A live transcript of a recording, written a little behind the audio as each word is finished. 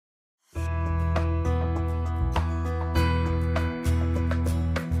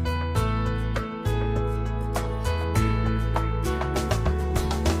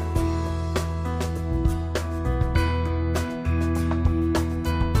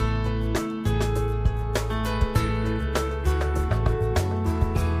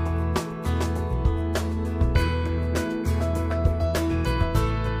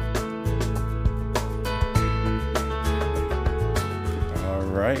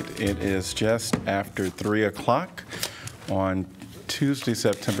right, it is just after 3 o'clock on Tuesday,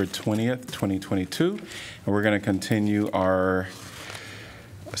 September 20th, 2022, and we're going to continue our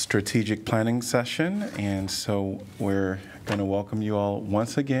strategic planning session, and so we're going to welcome you all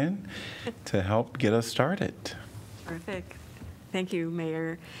once again to help get us started. Terrific. Thank you,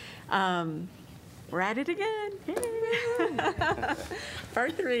 Mayor. We're at it again.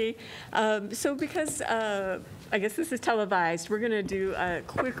 Part 3. So because I guess this is televised, we're going to do a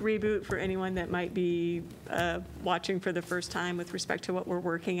quick reboot for anyone that might be watching for the first time with respect to what we're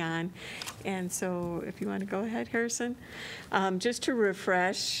working on. And so if you want to go ahead, Harrison. Just to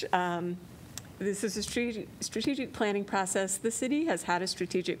refresh, this is a strategic planning process. The city has had a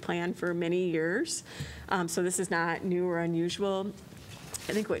strategic plan for many years, so this is not new or unusual.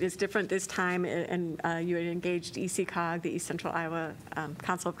 I think what is different this time, and you had engaged ECICOG, the East Central Iowa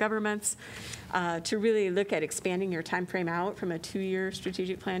Council of Governments, to really look at expanding your time frame out from a 2-year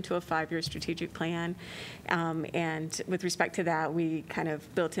strategic plan to a 5-year strategic plan. And with respect to that, we kind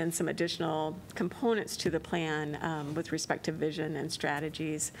of built in some additional components to the plan with respect to vision and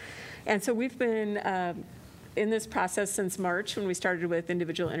strategies. And so we've been in this process since March, when we started with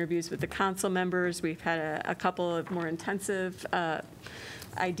individual interviews with the council members. We've had a couple of more intensive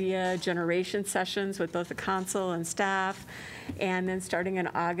idea generation sessions with both the council and staff. And then starting in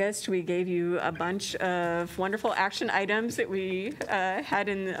August, we gave you a bunch of wonderful action items that we had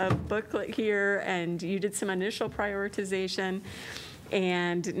in a booklet here, and you did some initial prioritization.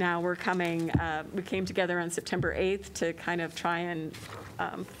 And now we came together on September 8th to kind of try and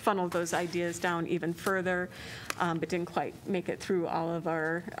funnel those ideas down even further, but didn't quite make it through all of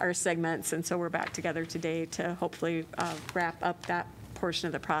our segments. And so we're back together today to hopefully wrap up that portion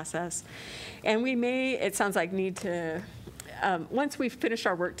of the process. And we may, it sounds like, need to, once we've finished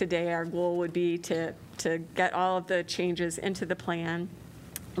our work today, our goal would be to get all of the changes into the plan.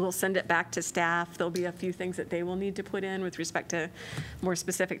 We'll send it back to staff. There'll be a few things that they will need to put in with respect to more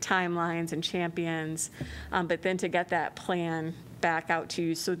specific timelines and champions, but then to get that plan back out to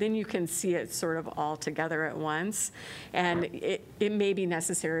you so then you can see it sort of all together at once. And it may be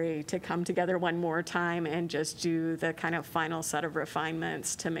necessary to come together one more time and just do the kind of final set of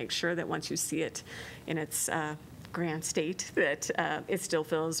refinements to make sure that once you see it in its grand state, that it still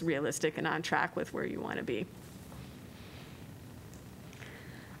feels realistic and on track with where you want to be.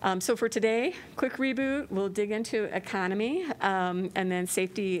 So for today, quick reboot, we'll dig into economy and then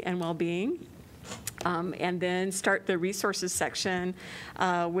safety and well-being. And then start the resources section,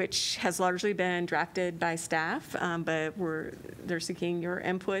 which has largely been drafted by staff, but they're seeking your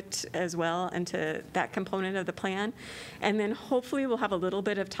input as well into that component of the plan. And then hopefully we'll have a little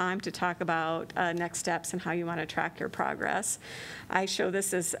bit of time to talk about next steps and how you want to track your progress. I show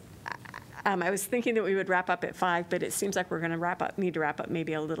this as I was thinking that we would wrap up at 5, but it seems like we're going to need to wrap up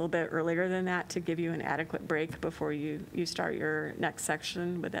maybe a little bit earlier than that to give you an adequate break before you start your next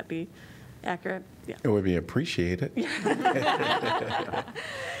section. Would that be accurate? Yeah. It would be appreciated.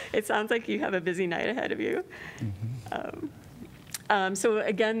 It sounds like you have a busy night ahead of you. Mm-hmm. So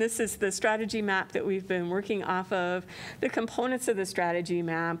again, this is the strategy map that we've been working off of. The components of the strategy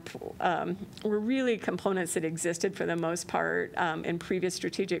map were really components that existed for the most part in previous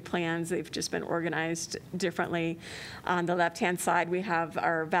strategic plans. They've just been organized differently. On the left-hand side, we have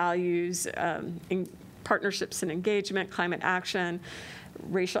our values, in partnerships and engagement, climate action,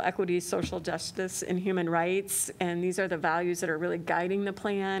 racial equity, social justice, and human rights. And these are the values that are really guiding the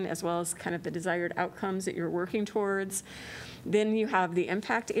plan, as well as kind of the desired outcomes that you're working towards. Then you have the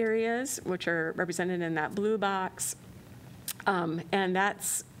impact areas, which are represented in that blue box. And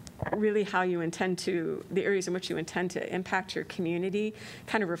that's really how you intend to, the areas in which you intend to impact your community,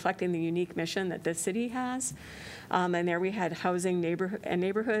 kind of reflecting the unique mission that the city has. And there we had housing,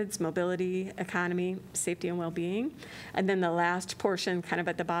 neighborhoods, mobility, economy, safety, and well-being. And then the last portion, kind of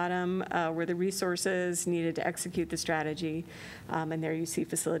at the bottom, were the resources needed to execute the strategy. And there you see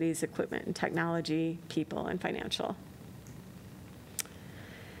facilities, equipment, and technology, people, and financial.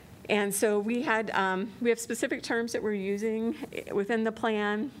 And so we have specific terms that we're using within the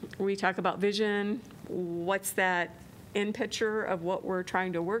plan. We talk about vision, what's that in picture of what we're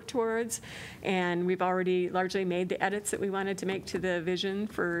trying to work towards, and we've already largely made the edits that we wanted to make to the vision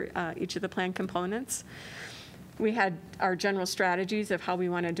for each of the plan components. We had our general strategies of how we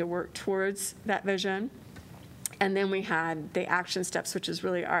wanted to work towards that vision. And then we had the action steps, which is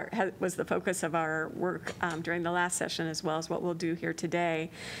really was the focus of our work during the last session, as well as what we'll do here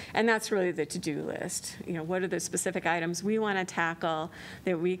today. And that's really the to-do list. You know, what are the specific items we want to tackle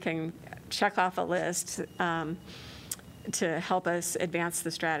that we can check off a list to help us advance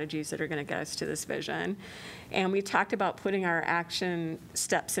the strategies that are going to get us to this vision. And we talked about putting our action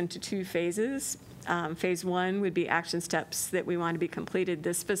steps into 2 phases. Phase 1 would be action steps that we want to be completed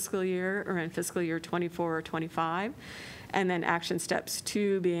this fiscal year or in fiscal year 24 or 25. And then action steps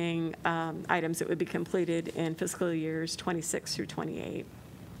 2 being items that would be completed in fiscal years 26 through 28.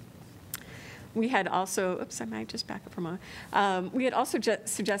 We had also, oops, I might just back up for a moment. We had also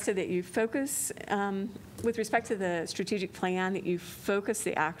suggested that you focus, with respect to the strategic plan, that you focus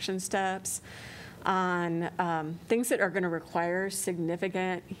the action steps on things that are going to require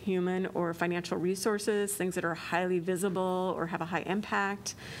significant human or financial resources, things that are highly visible or have a high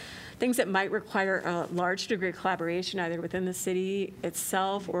impact, things that might require a large degree of collaboration either within the city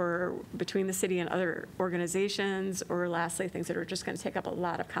itself or between the city and other organizations, or lastly, things that are just going to take up a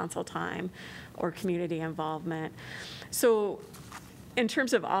lot of council time or community involvement. So in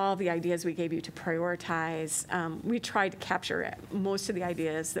terms of all the ideas we gave you to prioritize, we tried to capture most of the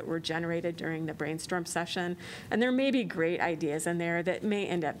ideas that were generated during the brainstorm session. And there may be great ideas in there that may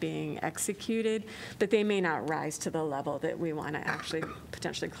end up being executed, but they may not rise to the level that we want to actually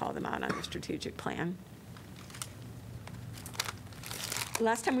potentially call them out on the strategic plan.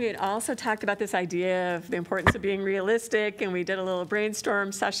 Last time we had also talked about this idea of the importance of being realistic, and we did a little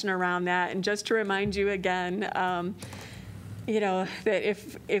brainstorm session around that. And just to remind you again, you know, that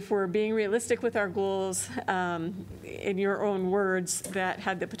if we're being realistic with our goals, in your own words, that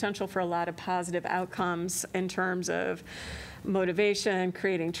had the potential for a lot of positive outcomes in terms of motivation,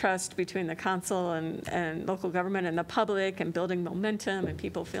 creating trust between the council and local government and the public, and building momentum and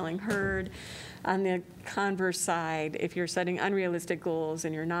people feeling heard. On the converse side, if you're setting unrealistic goals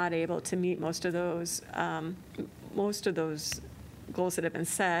and you're not able to meet most of those goals that have been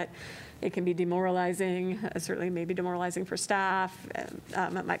set, it can be demoralizing, certainly maybe demoralizing for staff.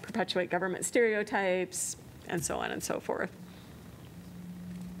 It might perpetuate government stereotypes, and so on and so forth.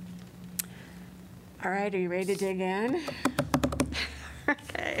 All right, are you ready to dig in?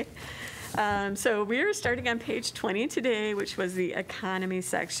 Okay. So we are starting on page 20 today, which was the economy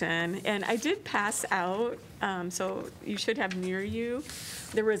section. And I did pass out, so you should have near you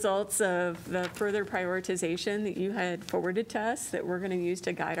the results of the further prioritization that you had forwarded to us that we're going to use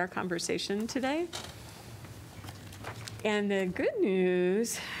to guide our conversation today. And the good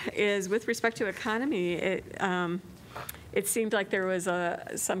news is, with respect to economy, it seemed like there was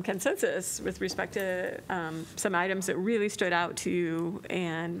some consensus with respect to some items that really stood out to you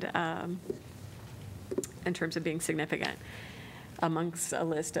and in terms of being significant amongst a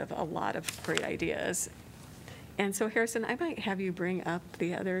list of a lot of great ideas. And so, Harrison, I might have you bring up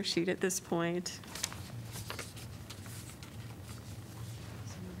the other sheet at this point.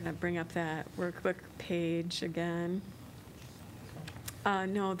 So we're going to bring up that workbook page again.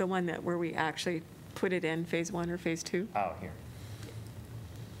 No, the one where we actually put it in phase 1 or phase 2. Oh, here.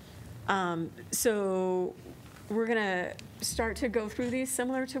 So we're going to start to go through these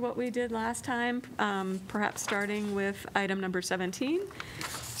similar to what we did last time, perhaps starting with item number 17.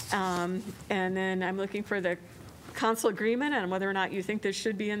 And then I'm looking for the council agreement on whether or not you think this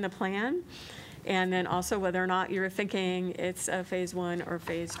should be in the plan, and then also whether or not you're thinking it's a phase 1 or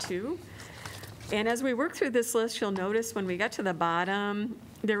phase 2. And as we work through this list, you'll notice when we get to the bottom,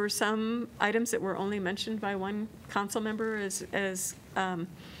 there were some items that were only mentioned by one council member as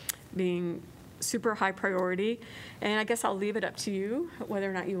being super high priority. And I guess I'll leave it up to you whether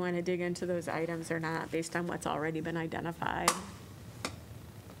or not you want to dig into those items or not based on what's already been identified.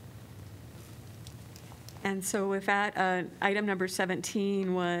 And so with that, item number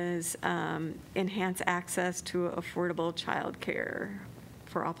 17 was enhance access to affordable child care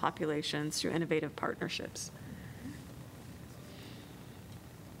for all populations through innovative partnerships.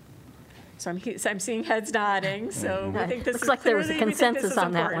 So I'm seeing heads nodding, so we think this Looks is like there was a clearly, consensus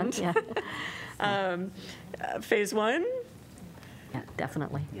on that one. important. Yeah. Phase 1? Yeah,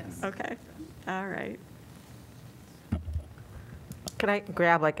 definitely. Yes. Okay, all right. Could I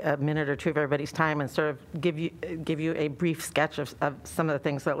grab like a minute or two of everybody's time and sort of give you a brief sketch of some of the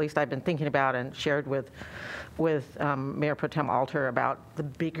things that at least I've been thinking about and shared with Mayor Pro Tem Alter about the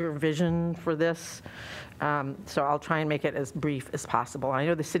bigger vision for this. So I'll try and make it as brief as possible. I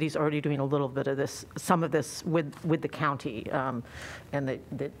know the city's already doing a little bit of this, some of this with the county, and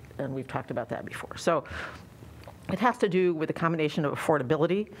we've talked about that before. So it has to do with a combination of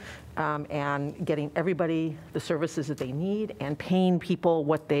affordability and getting everybody the services that they need and paying people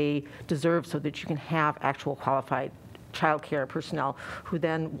what they deserve so that you can have actual qualified child care personnel who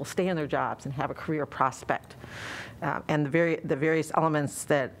then will stay in their jobs and have a career prospect. And the various elements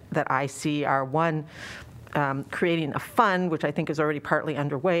that I see are, one, creating a fund, which I think is already partly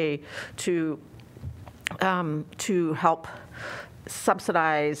underway, to to help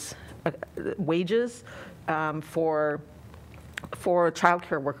subsidize wages for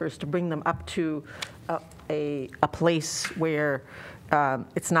childcare workers, to bring them up to a place where they're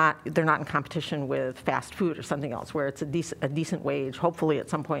not in competition with fast food or something else, where it's a decent wage, hopefully at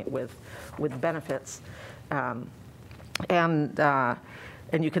some point with benefits. And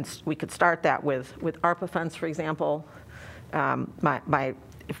we could start that with ARPA funds, for example.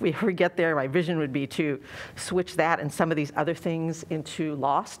 If we ever get there, my vision would be to switch that and some of these other things into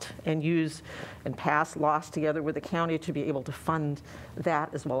LOST and pass LOST together with the county to be able to fund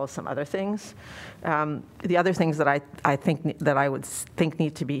that as well as some other things. The other things that I would think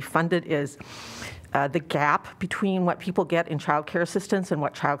need to be funded is the gap between what people get in child care assistance and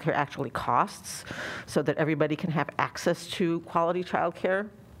what child care actually costs, so that everybody can have access to quality child care.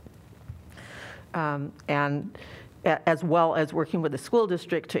 And as well as working with the school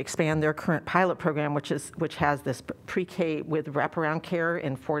district to expand their current pilot program, which has this pre-K with wraparound care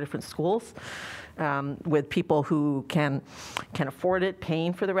in 4 different schools, with people who can afford it,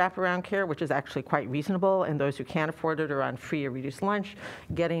 paying for the wraparound care, which is actually quite reasonable, and those who can't afford it are on free or reduced lunch,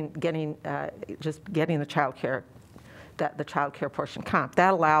 getting the child care, the child care portion comp.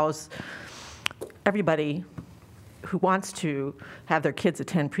 That allows everybody who wants to have their kids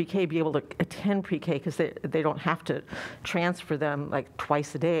attend pre-K be able to attend pre-K, because they don't have to transfer them like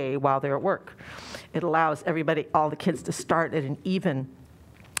twice a day while they're at work. It allows all the kids to start at an even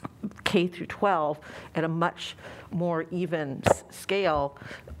K through 12 at a much more even scale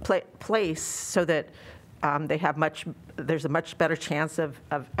place, so that there's a much better chance of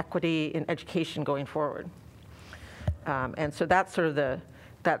equity in education going forward. And so that's sort of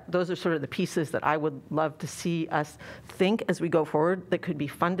those are sort of the pieces that I would love to see us think as we go forward, that could be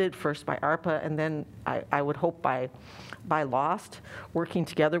funded first by ARPA, and then I would hope by LOST, working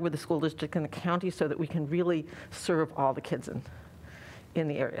together with the school district and the county, so that we can really serve all the kids in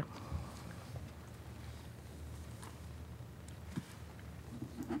the area.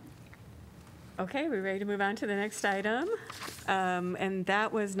 Okay, we're ready to move on to the next item. And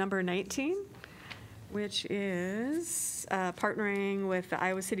that was number 19, which is partnering with the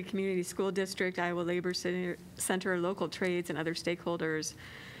Iowa City Community School District, Iowa Labor Center, local trades, and other stakeholders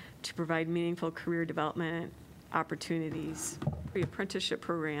to provide meaningful career development opportunities, pre-apprenticeship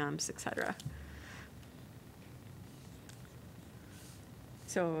programs, et cetera.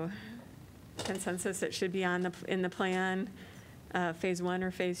 So consensus, it should be in the plan, phase 1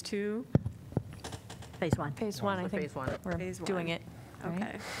 or phase 2? Phase 1. Phase 1, I think Phase 1. we're Phase one. doing it. Right?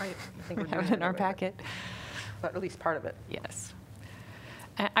 Okay. Right. I think We we're have doing it in our right. packet. But at least part of it. Yes.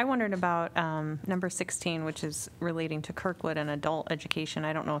 I wondered about number 16, which is relating to Kirkwood and adult education.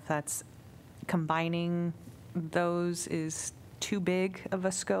 I don't know if that's combining those is too big of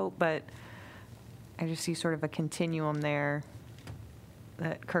a scope, but I just see sort of a continuum there,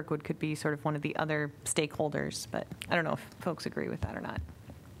 that Kirkwood could be sort of one of the other stakeholders, but I don't know if folks agree with that or not.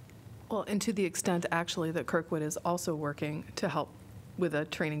 Well, and to the extent actually that Kirkwood is also working to help with a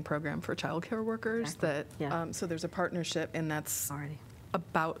training program for childcare workers, Exactly. Yeah. so there's a partnership, and that's Already.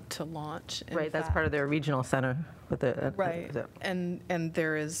 about to launch. in Right, that's fact. part of their regional center with the. Right, and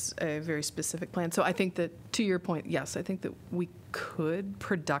there is a very specific plan. So I think that, to your point, yes, I think that we could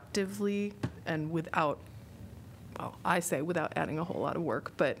productively and without adding a whole lot of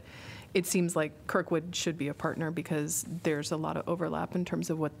work, but it seems like Kirkwood should be a partner, because there's a lot of overlap in terms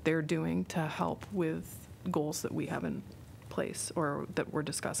of what they're doing to help with goals that we have in place or that we're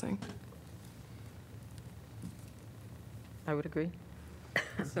discussing. I would agree.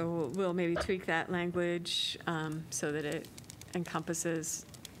 So we'll maybe tweak that language so that it encompasses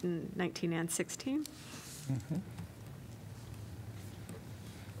 19 and 16.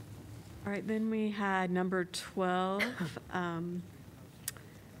 All right, then we had number 12,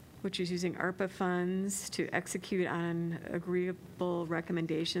 which is using ARPA funds to execute on agreeable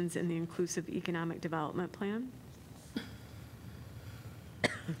recommendations in the Inclusive Economic Development Plan.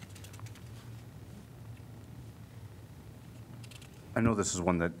 I know this is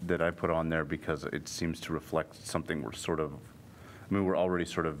one that I put on there because it seems to reflect something we're already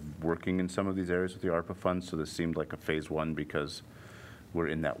sort of working in some of these areas with the ARPA funds, so this seemed like a phase 1 because we're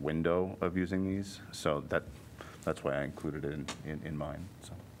in that window of using these. So that's why I included it in mine,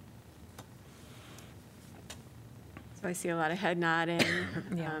 so. So I see a lot of head nodding.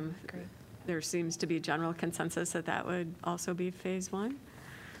 Yeah, great. There seems to be general consensus that that would also be phase 1.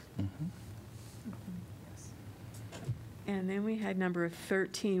 And then we had number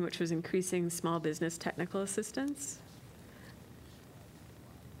 13, which was increasing small business technical assistance.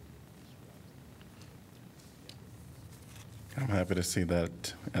 I'm happy to see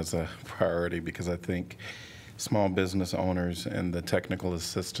that as a priority because I think small business owners and the technical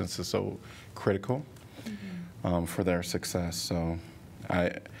assistance is so critical for their success. So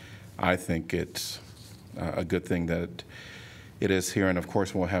I think it's a good thing that it is here. And of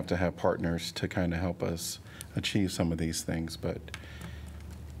course, we'll have to have partners to kind of help us achieve some of these things. But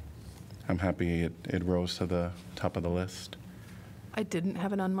I'm happy it rose to the top of the list. I didn't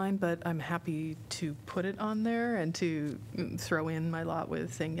have it on mine, but I'm happy to put it on there and to throw in my lot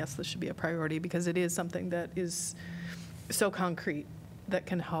with saying, yes, this should be a priority, because it is something that is so concrete that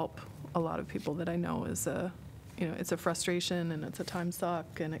can help a lot of people that I know is it's a frustration and it's a time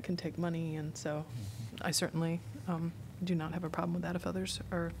suck and it can take money. And so I certainly do not have a problem with that if others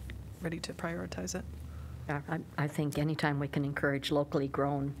are ready to prioritize it. Yeah, I think anytime we can encourage locally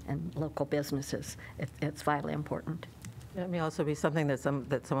grown and local businesses, it's vitally important. It may also be something that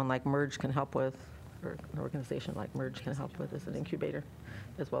someone like Merge can help with, or an organization like Merge can help with as an incubator,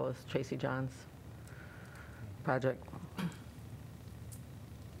 as well as Tracy John's project.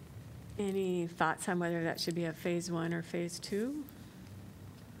 Any thoughts on whether that should be a phase 1 or phase 2?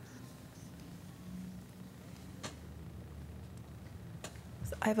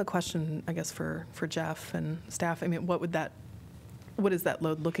 I have a question, I guess, for Jeff and staff. I mean, what is that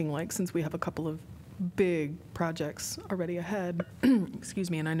load looking like, since we have a couple of big projects already ahead?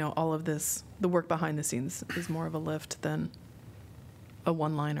 Excuse me, and I know all of this, the work behind the scenes is more of a lift than a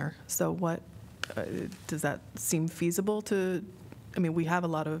one-liner. So what, does that seem feasible to, I mean, we have a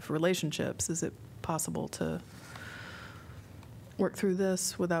lot of relationships. Is it possible to work through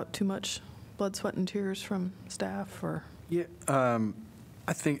this without too much blood, sweat, and tears from staff, or? Yeah,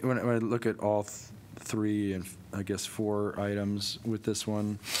 I think when I look at all three and I guess 4 items with this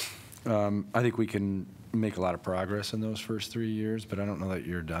one, I think we can make a lot of progress in those first 3 years, but I don't know that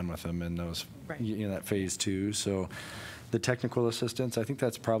you're done with them in those, Right. that phase 2. So the technical assistance, I think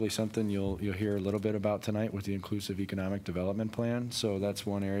that's probably something you'll hear a little bit about tonight with the Inclusive Economic Development Plan. So that's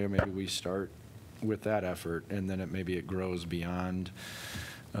one area maybe we start with that effort, and then maybe it grows beyond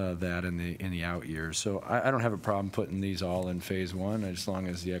that in the out years. So I don't have a problem putting these all in phase 1, as long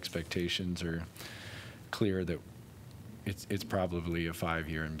as the expectations are clear that it's probably a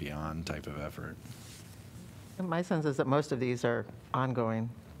 5-year and beyond type of effort. And my sense is that most of these are ongoing.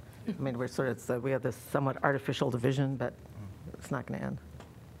 I mean, we have this somewhat artificial division, but it's not going to end.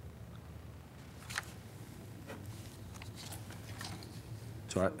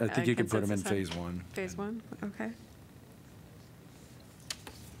 So I think you can put them in Consensus phase on 1. Phase 1, okay.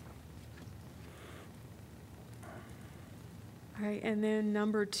 All right, and then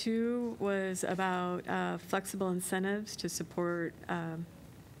number 2 was about flexible incentives to support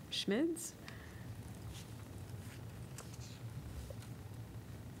SMIDs.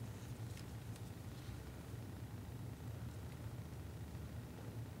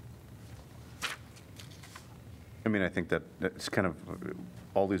 I mean, I think that it's kind of,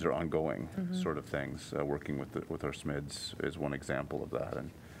 all these are ongoing sort of things. Working with our SMIDs is one example of that.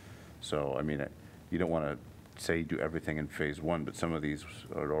 And so, I mean, you don't want to say do everything in phase 1, but some of these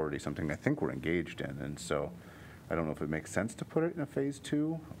are already something I think we're engaged in. And so I don't know if it makes sense to put it in a phase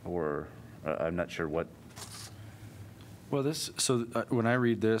 2, or I'm not sure what. Well, when I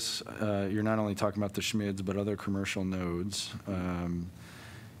read this, you're not only talking about the SMIDs, but other commercial nodes.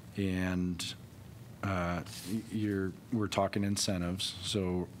 We're talking incentives.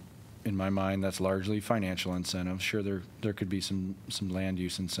 So in my mind, that's largely financial incentives. Sure, there could be some land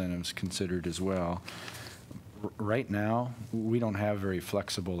use incentives considered as well. Right now, we don't have very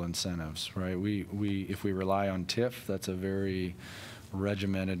flexible incentives, right? If we rely on TIF, that's a very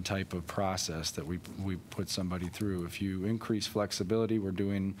regimented type of process that we put somebody through. If you increase flexibility, we're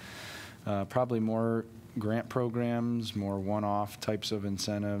doing probably more grant programs, more one-off types of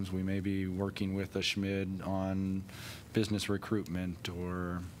incentives. We may be working with a SMID on business recruitment,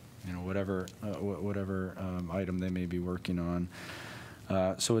 or whatever item they may be working on.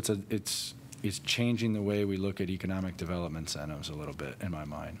 So it's changing the way we look at economic development incentives a little bit in my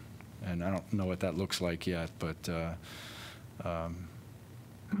mind. And I don't know what that looks like yet, but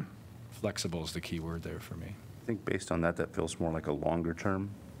flexible is the key word there for me. I think based on that feels more like a longer term.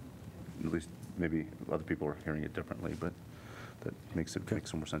 At least maybe other people are hearing it differently, but that makes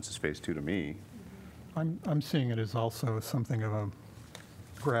some more sense as phase 2 to me. I'm seeing it as also something of a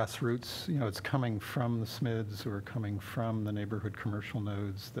grassroots. It's coming from the SMIDs or coming from the neighborhood commercial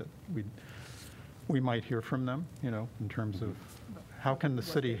nodes that we might hear from them. In terms of how can the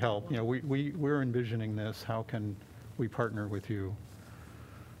city help? We're envisioning this. How can we partner with you?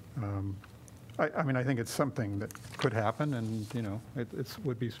 I mean, I think it's something that could happen, and it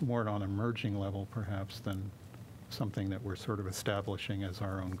would be more on an emerging level, perhaps, than something that we're sort of establishing as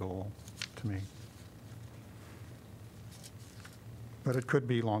our own goal, to me. But it could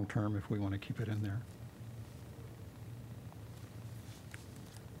be long-term if we want to keep it in there.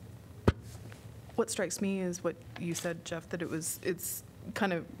 What strikes me is what you said, Jeff, that it's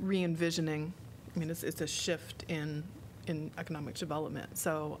kind of re-envisioning. I mean, it's a shift in economic development.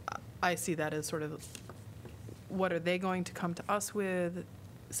 So I see that as sort of, what are they going to come to us with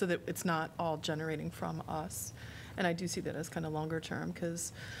so that it's not all generating from us? And I do see that as kind of longer term,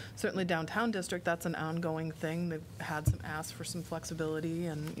 because certainly downtown district, that's an ongoing thing. They've had some asks for some flexibility,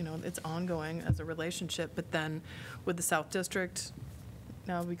 and, you know, it's ongoing as a relationship. But then with the South District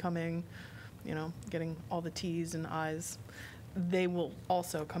now becoming, you know, getting all the Ts and Is, they will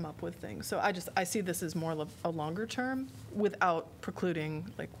also come up with things. So I see this as more of a longer term, without precluding,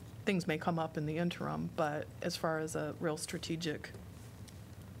 like, things may come up in the interim, but as far as a real strategic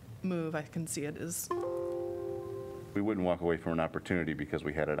move, I can see it as. We wouldn't walk away from an opportunity because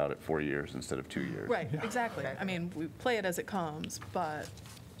we had it out at 4 years instead of 2 years. Right, exactly. I mean, we play it as it comes, but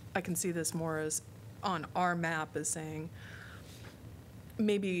I can see this more as on our map as saying,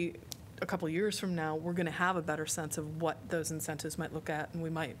 maybe a couple years from now, we're going to have a better sense of what those incentives might look at, and we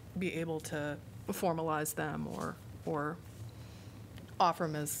might be able to formalize them or offer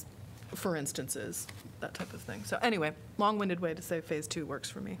them as, for instances, that type of thing. So anyway, long-winded way to say phase 2 works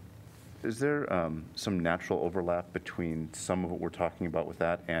for me. Is there some natural overlap between some of what we're talking about with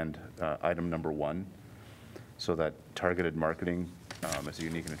that and item number 1? So that targeted marketing is a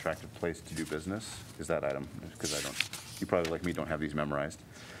unique and attractive place to do business is that item? Because you probably like me don't have these memorized.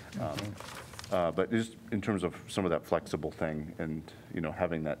 But just in terms of some of that flexible thing and, you know,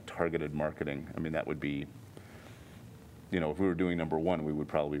 having that targeted marketing, I mean, that would be, you know, if we were doing number 1, we would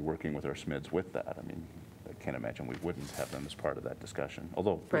probably be working with our SMIDs with that. I mean, I can't imagine we wouldn't have them as part of that discussion,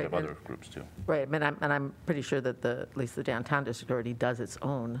 although we Right, have other groups too. Right, and I'm pretty sure that at least the downtown district already does its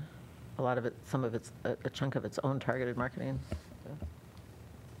own, a lot of it, some of its, a chunk of its own targeted marketing.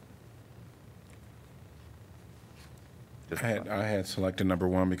 I had selected number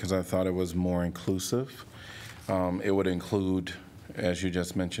 1 because I thought it was more inclusive. It would include, as you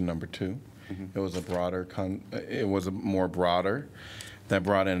just mentioned, number 2. It was a broader, it was a more broader, that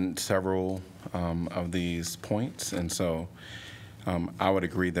brought in several of these points. And so I would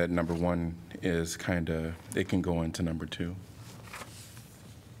agree that number 1 is kind of, it can go into number 2.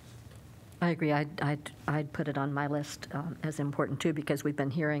 I agree. I'd put it on my list as important too, because we've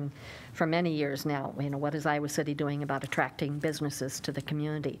been hearing for many years now, you know, what is Iowa City doing about attracting businesses to the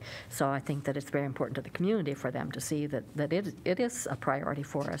community? So I think that it's very important to the community for them to see that it is a priority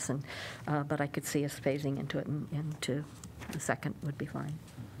for us. And but I could see us phasing into it, into the second would be fine.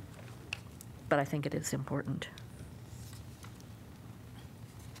 But I think it is important.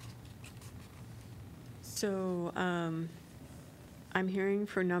 So I'm hearing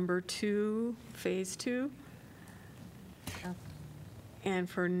for number 2, phase 2. And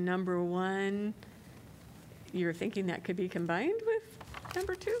for number 1, you're thinking that could be combined with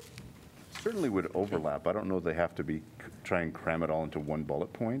number 2? Certainly would overlap. I don't know they have to be, try and cram it all into one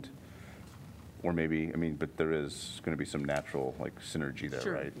bullet point. Or maybe, I mean, but there is going to be some natural, like, synergy there,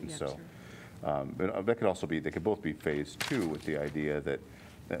 Sure. right? And Yeah, so, sure. but that could also be, they could both be phase 2 with the idea that,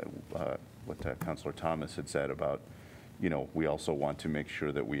 what Councilor Thomas had said about, you know, we also want to make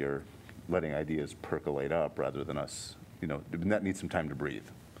sure that we are letting ideas percolate up rather than us, you know, and that needs some time to breathe.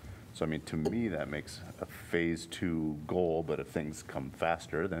 So, I mean, to me, that makes a phase 2 goal, but if things come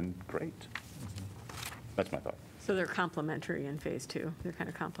faster, then great. That's my thought. So they're complementary in phase 2. They're kind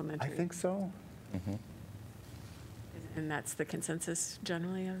of complementary. I think so. And that's the consensus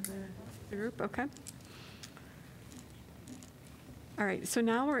generally of the group? Okay. All right, so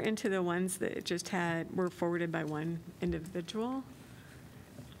now we're into the ones that just were forwarded by one individual.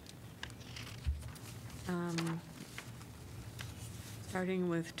 Starting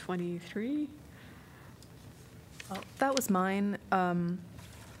with 23. Well, that was mine, and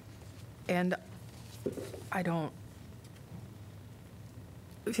I don't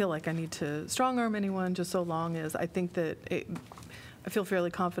feel like I need to strong-arm anyone, just so long as I think that I feel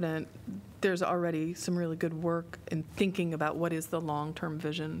fairly confident there's already some really good work in thinking about what is the long-term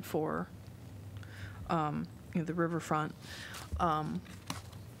vision for the riverfront.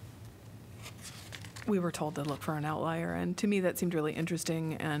 We were told to look for an outlier, and to me that seemed really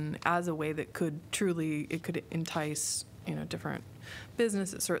interesting, and as a way that could truly, it could entice, you know, different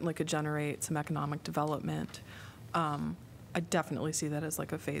business. It certainly could generate some economic development. I definitely see that as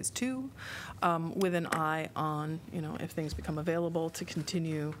like a phase 2, with an eye on, you know, if things become available to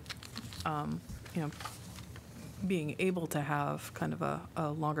continue, you know, being able to have kind of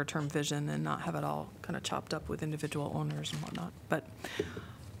a longer-term vision and not have it all kind of chopped up with individual owners and whatnot. But I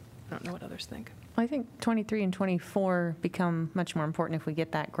don't know what others think. I think 23 and 24 become much more important if we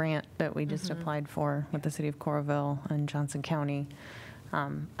get that grant that we just applied for with the city of Coralville and Johnson County.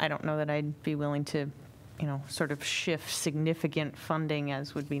 I don't know that I'd be willing to, sort of shift significant funding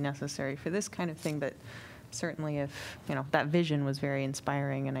as would be necessary for this kind of thing, but certainly if, that vision was very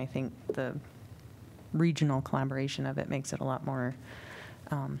inspiring, and I think the regional collaboration of it makes it a lot more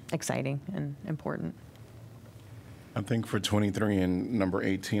exciting and important. I think for 23 and number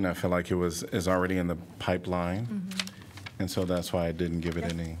 18, I feel like is already in the pipeline. And so that's why I didn't give it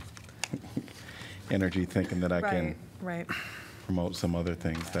any energy, thinking that I can Right. promote some other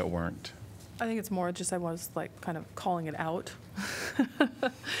things that weren't. I think it's more just I was like kind of calling it out.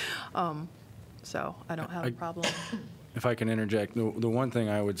 So I don't have a problem. If I can interject, the one thing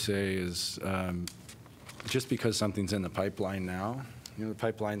I would say is just because something's in the pipeline now, the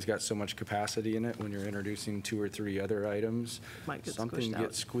pipeline's got so much capacity in it, when you're introducing 2 or 3 other items, Might get something squished out.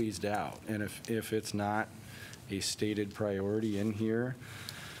 gets squeezed out. And if it's not a stated priority in here,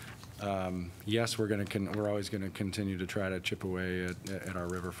 yes, we're always going to continue to try to chip away at our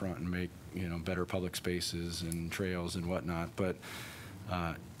riverfront and make, better public spaces and trails and whatnot. But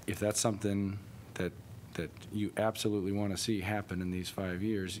if that's something that you absolutely want to see happen in these 5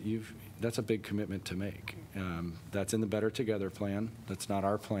 years, that's a big commitment to make. That's in the Better Together plan. That's not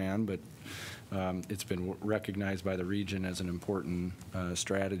our plan, but it's been recognized by the region as an important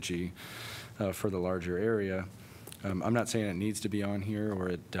strategy for the larger area. I'm not saying it needs to be on here or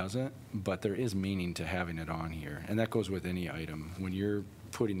it doesn't, but there is meaning to having it on here. And that goes with any item. When you're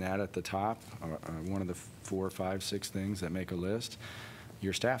putting that at the top, one of the 4, 5, 6 things that make a list,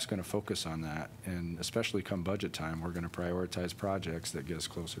 your staff's going to focus on that. And especially come budget time, we're going to prioritize projects that get us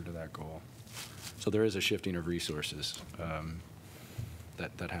closer to that goal. So there is a shifting of resources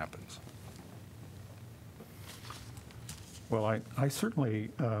that happens. Well, I certainly,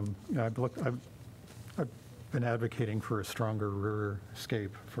 I've been advocating for a stronger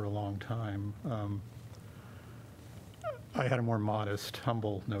riverscape for a long time. I had a more modest,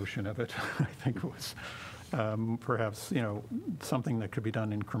 humble notion of it. I think it was perhaps, something that could be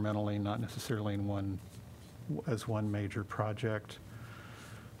done incrementally, not necessarily in one major project.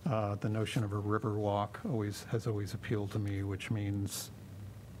 The notion of a river walk has always appealed to me, which means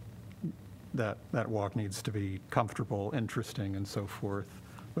that walk needs to be comfortable, interesting, and so forth.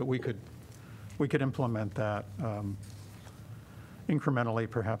 But we could implement that incrementally,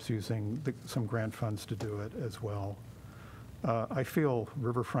 perhaps using some grant funds to do it as well. I feel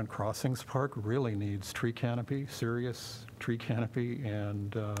Riverfront Crossings Park really needs tree canopy, serious tree canopy,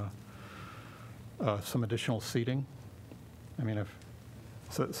 and some additional seating. I mean,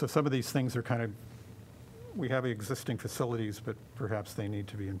 so some of these things are kind of, we have existing facilities, but perhaps they need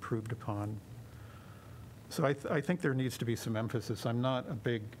to be improved upon. So I think there needs to be some emphasis. I'm not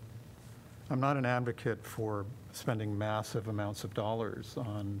an advocate for spending massive amounts of dollars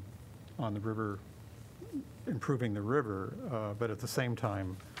on the river, improving the river, but at the same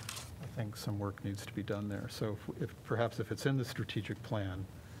time, I think some work needs to be done there. So perhaps if it's in the strategic plan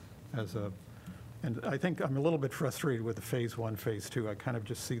and I think I'm a little bit frustrated with the phase 1, phase 2. I kind of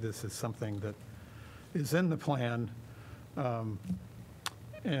just see this as something that is in the plan,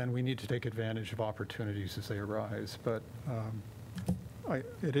 and we need to take advantage of opportunities as they arise. But I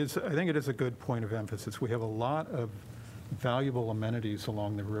think it is a good point of emphasis. We have a lot of valuable amenities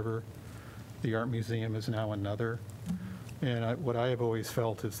along the river. The Art Museum is now another. And what I have always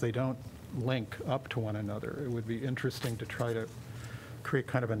felt is they don't link up to one another. It would be interesting to try to create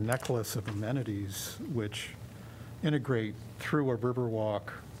kind of a necklace of amenities which integrate through a river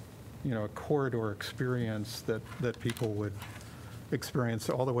walk, a corridor experience that people would experience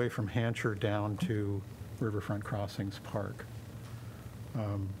all the way from Hampshire down to Riverfront Crossings Park.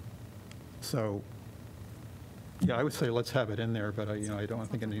 So, yeah, I would say let's have it in there, but I don't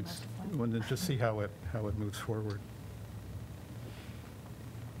think it needs. We'll just see how it moves forward.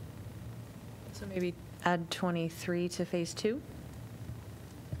 So maybe add 23 to phase 2?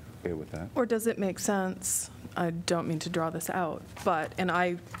 Okay with that? Or does it make sense? I don't mean to draw this out, but, and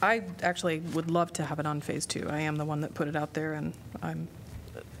I actually would love to have it on phase 2. I am the one that put it out there, and I'm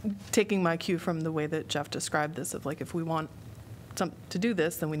taking my cue from the way that Jeff described this, of like, if we want to do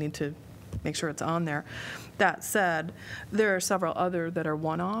this, then we need to make sure it's on there. That said, there are several other that are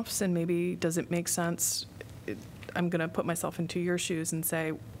one-offs, and maybe does it make sense? I'm going to put myself into your shoes and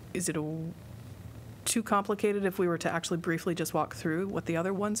say, is it too complicated if we were to actually briefly just walk through what the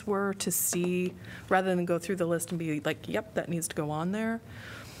other ones were to see, rather than go through the list and be like, yep, that needs to go on there?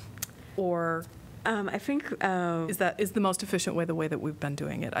 Or I think, Is the most efficient way the way that we've been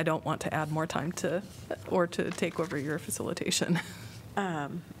doing it? I don't want to add more time to, or to take over your facilitation.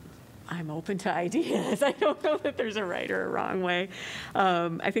 I'm open to ideas. I don't know that there's a right or a wrong way.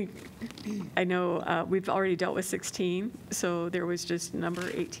 I know we've already dealt with 16, so there was just number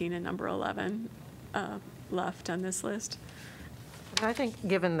 18 and number 11 left on this list. I think,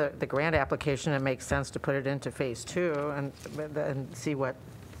 given the grant application, it makes sense to put it into phase 2 and see what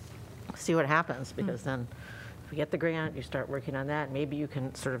happens, because then if we get the grant, you start working on that, maybe you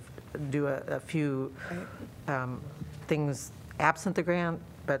can sort of do a few things absent the grant.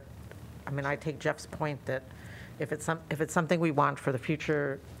 But I mean, I take Jeff's point that if it's something we want for the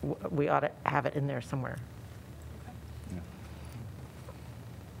future, we ought to have it in there somewhere.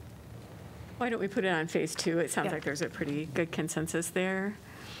 Why don't we put it on phase 2? It sounds like there's a pretty good consensus there.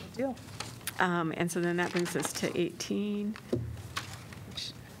 Deal. And so then that brings us to 18,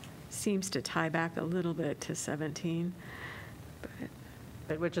 which seems to tie back a little bit to 17.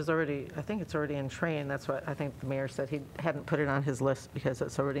 But which is already, I think it's already in train. That's what I think the mayor said. He hadn't put it on his list because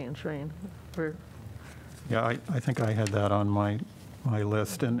it's already in train. Yeah, I think I had that on my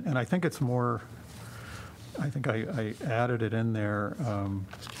list, and I think it's more, I think I added it in there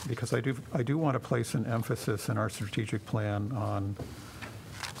because I do want to place an emphasis in our strategic plan on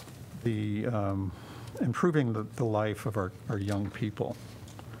the improving the life of our young people.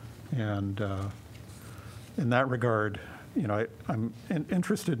 And in that regard, you know, I'm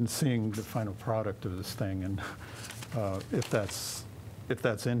interested in seeing the final product of this thing, and if that's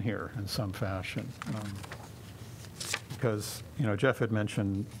in here in some fashion. Because, you know, Jeff had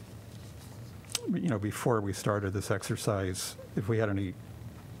mentioned, you know, before we started this exercise, if we had any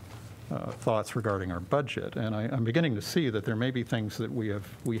thoughts regarding our budget. And I'm beginning to see that there may be things that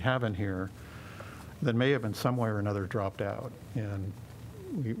we have in here that may have in some way or another dropped out. And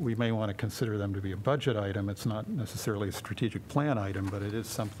we may want to consider them to be a budget item. It's not necessarily a strategic plan item, but it is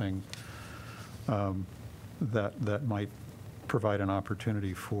something that might provide an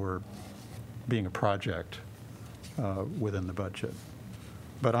opportunity for being a project within the budget.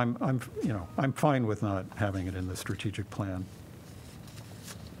 But I'm fine with not having it in the strategic plan.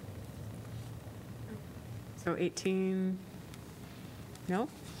 So 18, no?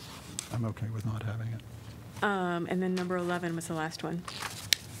 I'm okay with not having it. And then number 11 was the last one.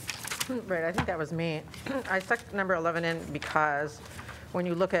 Right, I think that was me. I stuck number 11 in because when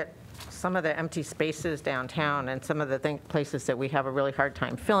you look at some of the empty spaces downtown and some of the places that we have a really hard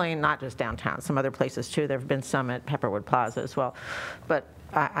time filling, not just downtown, some other places too. There have been some at Pepperwood Plaza as well. But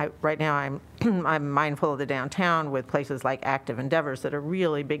right now I'm mindful of the downtown with places like Active Endeavors that are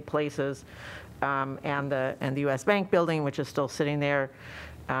really big places, and the U.S. Bank building, which is still sitting there,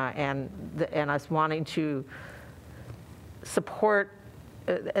 and us wanting to support.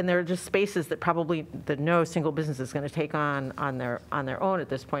 And there are just spaces that probably no single business is going to take on their own at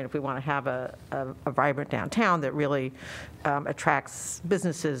this point if we want to have a vibrant downtown that really attracts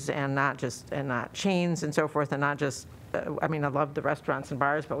businesses and not chains and so forth, and not just I mean, I love the restaurants and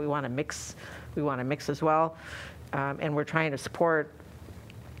bars, but we want to mix as well, and we're trying to support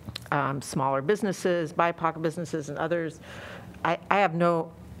smaller businesses, BIPOC businesses, and others. I have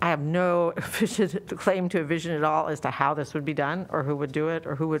no claim to a vision at all as to how this would be done or who would do it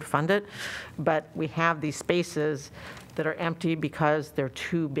or who would fund it, but we have these spaces that are empty because they're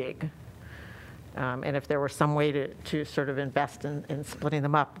too big. And if there were some way to sort of invest in splitting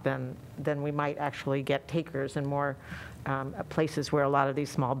them up, then we might actually get takers and more places where a lot of these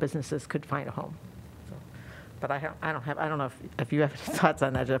small businesses could find a home. So, but I don't know if you have any thoughts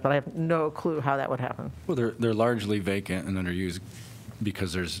on that, Jeff, but I have no clue how that would happen. Well, they're largely vacant and underused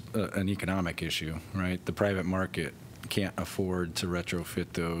because there's an economic issue, right? The private market can't afford to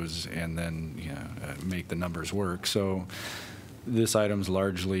retrofit those and then make the numbers work. So this item's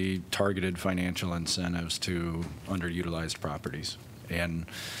largely targeted financial incentives to underutilized properties. And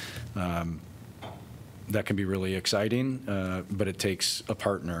that can be really exciting, but it takes a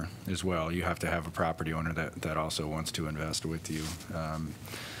partner as well. You have to have a property owner that also wants to invest with you.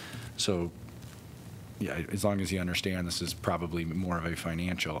 So yeah, as long as you understand this is probably more of a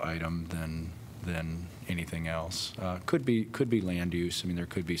financial item than anything else. Could be land use. I mean, there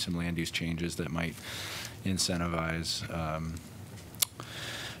could be some land use changes that might incentivize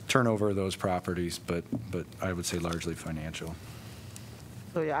turnover of those properties, but I would say largely financial.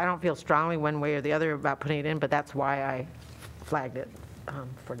 So yeah, I don't feel strongly one way or the other about putting it in, but that's why I flagged it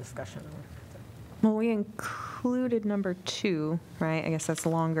for discussion. Well, we included number 2, right? I guess that's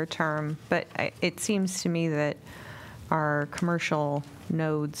longer term, but it seems to me that our commercial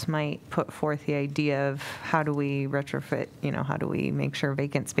nodes might put forth the idea of how do we retrofit, how do we make sure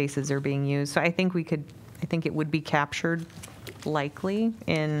vacant spaces are being used. So I think it would be captured likely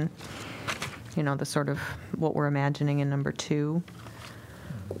in, the sort of what we're imagining in number 2.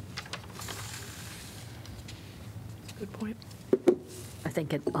 Good point. I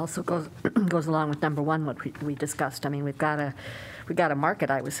think it also goes along with number 1, what we discussed. I mean, we've got to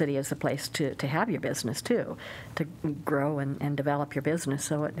market Iowa City as a place to have your business too, to grow and develop your business.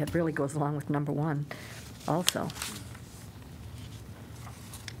 So it really goes along with number 1 also.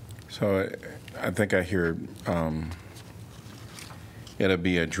 So I think I hear it'll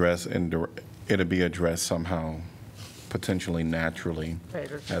be addressed somehow, potentially naturally,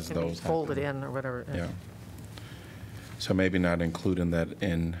 Right, or as just can be those folded happen. in or whatever. Yeah. So maybe not including that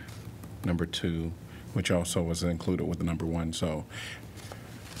in number 2, which also was included with number 1. So,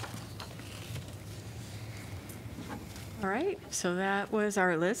 All right, so that was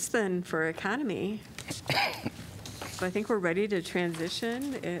our list then for economy. So I think we're ready to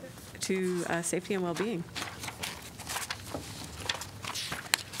transition it to safety and well-being.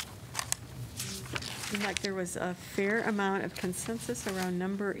 Seemed like there was a fair amount of consensus around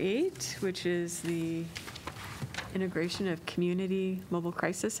number 8, which is the integration of community mobile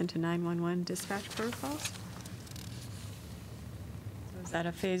crisis into 911 dispatch protocols. So is that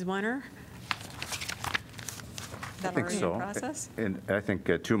a phase 1-er? I think already in so. process? And I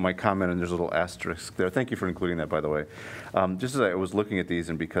think, too, my comment, and there's a little asterisk there. Thank you for including that, by the way. Just as I was looking at these,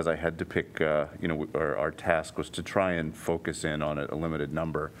 and because I had to pick, our task was to try and focus in on a limited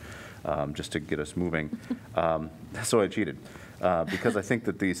number, just to get us moving. So I cheated. Because I think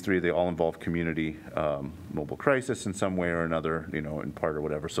that these 3, they all involve community mobile crisis in some way or another, in part or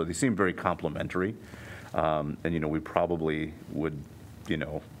whatever. So they seem very complementary. And, we probably would,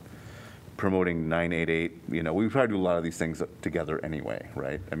 promoting 988, we probably do a lot of these things together anyway,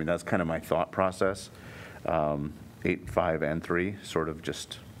 right? I mean, that's kind of my thought process. 8, 5, and 3 sort of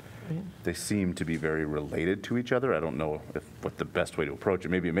just, they seem to be very related to each other. I don't know what the best way to approach it.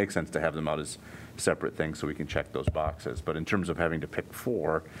 Maybe it makes sense to have them out as separate things so we can check those boxes. But in terms of having to pick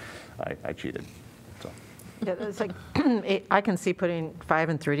 4, I cheated. So. Yeah, it's like, I can see putting 5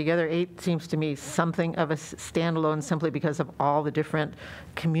 and 3 together. 8 seems to me something of a standalone simply because of all the different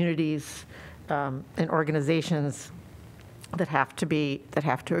communities and organizations that have to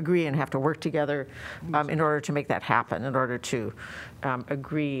agree and have to work together in order to make that happen, in order to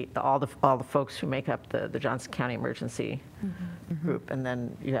agree, all the folks who make up the Johnson County Emergency Group. And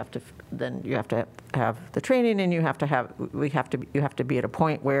then you have to have the training, and you have to be at a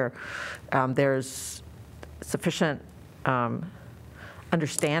point where there's sufficient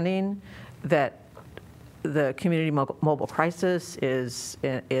understanding that the community mobile crisis is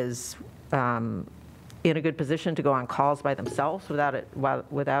in a good position to go on calls by themselves without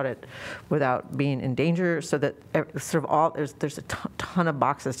being in danger, so that sort of there's a ton of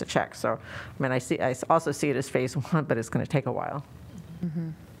boxes to check. So, I mean, I also see it as phase 1, but it's going to take a while.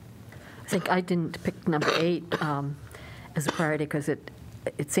 I think I didn't pick number 8 as a priority because it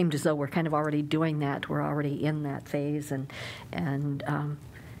seemed as though we're kind of already doing that. We're already in that phase and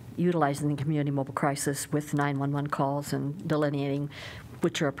utilizing the community mobile crisis with 911 calls and delineating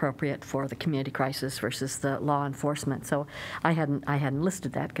which are appropriate for the community crisis versus the law enforcement. So I hadn't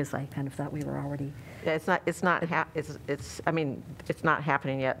listed that because I kind of thought we were already. Yeah, it's not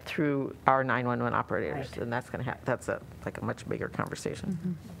happening yet through our 911 operators, right. And that's a much bigger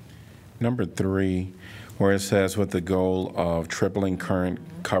conversation. Number 3, where it says with the goal of tripling current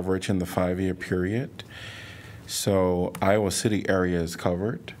coverage in the 5-year period. So Iowa City area is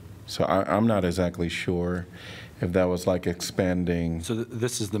covered. So I'm not exactly sure if that was like expanding. So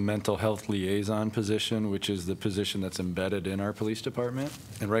this is the mental health liaison position, which is the position that's embedded in our police department.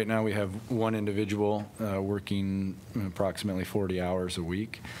 And right now we have one individual working approximately 40 hours a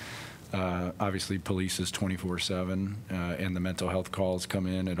week. Obviously, police is 24/7, and the mental health calls come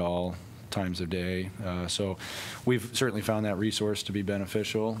in at all times of day. So we've certainly found that resource to be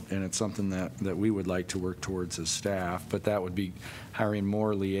beneficial, and it's something that we would like to work towards as staff. But that would be hiring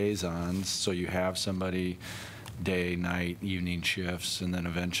more liaisons, so you have somebody day, night, evening shifts, and then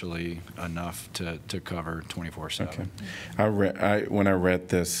eventually enough to cover 24/7. Okay. When I read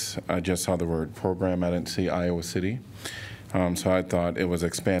this, I just saw the word program. I didn't see Iowa City. So I thought it was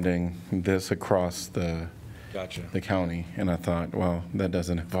expanding this across the county, and I thought, well, that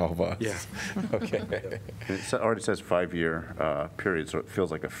doesn't involve us. Yeah. Okay. It already says 5-year period, so it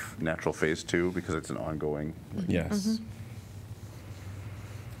feels like a natural phase 2 because it's an ongoing. Yes.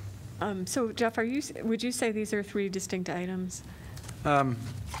 So Jeff, would you say these are 3 distinct items?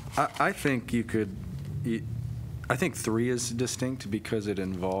 I think you could. I think 3 is distinct because it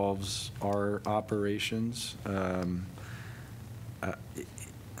involves our operations.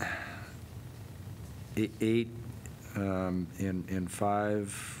 8 and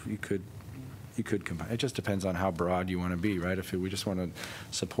 5, you could combine. It just depends on how broad you want to be, right? If we just want to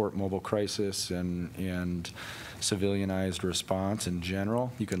support mobile crisis and civilianized response in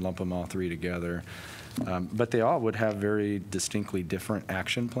general, you can lump them all 3 together. But they all would have very distinctly different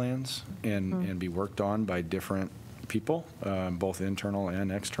action plans and be worked on by different people, both internal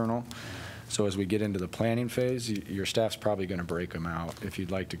and external. So as we get into the planning phase, your staff's probably going to break them out. If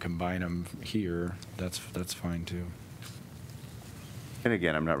you'd like to combine them here, that's fine too. And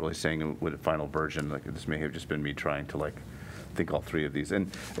again, I'm not really saying with a final version, like this may have just been me trying to like think all 3 of these.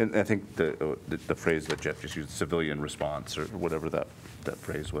 And I think the phrase that Jeff just used, civilian response or whatever that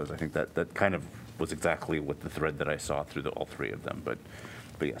phrase was, I think that kind of was exactly what the thread that I saw through all 3 of them. But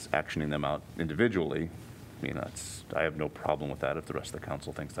yes, actioning them out individually, I mean, I have no problem with that. If the rest of the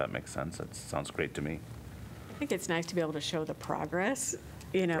council thinks that makes sense, that sounds great to me. I think it's nice to be able to show the progress,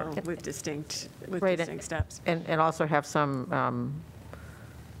 with distinct steps. And also have some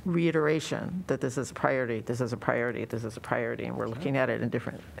reiteration that this is a priority, this is a priority, this is a priority, and we're looking at it in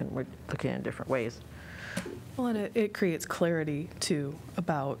different ways. Well, and it creates clarity too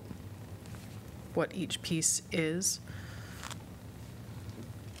about what each piece is.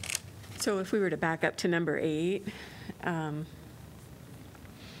 So if we were to back up to number 8, and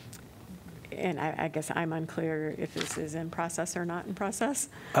I guess I'm unclear if this is in process or not in process.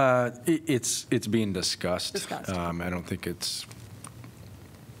 It's being discussed. I don't think it's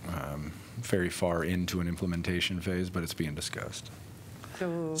very far into an implementation phase, but it's being discussed.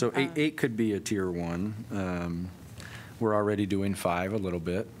 So 8 could be a tier 1. We're already doing 5 a little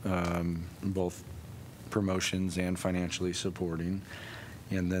bit, both promotions and financially supporting.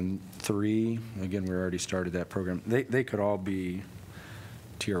 And then 3, again, we already started that program. They could all be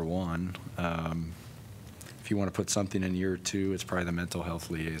tier 1. If you want to put something in year 2, it's probably the mental health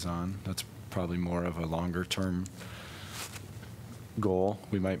liaison. That's probably more of a longer term goal.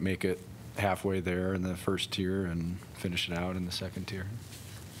 We might make it halfway there in the first tier and finish it out in the second tier.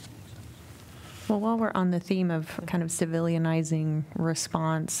 Well, while we're on the theme of kind of civilianizing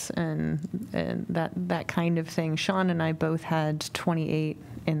response and that kind of thing, Sean and I both had 28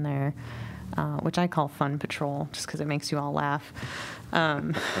 in there, which I call fun patrol, just because it makes you all laugh.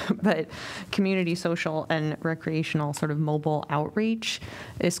 But community, social, and recreational sort of mobile outreach,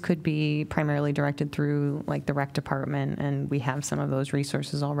 this could be primarily directed through like the rec department, and we have some of those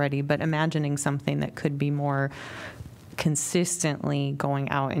resources already, but imagining something that could be more consistently going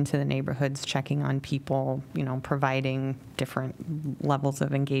out into the neighborhoods, checking on people, providing different levels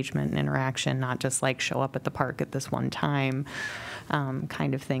of engagement and interaction, not just like show up at the park at this one time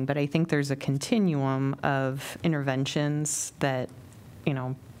kind of thing. But I think there's a continuum of interventions that,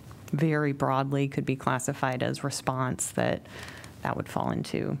 very broadly could be classified as response that would fall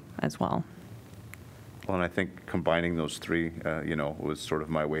into as well. Well, and I think combining those 3, was sort of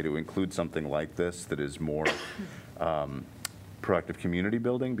my way to include something like this that is more proactive community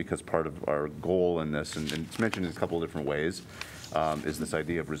building, because part of our goal in this, and it's mentioned in a couple of different ways, is this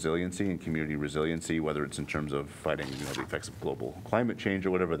idea of resiliency and community resiliency, whether it's in terms of fighting the effects of global climate change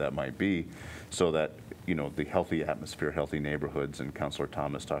or whatever that might be, so that the healthy atmosphere, healthy neighborhoods, and Councilor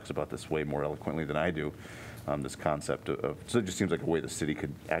Thomas talks about this way more eloquently than I do, this concept of, so it just seems like a way the city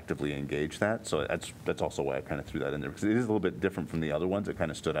could actively engage that. So that's also why I kind of threw that in there, because it is a little bit different from the other ones. It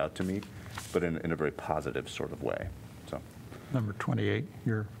kind of stood out to me, but in a very positive sort of way. So Number 28,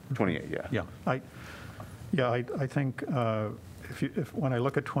 you're... 28, yeah. Yeah. I think if when I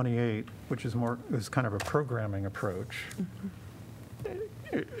look at 28, which is kind of a programming approach,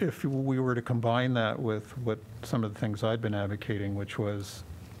 if we were to combine that with what some of the things I'd been advocating, which was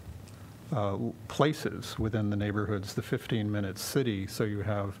places within the neighborhoods, the 15-minute city, so you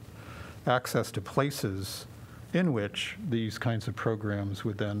have access to places in which these kinds of programs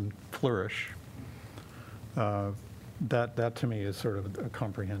would then flourish. That to me is sort of a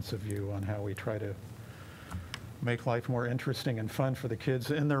comprehensive view on how we try to make life more interesting and fun for the kids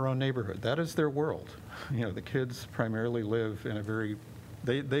in their own neighborhood. That is their world. The kids primarily live in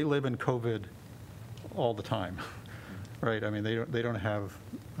they live in COVID all the time, right? I mean, they don't have,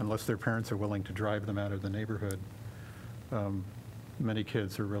 unless their parents are willing to drive them out of the neighborhood, many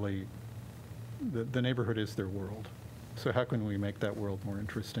kids are really, the neighborhood is their world. So how can we make that world more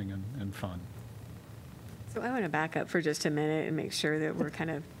interesting and fun? So I want to back up for just a minute and make sure that we're kind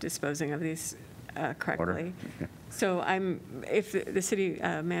of disposing of these correctly. So if the city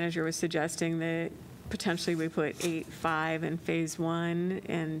manager was suggesting that potentially we put 8.5 in phase 1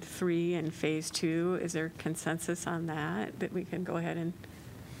 and 3 in phase 2. Is there consensus on that we can go ahead and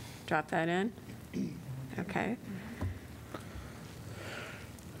drop that in? Okay.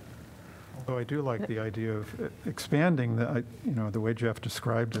 Although I do like the idea of expanding the way Jeff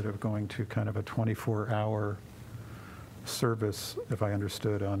described it, of going to kind of a 24-hour service, if I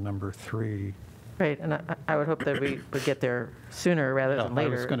understood, on number 3. Right, and I would hope that we would get there sooner rather than later.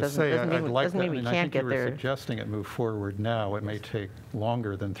 I was going to Doesn't- say, doesn't I'd mean- like doesn't that. mean we I can't think you get were there. suggesting it move forward now. It may take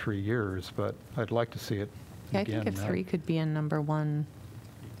longer than 3 years, but I'd like to see it Yeah, I begin think if now. 3 could be in number 1.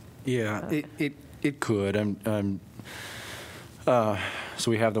 Yeah, it could. So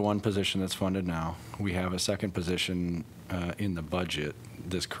we have the one position that's funded now. We have a second position in the budget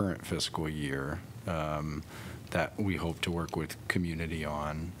this current fiscal year that we hope to work with community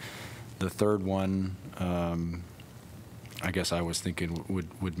on. The third one, I guess I was thinking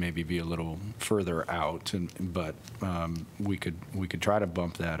would maybe be a little further out, but we could try to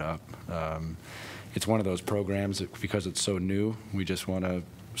bump that up. It's one of those programs that, because it's so new, we just want to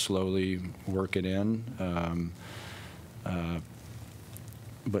slowly work it in.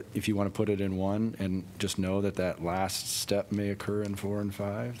 But if you want to put it in 1 and just know that last step may occur in 4 and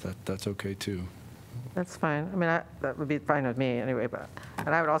 5, that's okay too. That's fine. I mean, that would be fine with me anyway, and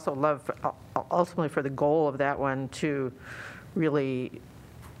I would also love, ultimately, for the goal of that one to really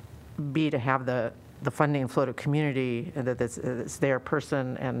be to have the funding flow to community, and that it's their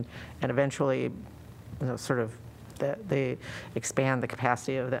person, and eventually, sort of, they expand the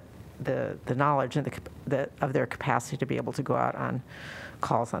capacity of the knowledge and of their capacity to be able to go out on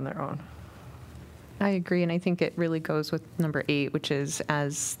calls on their own. I agree, and I think it really goes with number 8, which is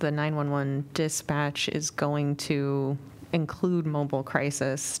as the 911 dispatch is going to include mobile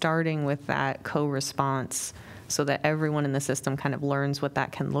crisis, starting with that co-response so that everyone in the system kind of learns what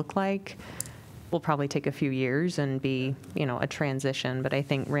that can look like. Will probably take a few years and be, a transition, but I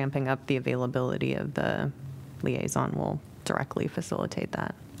think ramping up the availability of the liaison will directly facilitate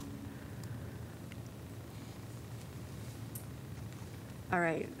that. All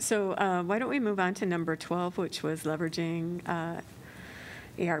right, so why don't we move on to number 12, which was leveraging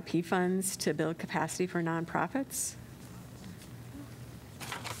ARP funds to build capacity for nonprofits?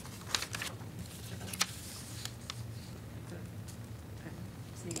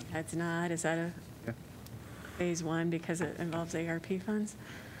 Seeing heads nod, is that a phase 1 because it involves ARP funds?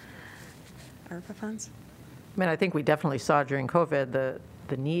 ARPA funds? I mean, I think we definitely saw during COVID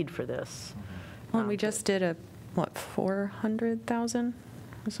the need for this. Well, and we just did 400,000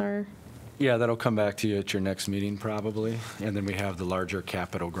 was our... Yeah, that'll come back to you at your next meeting probably. And then we have the larger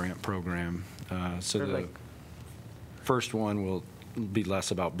capital grant program. So the first one will be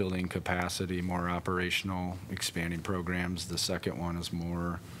less about building capacity, more operational, expanding programs. The second one is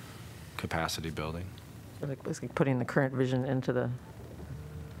more capacity building. Like basically putting the current vision into the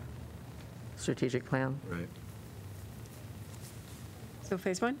strategic plan. Right. So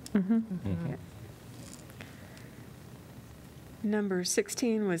phase 1? Mm-hmm. Okay. Number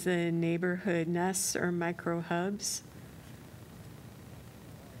 16 was the neighborhood nests or micro hubs.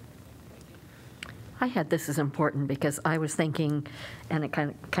 I had this as important because I was thinking, and it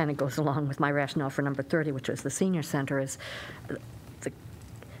kind of goes along with my rationale for number 30, which was the senior center, is the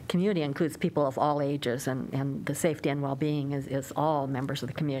community includes people of all ages, and the safety and well-being is all members of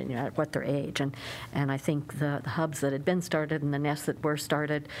the community, at what their age. And I think the hubs that had been started and the nests that were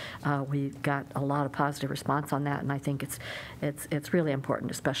started, we got a lot of positive response on that, and I think it's really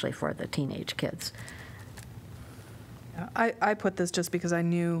important, especially for the teenage kids. I put this just because I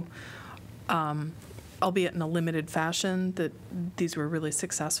knew, albeit in a limited fashion, that these were really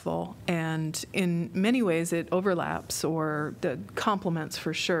successful. And in many ways, it overlaps or complements,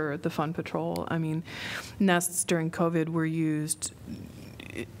 for sure, the Fun Patrol. I mean, nests during COVID were used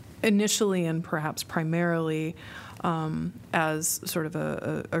initially and perhaps primarily as sort of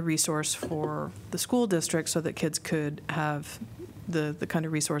a resource for the school district so that kids could have the kind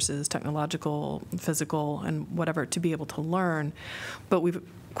of resources, technological, physical, and whatever, to be able to learn. But we've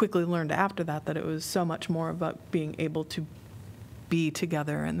quickly learned after that it was so much more about being able to be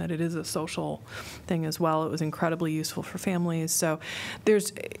together, and that it is a social thing as well. It was incredibly useful for families. So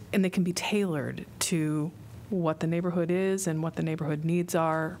and they can be tailored to what the neighborhood is and what the neighborhood needs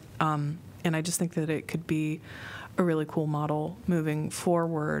are. And I just think that it could be a really cool model moving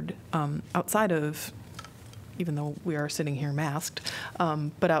forward, outside of, even though we are sitting here masked,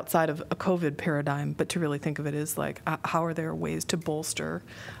 but outside of a COVID paradigm, but to really think of it as like, how are there ways to bolster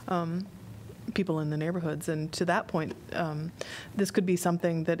people in the neighborhoods? And to that point, this could be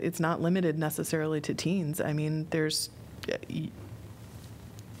something that it's not limited necessarily to teens. I mean,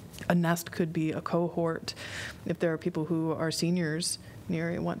 a nest could be a cohort. If there are people who are seniors in the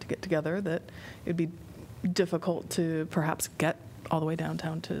area and want to get together, that it'd be difficult to perhaps get all the way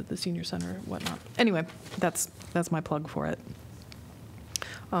downtown to the senior center and whatnot. Anyway, that's my plug for it.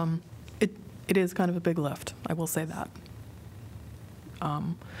 It is kind of a big lift, I will say that.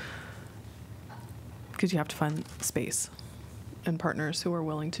 Because you have to find space and partners who are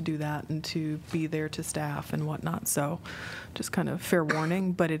willing to do that and to be there to staff and whatnot. So just kind of fair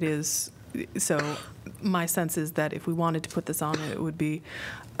warning, but it is, so my sense is that if we wanted to put this on, it would be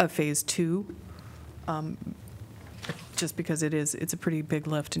a phase 2, just because it's a pretty big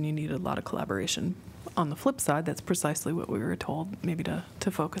lift and you need a lot of collaboration. On the flip side, that's precisely what we were told, maybe to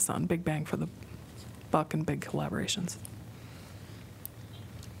focus on big bang for the buck and big collaborations.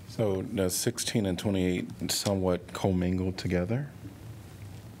 So does 16 and 28 somewhat commingle together?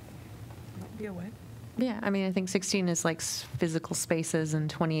 Might be a way. Yeah, I mean, I think 16 is like physical spaces and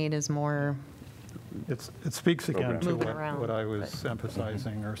 28 is more, It speaks again to Moving around, what I was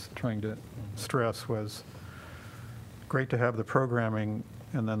emphasizing or trying to stress was great to have the programming,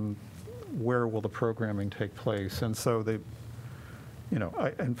 and then where will the programming take place? And so they,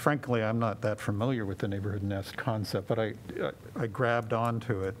 and frankly, I'm not that familiar with the neighborhood nest concept, but I grabbed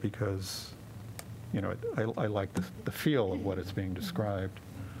onto it because, I like the feel of what is being described.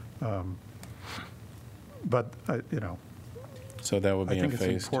 But, So that would I be in think it's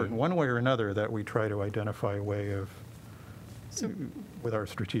phase 2. important, one way or another, that we try to identify a way of, with our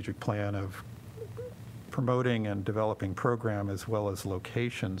strategic plan, of promoting and developing program as well as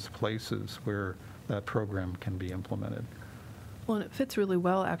locations, places where that program can be implemented. Well, and it fits really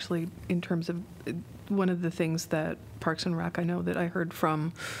well, actually, in terms of one of the things that Parks and Rec, I know that I heard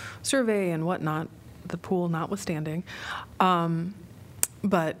from survey and whatnot, the pool notwithstanding,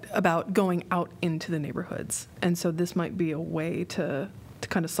 but about going out into the neighborhoods. And so this might be a way to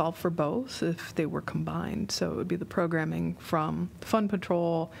kind of solve for both if they were combined. So it would be the programming from Fun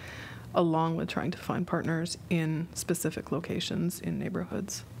Patrol along with trying to find partners in specific locations in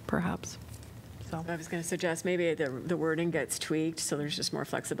neighborhoods, perhaps. So I was going to suggest maybe the wording gets tweaked so there's just more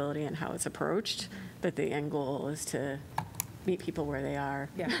flexibility in how it's approached, but the end goal is to meet people where they are.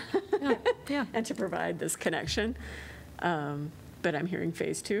 Yeah. yeah. And to provide this connection. But I'm hearing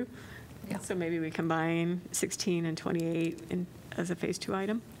phase 2. Yeah. So maybe we combine 16 and 28 as a phase 2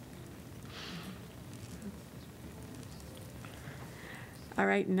 item. All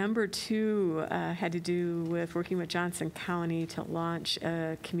right, number 2 had to do with working with Johnson County to launch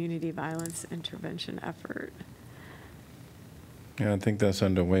a community violence intervention effort. Yeah, I think that's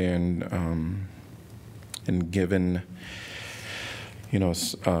underway, and given,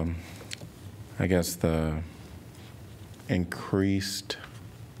 I guess the increased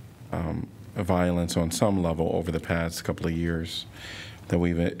violence on some level over the past couple of years that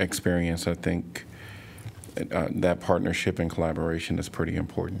we've experienced, I think that partnership and collaboration is pretty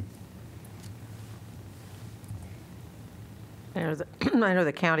important. I know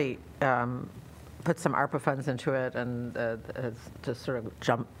the county put some ARPA funds into it and to sort of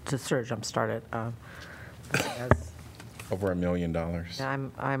jumpstart it. Over $1 million.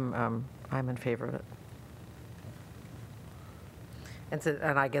 I'm in favor of it.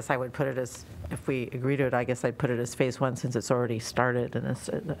 And I guess I would put it as, if we agree to it, I guess I'd put it as phase 1 since it's already started and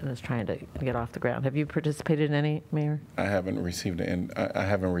is trying to get off the ground. Have you participated in any, Mayor? I haven't received I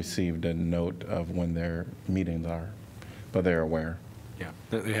haven't received a note of when their meetings are, but they're aware. Yeah,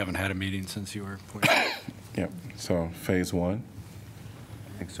 they haven't had a meeting since you were appointed. Yep. So phase 1. I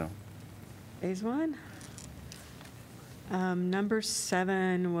think so. Phase 1. Number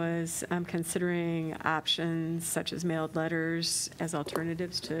 7 was considering options such as mailed letters as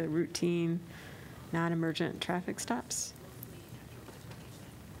alternatives to routine, non-emergent traffic stops.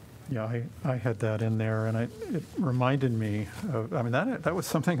 Yeah, I had that in there, and it reminded me of, that was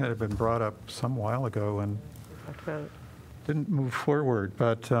something that had been brought up some while ago and didn't move forward.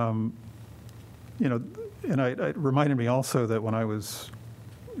 But, and it reminded me also that when I was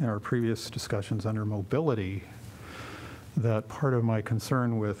in our previous discussions under mobility, that part of my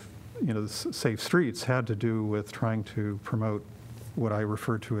concern with, safe streets had to do with trying to promote what I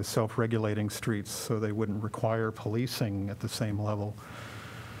refer to as self-regulating streets so they wouldn't require policing at the same level.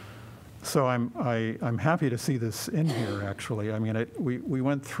 So I'm happy to see this in here, actually. I mean, we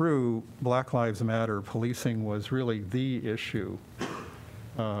went through Black Lives Matter. Policing was really the issue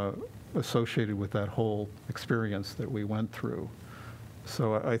associated with that whole experience that we went through.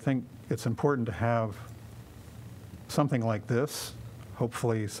 So I think it's important to have something like this.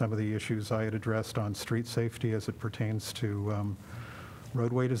 Hopefully some of the issues I had addressed on street safety as it pertains to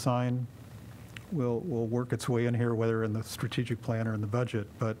roadway design will work its way in here, whether in the strategic plan or in the budget.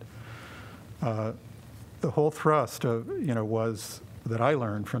 But the whole thrust of, was, that I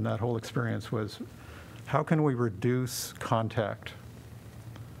learned from that whole experience was, how can we reduce contact?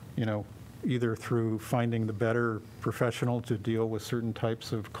 Either through finding the better professional to deal with certain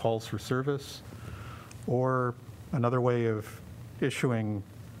types of calls for service, or another way of issuing,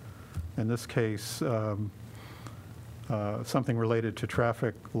 in this case, something related to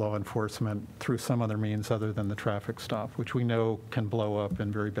traffic law enforcement through some other means other than the traffic stop, which we know can blow up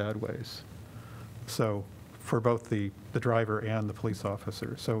in very bad ways. So for both the driver and the police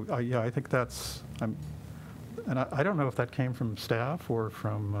officer. So yeah, I think that's, and I don't know if that came from staff or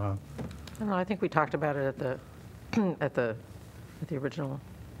from. I don't know, I think we talked about it at the original.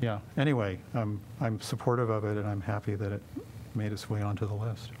 Yeah, anyway, I'm supportive of it, and I'm happy that it made its way onto the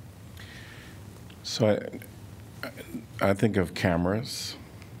list. So I think of cameras,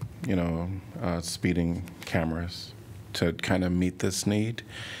 speeding cameras to kind of meet this need.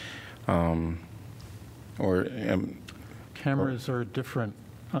 Cameras are different,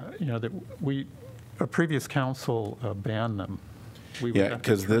 that a previous council banned them. We would Yeah, have to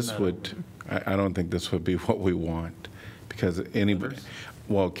because turn this that would, I don't think this would be what we want, because anybody,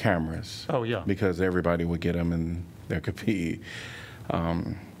 well, cameras. Oh, yeah. Because everybody would get them, and there could be,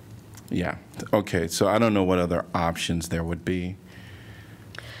 yeah. Okay, so I don't know what other options there would be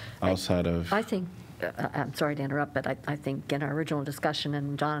outside of. I think, I'm sorry to interrupt, but I think in our original discussion,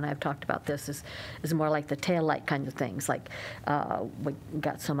 and John and I have talked about this, is more like the taillight kind of things. Like we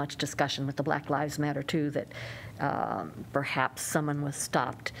got so much discussion with the Black Lives Matter too that perhaps someone was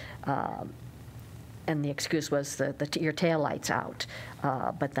stopped and the excuse was that your taillight's out,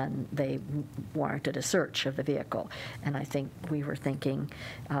 but then they warranted a search of the vehicle. And I think we were thinking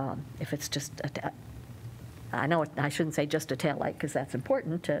if it's just I know I shouldn't say just a taillight because that's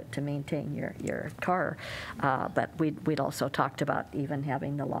important to maintain your car, but we'd also talked about even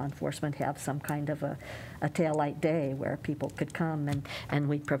having the law enforcement have some kind of a taillight day where people could come and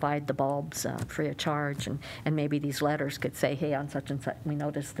we'd provide the bulbs free of charge, and maybe these letters could say, hey, on such and such, we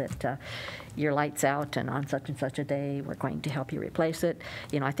noticed that your light's out, and on such and such a day, we're going to help you replace it.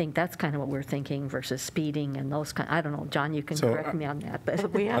 I think that's kind of what we're thinking versus speeding and those kind. I don't know, John, you can correct me on that, but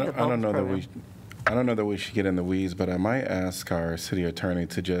We have the I don't bulbs know that program. I don't know that we should get in the weeds, but I might ask our city attorney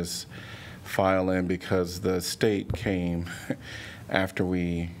to just file in, because the state came after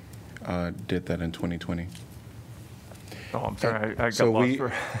we did that in 2020. Oh, I'm sorry, I got So lost.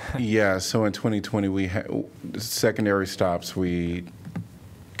 we, yeah, so in 2020, we had secondary stops we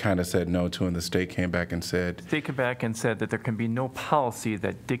kind of said no to, and the state came back and said, They came back and said that there can be no policy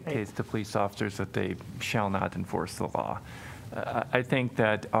that dictates to police officers that they shall not enforce the law. I think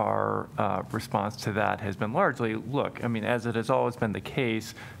that our response to that has been largely, look, I mean, as it has always been the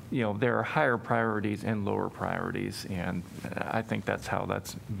case, there are higher priorities and lower priorities, and I think that's how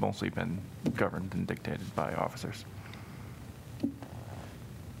that's mostly been governed and dictated by officers.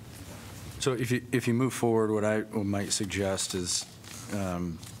 So if you move forward, what I might suggest is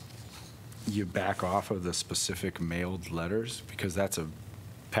you back off of the specific mailed letters, because that's a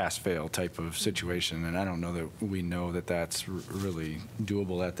pass-fail type of situation, and I don't know that we know that that's really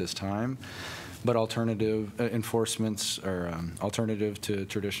doable at this time. But alternative enforcements, or alternative to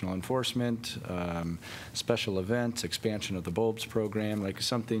traditional enforcement, special events, expansion of the bulbs program, like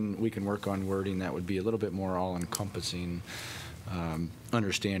something we can work on wording that would be a little bit more all-encompassing,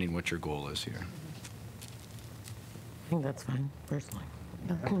 understanding what your goal is here. I think that's fine, personally.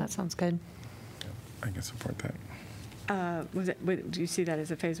 That sounds good. I can support that. Do you see that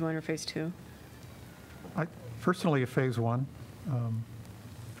as a phase 1 or phase 2? Personally, a phase 1. It'd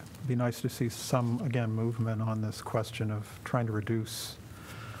be nice to see some, again, movement on this question of trying to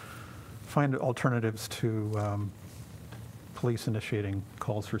find alternatives to police initiating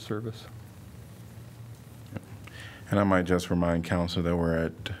calls for service. And I might just remind council that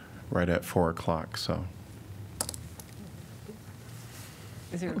we're right at 4 o'clock, so.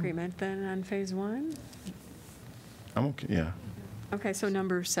 Is there agreement then on phase 1? I'm okay, yeah. Okay, so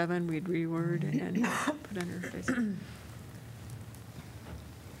number 7, we'd reword and put under phase 1.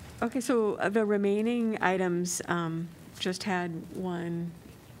 Okay, so the remaining items just had one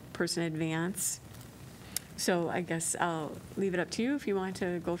person advance. So I guess I'll leave it up to you if you want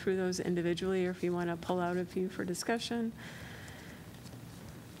to go through those individually, or if you want to pull out a few for discussion.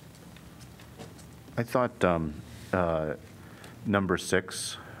 I thought number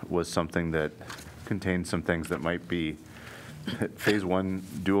 6 was something that contained some things that might be phase one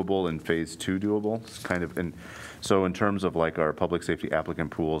doable and phase two doable? It's kind of, and so in terms of like our public safety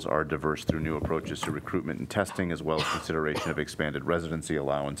applicant pools are diverse through new approaches to recruitment and testing, as well as consideration of expanded residency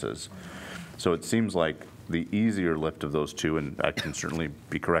allowances. So it seems like the easier lift of those two, and I can certainly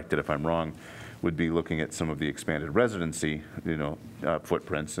be corrected if I'm wrong, would be looking at some of the expanded residency,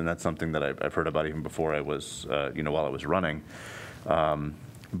 footprints, and that's something that I've heard about even before I was, while I was running.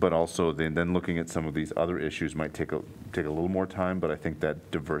 But also then looking at some of these other issues might take a little more time, but I think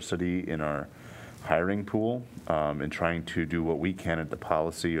that diversity in our hiring pool and trying to do what we can at the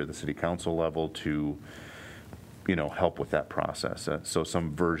policy or the city council level to, help with that process. So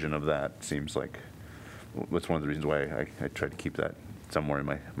some version of that seems like, that's one of the reasons why I try to keep that somewhere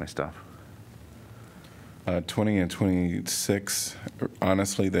in my stuff. 20 and 26,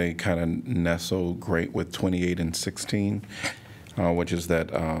 honestly, they kind of nestle great with 28 and 16, which is that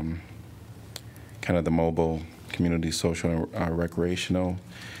kind of the mobile community social and recreational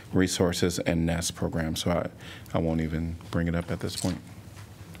resources and NEST program. So I won't even bring it up at this point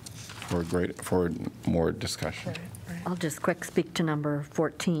for more discussion. I'll just quick speak to number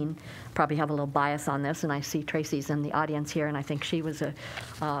 14. Probably have a little bias on this, and I see Tracy's in the audience here, and I think she was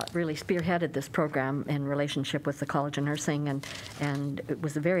really spearheaded this program in relationship with the College of Nursing, and it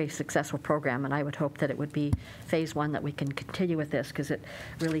was a very successful program, and I would hope that it would be phase one, that we can continue with this, because it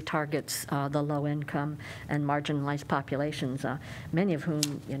really targets the low-income and marginalized populations, many of whom,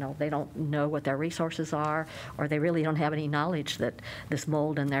 they don't know what their resources are, or they really don't have any knowledge that this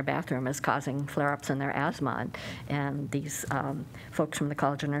mold in their bathroom is causing flare-ups in their asthma. And these folks from the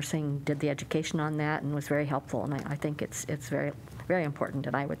College of Nursing did the education on that and was very helpful, and I think it's very, very important,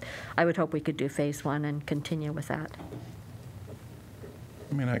 and I would hope we could do phase one and continue with that.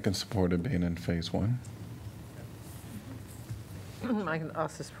 I mean, I can support it being in phase one. I can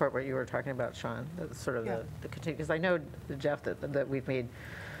also support what you were talking about, Sean, sort of the continue, because I know, Jeff, that we've made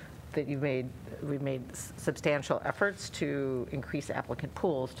substantial efforts to increase applicant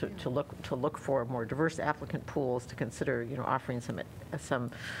pools, to look for more diverse applicant pools, to consider, offering some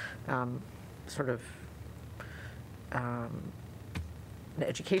sort of an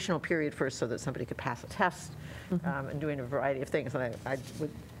educational period first, so that somebody could pass a test, and doing a variety of things. And it's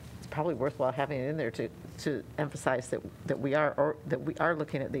probably worthwhile having it in there to emphasize that we are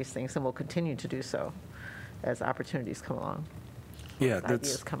looking at these things, and will continue to do so as opportunities come along. Yeah,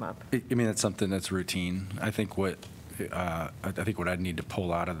 ideas come up. That's something that's routine. I think what I'd need to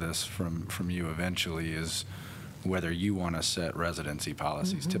pull out of this from you eventually is whether you want to set residency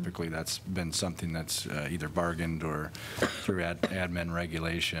policies. Typically, that's been something that's either bargained or through admin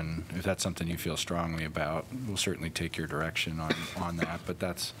regulation. If that's something you feel strongly about, we'll certainly take your direction on that. But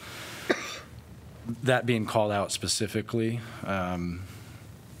that being called out specifically would,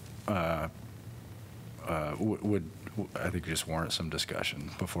 I think, just warrant some discussion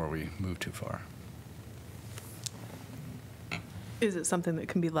before we move too far. Is it something that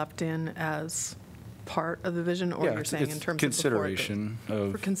can be left in as part of the vision, or you're saying in terms consideration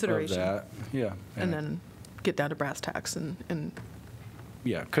of consideration of that? Yeah. And then get down to brass tacks and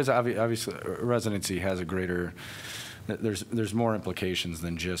yeah, because obviously residency has a greater, there's more implications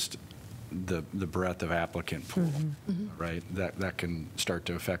than just the breadth of applicant pool, right? That can start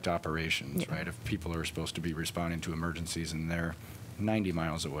to affect operations, right? If people are supposed to be responding to emergencies and they're 90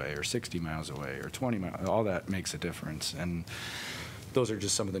 miles away or 60 miles away or 20 miles, all that makes a difference. And those are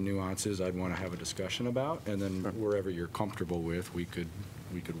just some of the nuances I'd want to have a discussion about. And then wherever you're comfortable with, we could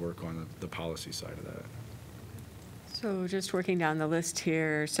work on the policy side of that. So just working down the list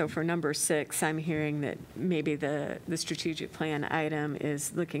here, so for number 6, I'm hearing that maybe the strategic plan item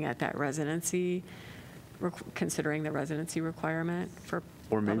is looking at that residency, considering the residency requirement for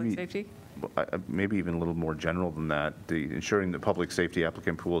public safety? Maybe even a little more general than that, ensuring that public safety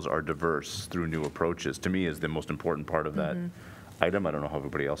applicant pools are diverse through new approaches, to me, is the most important part of that item. I don't know how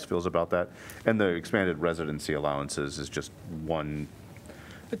everybody else feels about that. And the expanded residency allowances is just one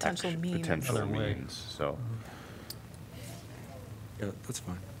potential means. So. Yeah, that's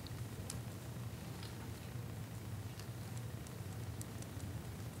fine.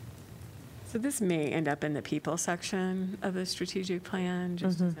 So this may end up in the people section of the strategic plan,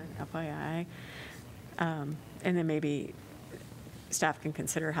 just as an FYI. And then maybe staff can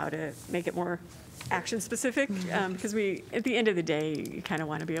consider how to make it more action specific, because at the end of the day, you kind of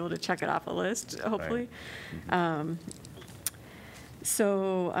want to be able to check it off a list, hopefully. Right.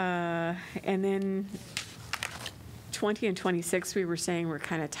 And then 20 and 26, we were saying we're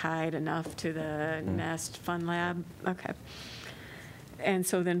kind of tied enough to the NEST Fun Lab. Okay. And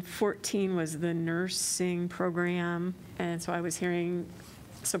so then 14 was the nursing program, and so I was hearing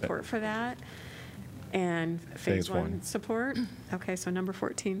support for that. And Phase phase one one. support? Okay, so number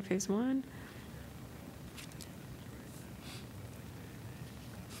 14, phase one.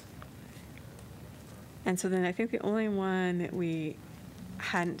 And so then I think the only one that we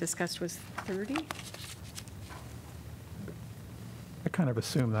hadn't discussed was 30? I kind of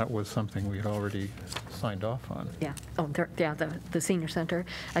assumed that was something we had already signed off on. Yeah, yeah, the senior center,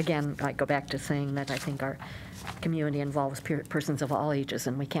 again, I go back to saying that I think our community involves persons of all ages,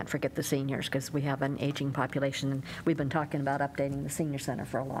 and we can't forget the seniors, because we have an aging population, and we've been talking about updating the senior center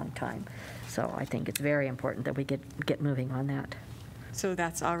for a long time. So I think it's very important that we get moving on that. So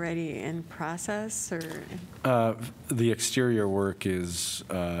that's already in process, or? The exterior work is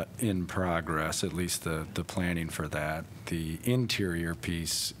in progress, at least the planning for that. The interior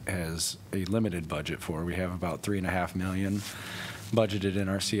piece has a limited budget for. We have about $3.5 million budgeted in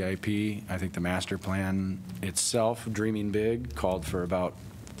our CIP. I think the master plan itself, dreaming big, called for about,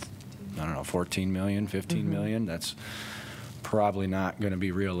 I don't know, 14 million, 15 million. That's probably not going to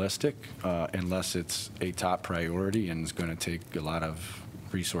be realistic unless it's a top priority and is going to take a lot of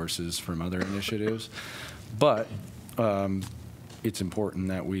resources from other initiatives. But it's important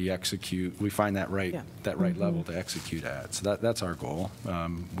that we execute, we find that right level to execute at. So that's our goal.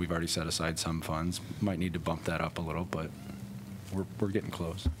 We've already set aside some funds. Might need to bump that up a little, but we're getting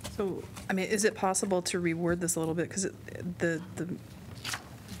close. So, I mean, is it possible to reword this a little bit? Because the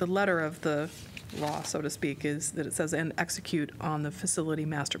letter of the law, so to speak, is that it says, and execute on the facility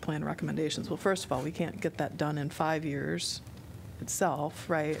master plan recommendations. Well, first of all, we can't get that done in 5 years itself,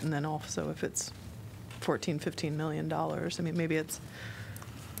 right? And then also if it's $14-15 million, I mean, maybe it's,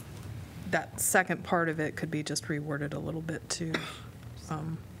 that second part of it could be just reworded a little bit to,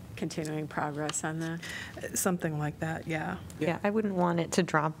 continuing progress on the, something like that, yeah. Yeah, I wouldn't want it to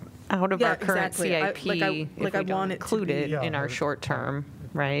drop out of Yeah, our current exactly. I CIP like I if we don't want it to include be- it in Yeah. our short term,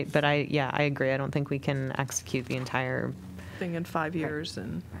 right? But I agree. I don't think we can execute the entire, Thing in 5 years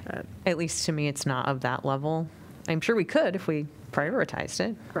and, at least to me, it's not of that level. I'm sure we could if we prioritized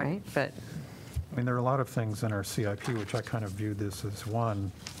it, right? But I mean, there are a lot of things in our CIP, which I kind of view this as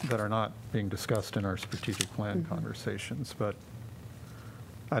one, that are not being discussed in our strategic plan conversations, but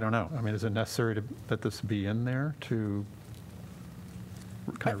I don't know. I mean, is it necessary that this be in there to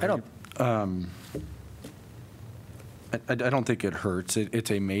kind of? I don't think it hurts. It's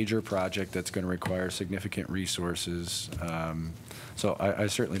a major project that's going to require significant resources. So I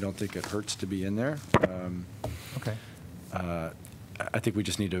certainly don't think it hurts to be in there. Okay. I think we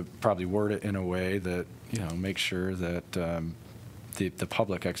just need to probably word it in a way that, make sure that the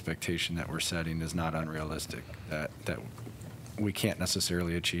public expectation that we're setting is not unrealistic, that we can't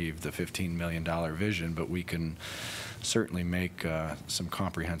necessarily achieve the $15 million vision, but we can certainly make some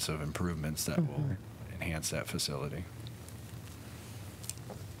comprehensive improvements that will enhance that facility.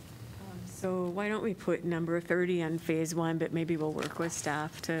 so why don't we put number 30 on phase one, but maybe we'll work with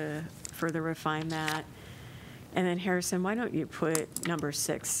staff to further refine that. And then Harrison, why don't you put number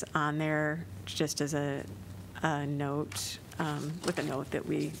 6 on there just as a note, with a note that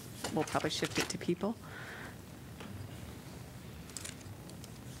we will probably shift it to people.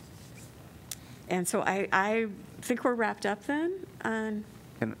 And so I think we're wrapped up then on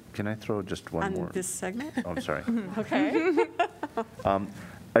Can I throw just one more? this segment. Oh, I'm sorry. Okay.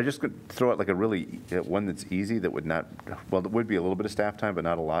 I just could throw out like a really, one that's easy that would not, well, it would be a little bit of staff time, but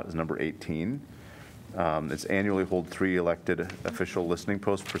not a lot, is number 18. It's annually hold 3 elected official listening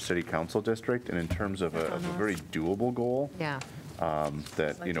posts per city council district. And in terms of a very doable goal, yeah.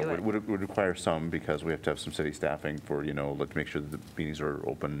 that, would require some, because we have to have some city staffing for, to make sure that the meetings are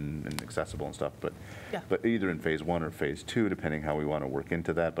open and accessible and stuff. But, Yeah. but either in phase 1 or phase 2, depending how we want to work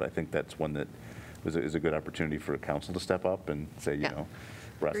into that. But I think that's one that is a good opportunity for a council to step up and say, Yeah.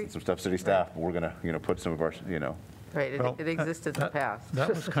 we're asking some stuff, city staff, but we're going to, put some of our, Right, Well, it existed in the past. That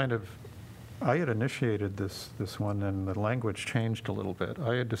was kind of, I had initiated this one, and the language changed a little bit.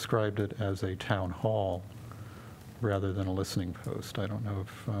 I had described it as a town hall rather than a listening post. I don't know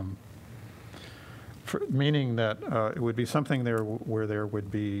if, meaning that it would be something there where there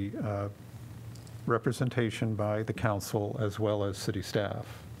would be representation by the council as well as city staff,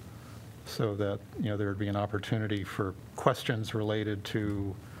 so that, there would be an opportunity for questions related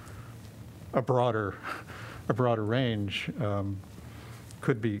to a broader range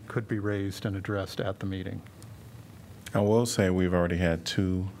could be raised and addressed at the meeting. I will say we've already had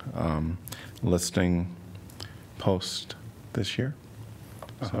 2 listing posts this year,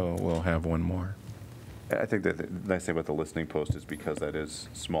 so we'll have 1 more. I think that the nice thing about the listening post is because that is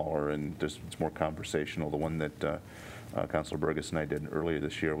smaller and it's more conversational. The one that Councilor Burgess and I did earlier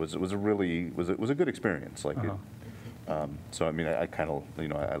this year was a good experience. Like So I mean, I kind of,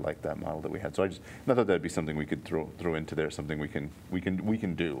 I like that model that we had. So I thought that'd be something we could throw into there, something we can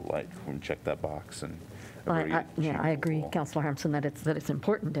do, like we can check that box and. Well, very I achievable agree, goal. Councilor Harmson, that it's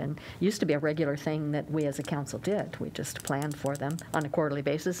important, and used to be a regular thing that we as a council did. We just planned for them on a quarterly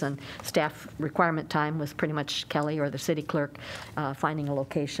basis, and staff requirement time was pretty much Kelly or the city clerk finding a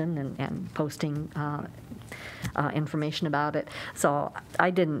location and posting information about it. So I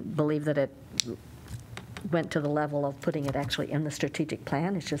didn't believe that it went to the level of putting it actually in the strategic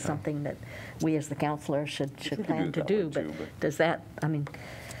plan. It's just something that we as the councilors should plan to do. But does that, I mean,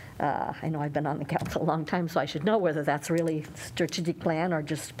 I know I've been on the council a long time, so I should know whether that's really strategic plan or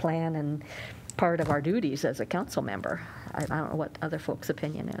just plan and part of our duties as a council member. I don't know what other folks'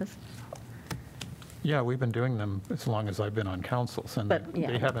 opinion is. Yeah, we've been doing them as long as I've been on councils, and But, yeah.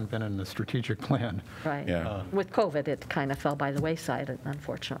 they haven't been in the strategic plan. Right. Yeah. With COVID, it kind of fell by the wayside,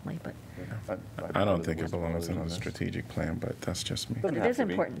 unfortunately, but I don't think it belongs in a strategic plan, but that's just me. But it Doesn't is have to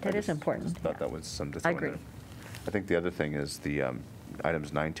be. important. I It is just important, Thought yeah. that was some. I agree. I think the other thing is the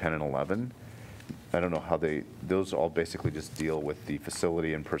items 9, 10, and 11. I don't know how those all basically just deal with the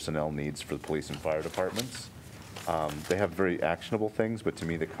facility and personnel needs for the police and fire departments. They have very actionable things, but to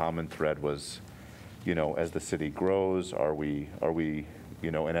me, the common thread was, as the city grows, are we,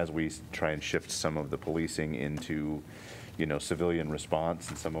 and as we try and shift some of the policing into, civilian response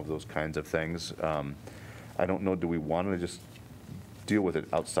and some of those kinds of things. I don't know, do we want to just deal with it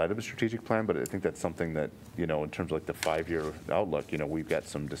outside of a strategic plan? But I think that's something that, in terms of like the 5-year outlook, we've got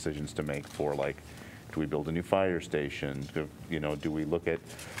some decisions to make for, like, do we build a new fire station? Do we look at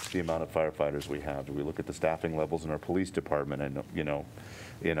the amount of firefighters we have? Do we look at the staffing levels in our police department? And,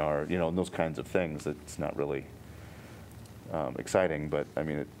 in our, in those kinds of things, it's not really exciting, but I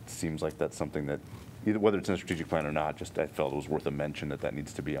mean, it seems like that's something that, either whether it's in a strategic plan or not, just I felt it was worth a mention that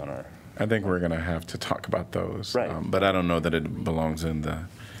needs to be on our. I think we're going to have to talk about those. Right. But I don't know that it belongs in the,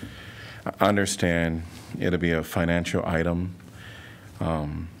 I understand it'll be a financial item,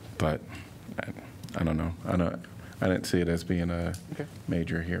 but I don't know. I didn't see it as being a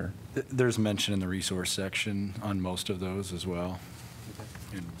major here. There's mention in the resource section on most of those as well.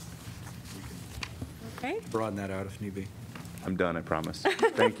 And Okay. broaden that out if need be. I'm done, I promise.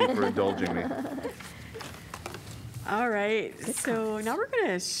 Thank you for indulging me. All right, so now we're going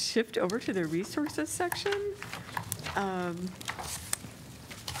to shift over to the resources section.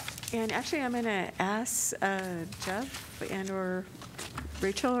 And actually, I'm going to ask Jeff and/or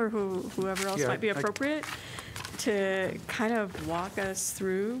Rachel or whoever else Yeah, might be I- appropriate to kind of walk us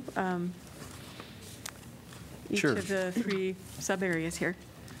through each Sure. of the 3 sub-areas here.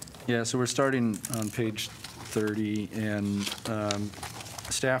 Yeah, so we're starting on page 30, and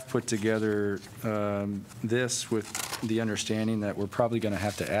staff put together this with the understanding that we're probably going to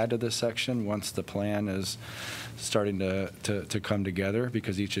have to add to this section once the plan is starting to come together,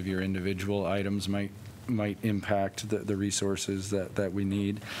 because each of your individual items might impact the resources that we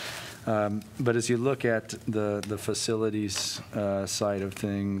need. But as you look at the facilities side of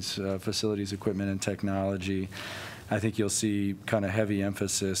things, facilities, equipment, and technology, I think you'll see kind of heavy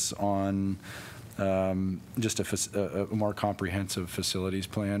emphasis on just a more comprehensive facilities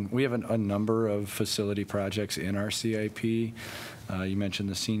plan. We have a number of facility projects in our CIP. You mentioned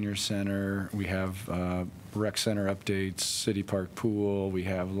the senior center. We have rec center updates, city park pool. We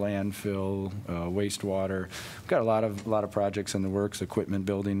have landfill, wastewater. We've got a lot of projects in the works. Equipment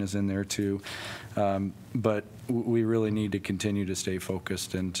building is in there too. But we really need to continue to stay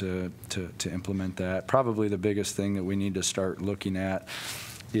focused and to implement that. Probably the biggest thing that we need to start looking at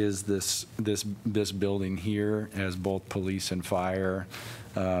is this building here, as both police and fire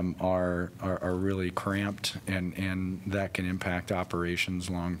are really cramped, and that can impact operations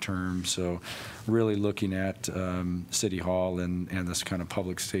long term. So really looking at City Hall and this kind of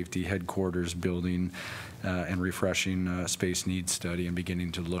public safety headquarters building and refreshing space needs study and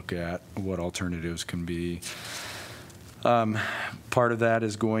beginning to look at what alternatives can be. Part of that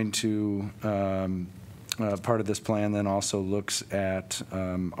is going to part of this plan then also looks at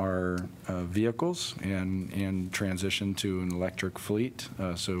our vehicles and transition to an electric fleet.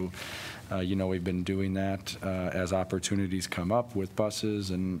 We've been doing that as opportunities come up with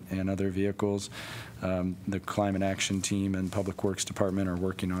buses and other vehicles. The Climate Action Team and Public Works Department are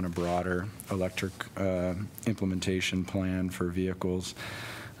working on a broader electric implementation plan for vehicles.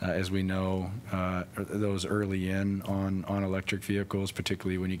 As we know, those early in on electric vehicles,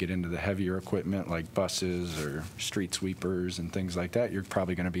 particularly when you get into the heavier equipment like buses or street sweepers and things like that, you're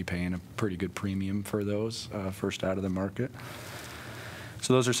probably going to be paying a pretty good premium for those first out of the market.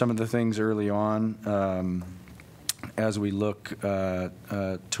 So those are some of the things early on. as we look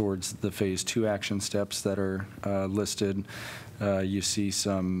towards the Phase 2 action steps that are listed, you see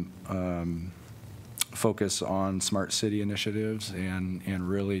some focus on smart city initiatives and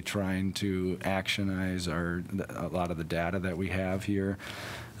really trying to actionize a lot of the data that we have here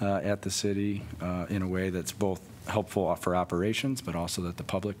at the city in a way that's both helpful for operations, but also that the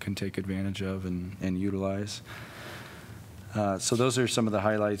public can take advantage of and utilize. So those are some of the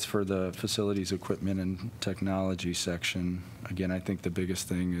highlights for the facilities, equipment, and technology section. Again, I think the biggest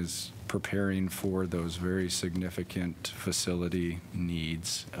thing is preparing for those very significant facility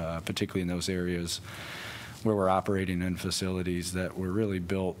needs, particularly in those areas where we're operating in facilities that were really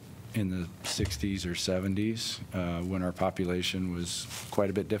built in the 60s or 70s when our population was quite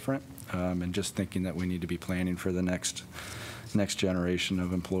a bit different, and just thinking that we need to be planning for the next generation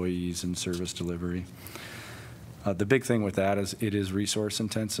of employees and service delivery. The big thing with that is it is resource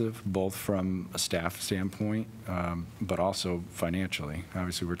intensive, both from a staff standpoint, but also financially.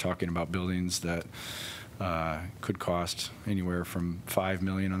 Obviously, we're talking about buildings that could cost anywhere from $5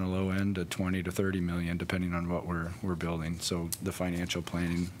 million on the low end to $20 to $30 million, depending on what we're building. So the financial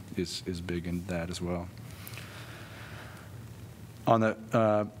planning is big in that as well. On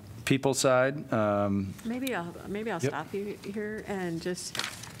the people side, Maybe I'll stop you here and just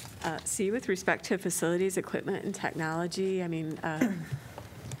see with respect to facilities, equipment, and technology. I mean,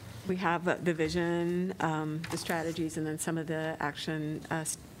 we have the vision, the strategies, and then some of the action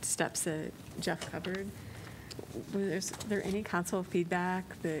steps that Jeff covered. Was there any council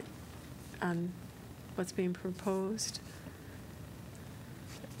feedback that on what's being proposed?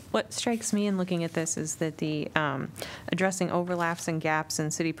 What strikes me in looking at this is that the addressing overlaps and gaps in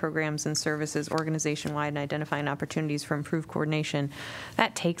city programs and services organization-wide and identifying opportunities for improved coordination,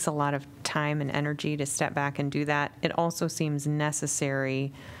 that takes a lot of time and energy to step back and do that. It also seems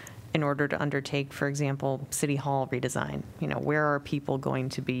necessary in order to undertake, for example, City Hall redesign. You know, where are people going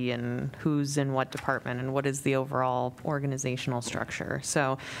to be and who's in what department and what is the overall organizational structure?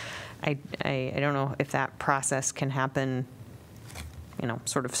 So I don't know if that process can happen, you know,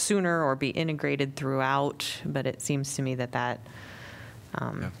 sort of sooner or be integrated throughout, but it seems to me that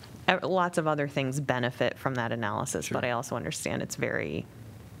lots of other things benefit from that analysis, Sure. but I also understand it's very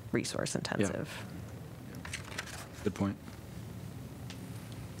resource intensive. Yeah. Good point.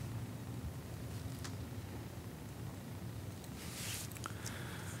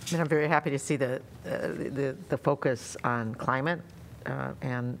 I mean, I'm very happy to see the focus on climate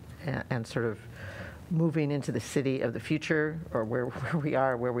and sort of moving into the city of the future, or where we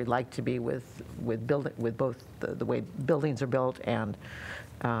are, where we'd like to be with both the way buildings are built and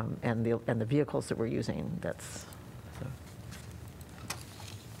the vehicles that we're using. That's so.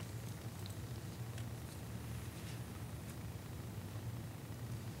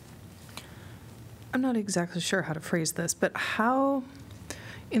 I'm not exactly sure how to phrase this, but how,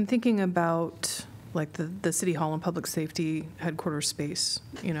 in thinking about like the City Hall and Public Safety headquarters space,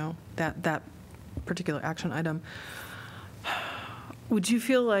 you know, that particular action item, would you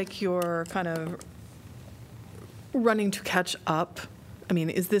feel like you're kind of running to catch up? I mean,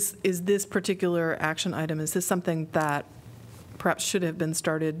 is this particular action item, is this something that perhaps should have been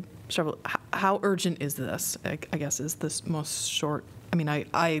started how urgent is this, I guess, is this most short? I mean,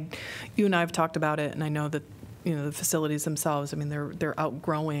 you and I have talked about it, and I know that, you know, the facilities themselves, I mean, they're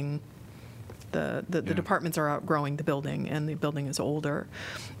outgrowing, the departments are outgrowing the building, and the building is older.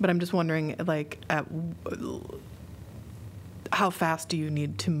 But I'm just wondering, like, how fast do you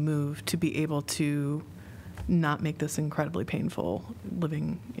need to move to be able to not make this incredibly painful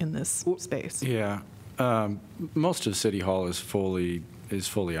living in this space? Yeah. Most of City Hall is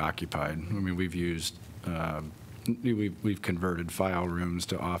fully occupied. I mean, we've used we've converted file rooms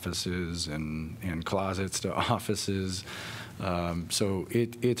to offices and closets to offices. So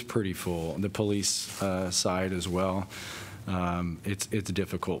it's pretty full. The police side as well. It's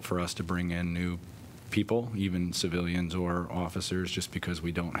difficult for us to bring in new people, even civilians or officers, just because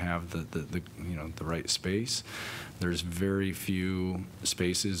we don't have the right space. There's very few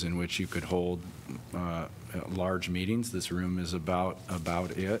spaces in which you could hold large meetings. This room is about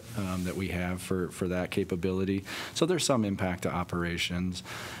it that we have for that capability. So there's some impact to operations.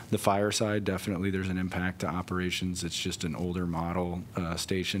 The fire side, definitely there's an impact to operations. It's just an older model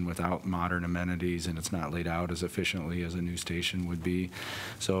station without modern amenities, and it's not laid out as efficiently as a new station would be.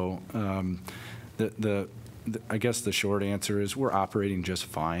 So I guess the short answer is we're operating just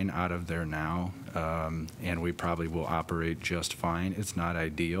fine out of there now, and we probably will operate just fine. It's not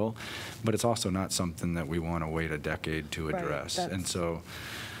ideal, but it's also not something that we want to wait a decade to address. And so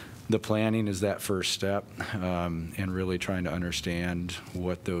The planning is that first step, and really trying to understand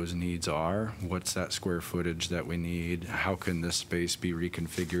what those needs are. What's that square footage that we need? How can this space be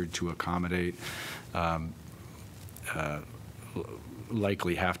reconfigured to accommodate?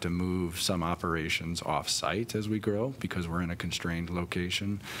 Likely have to move some operations off-site as we grow because we're in a constrained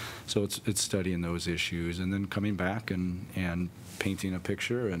location. So it's studying those issues and then coming back and painting a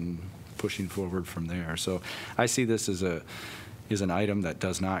picture and pushing forward from there. So I see this as an item that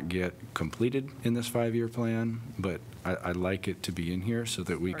does not get completed in this 5-year plan, but I'd like it to be in here so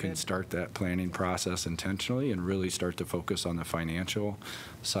that we can start that planning process intentionally and really start to focus on the financial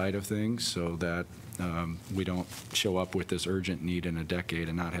side of things so that we don't show up with this urgent need in a decade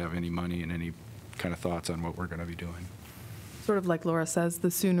and not have any money and any kind of thoughts on what we're going to be doing. Sort of like Laura says,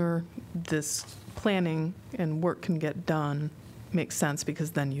 the sooner this planning and work can get done makes sense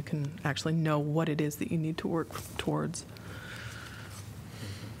because then you can actually know what it is that you need to work towards.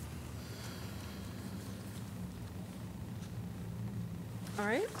 All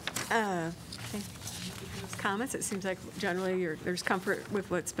right. Thank you for those comments. It seems like generally there's comfort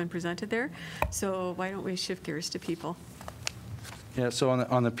with what's been presented there. So why don't we shift gears to people? Yeah, so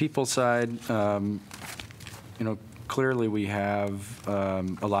on the people side, clearly we have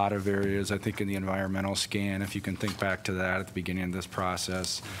a lot of areas. I think in the environmental scan, if you can think back to that at the beginning of this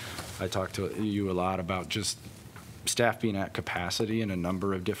process, I talked to you a lot about just staff being at capacity in a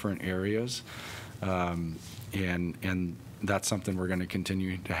number of different areas, and that's something we're going to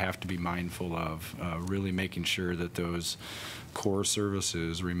continue to have to be mindful of, really making sure that those core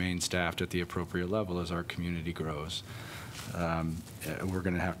services remain staffed at the appropriate level as our community grows. We're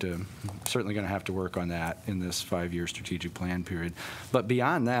going to certainly going to have to work on that in this 5-year strategic plan period. But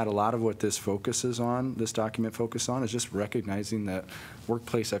beyond that, a lot of what this document focuses on is just recognizing that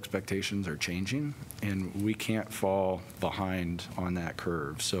workplace expectations are changing and we can't fall behind on that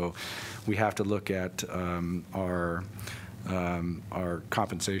curve. So we have to look at our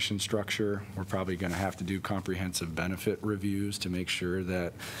compensation structure. We're probably going to have to do comprehensive benefit reviews to make sure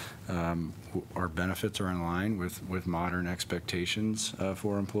that our benefits are in line with modern expectations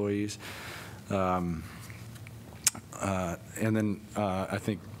for employees. And then I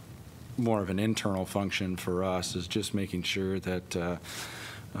think more of an internal function for us is just making sure that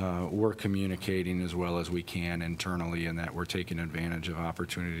we're communicating as well as we can internally and that we're taking advantage of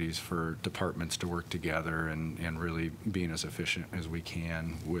opportunities for departments to work together and really being as efficient as we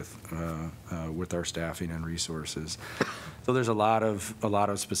can with our staffing and resources. So there's a lot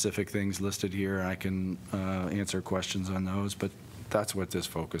of specific things listed here, and I can answer questions on those, but that's what this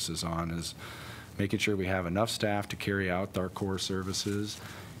focuses on, is making sure we have enough staff to carry out our core services,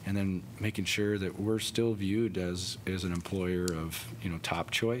 and then making sure that we're still viewed as an employer of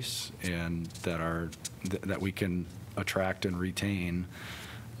top choice, and that we can attract and retain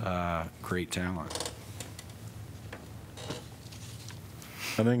great talent.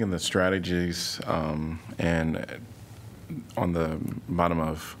 I think in the strategies and on the bottom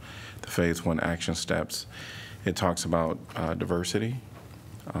of the Phase 1 action steps, it talks about diversity.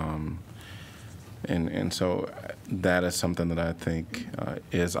 And so that is something that I think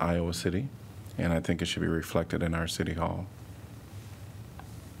is Iowa City, and I think it should be reflected in our City Hall.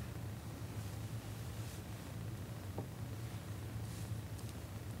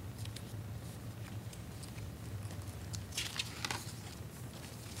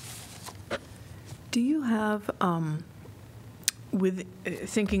 Do you have, with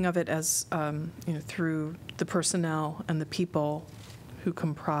thinking of it as through the personnel and the people who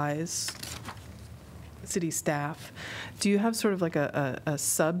comprise city staff, do you have sort of like a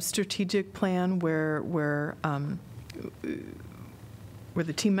sub-strategic plan where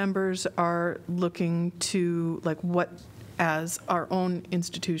the team members are looking to, like, what, as our own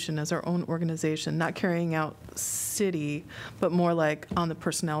institution, as our own organization, not carrying out city, but more like on the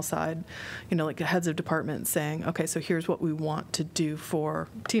personnel side, like the heads of department saying, okay, so here's what we want to do for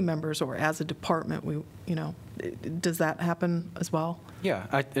team members, or as a department, does that happen as well? Yeah,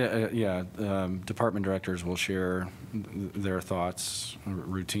 department directors will share their thoughts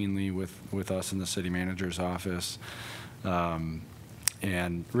routinely with us in the city manager's office.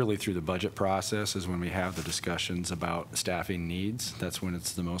 And really through the budget process is when we have the discussions about staffing needs. That's when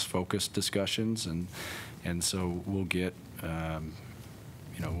it's the most focused discussions. And so we'll get,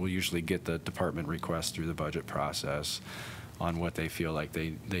 we'll usually get the department requests through the budget process on what they feel like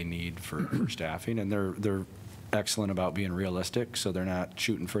they need for staffing. And they're excellent about being realistic, so they're not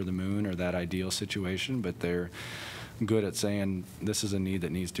shooting for the moon or that ideal situation, but they're good at saying this is a need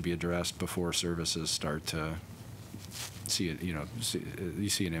that needs to be addressed before services start to see it, you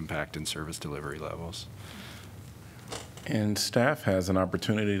see an impact in service delivery levels. And staff has an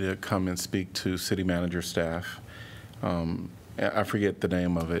opportunity to come and speak to city manager staff. I forget the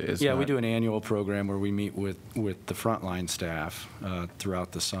name of it. It's Yeah, we not- do an annual program where we meet with the frontline staff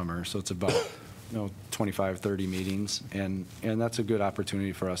throughout the summer. So it's about 25, 30 meetings, and that's a good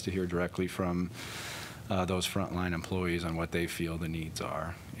opportunity for us to hear directly from those frontline employees on what they feel the needs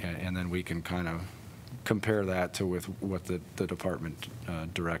are, and then we can kind of compare that to with what the department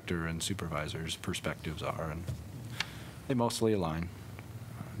director and supervisor's perspectives are, and they mostly align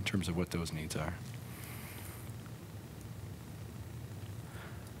in terms of what those needs are.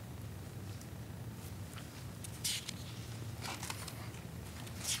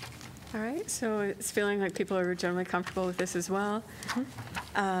 All right, so it's feeling like people are generally comfortable with this as well.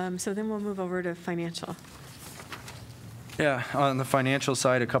 So then we'll move over to financial. Yeah, on the financial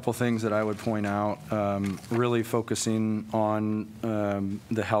side, a couple things that I would point out, really focusing on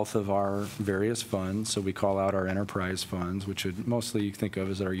the health of our various funds. So we call out our enterprise funds, which would mostly you think of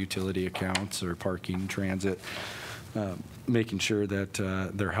as our utility accounts or parking, transit, making sure that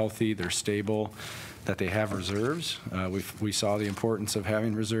they're healthy, they're stable, that they have reserves. We saw the importance of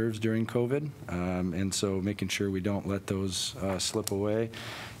having reserves during COVID, and so making sure we don't let those slip away.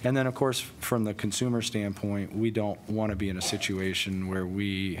 And then, of course, from the consumer standpoint, we don't want to be in a situation where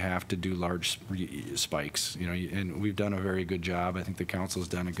we have to do large spikes. And we've done a very good job. I think the council's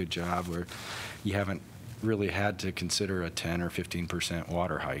done a good job where you haven't really had to consider a 10 or 15%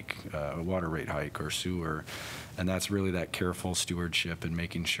 water rate hike or sewer. And that's really that careful stewardship and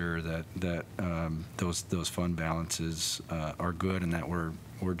making sure that those fund balances are good and that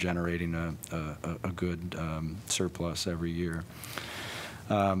we're generating a good surplus every year.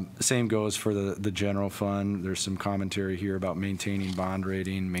 Same goes for the general fund. There's some commentary here about maintaining bond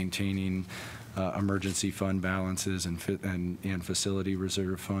rating, maintaining emergency fund balances and facility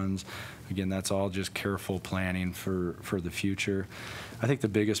reserve funds. Again, that's all just careful planning for the future. I think the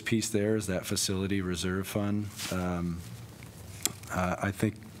biggest piece there is that facility reserve fund. I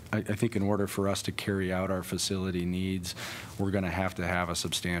think in order for us to carry out our facility needs, we're going to have a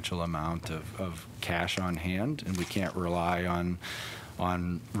substantial amount of cash on hand, and we can't rely on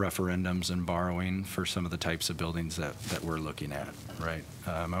referendums and borrowing for some of the types of buildings that we're looking at, right?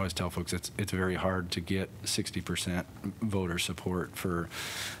 I always tell folks it's very hard to get 60% voter support for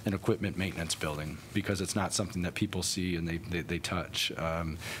an equipment maintenance building because it's not something that people see and they touch.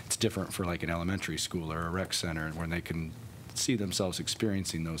 It's different for like an elementary school or a rec center when they can see themselves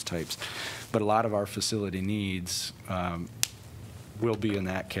experiencing those types. But a lot of our facility needs will be in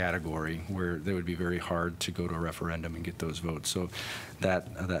that category where they would be very hard to go to a referendum and get those votes. So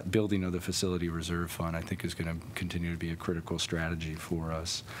that building of the facility reserve fund, I think, is going to continue to be a critical strategy for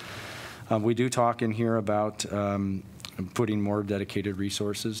us. We do talk in here about putting more dedicated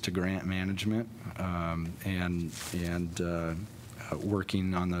resources to grant management and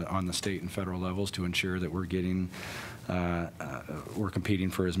working on the state and federal levels to ensure that we're getting we're competing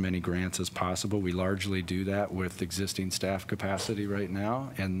for as many grants as possible. We largely do that with existing staff capacity right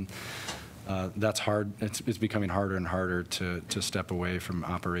now, and that's hard. It's becoming harder and harder to step away from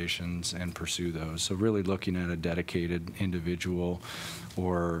operations and pursue those. So really looking at a dedicated individual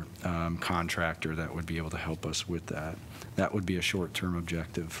or contractor that would be able to help us with that. That would be a short-term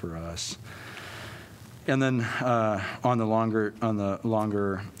objective for us. And then on the longer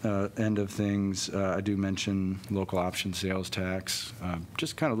end of things, I do mention local option sales tax.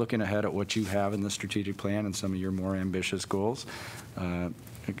 Just kind of looking ahead at what you have in the strategic plan and some of your more ambitious goals.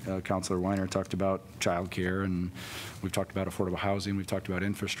 Councilor Weiner talked about childcare, and we've talked about affordable housing. We've talked about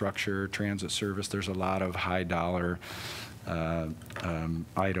infrastructure, transit service. There's a lot of high-dollar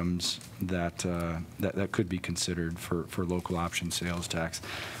items that could be considered for local option sales tax.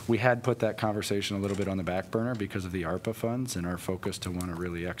 We had put that conversation a little bit on the back burner because of the ARPA funds and our focus to want to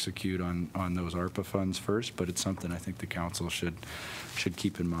really execute on those ARPA funds first, but it's something I think the council should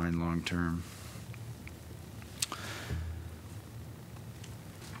keep in mind long term.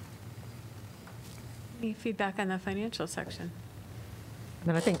 Any feedback on the financial section?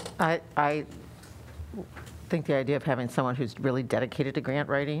 I think I think the idea of having someone who's really dedicated to grant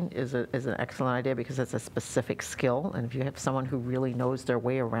writing is an excellent idea because it's a specific skill, and if you have someone who really knows their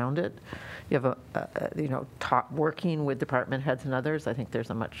way around it, you have working with department heads and others. I think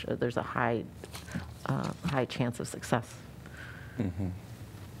there's a high chance of success. Mm-hmm.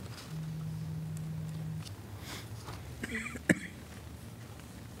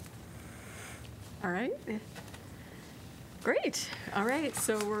 All right. Great. All right.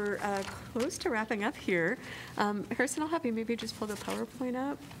 So we're close to wrapping up here. Harrison, I'll have you maybe just pull the PowerPoint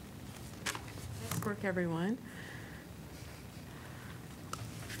up. Nice work, everyone.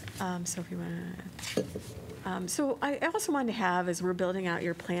 So if you want to, so I also wanted to have, as we're building out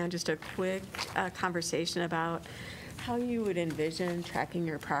your plan, just a quick conversation about how you would envision tracking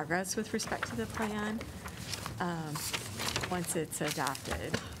your progress with respect to the plan once it's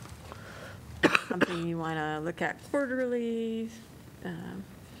adopted. Something you want to look at quarterly,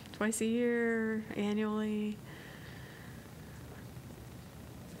 twice a year, annually?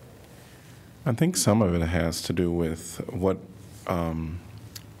 I think some of it has to do with what,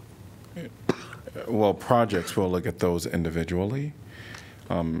 well, projects, we'll look at those individually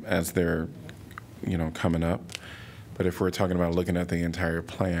as they're, coming up. But if we're talking about looking at the entire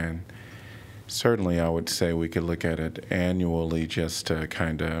plan, certainly I would say we could look at it annually just to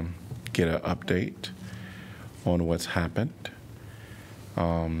kind of get an update on what's happened,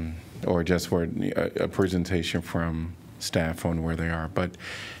 or just for a presentation from staff on where they are. But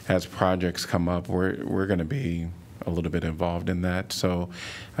as projects come up, we're going to be a little bit involved in that. So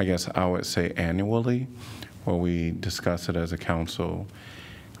I guess I would say annually, where we discuss it as a council,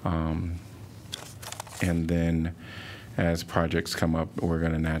 and then as projects come up, we're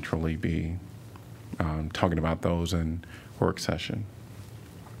going to naturally be talking about those in work session.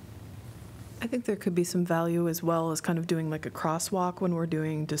 I think there could be some value as well as kind of doing like a crosswalk when we're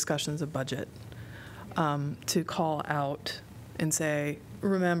doing discussions of budget, to call out and say,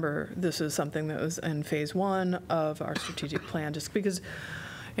 remember, this is something that was in phase 1 of our strategic plan, just because,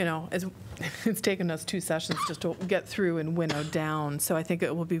 it's taken us 2 sessions just to get through and winnow down. So I think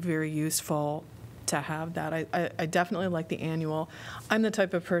it will be very useful to have that. I definitely like the annual. I'm the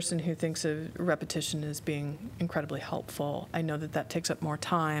type of person who thinks of repetition as being incredibly helpful. I know that takes up more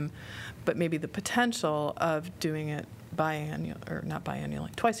time, but maybe the potential of doing it biannual, or not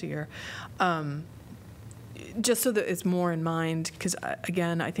biannually, twice a year, just so that it's more in mind, because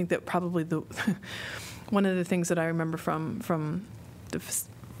again, I think that probably one of the things that I remember from the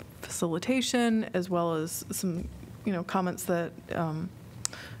facilitation, as well as some comments that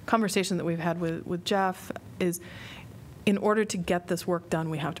conversation that we've had with Jeff, is in order to get this work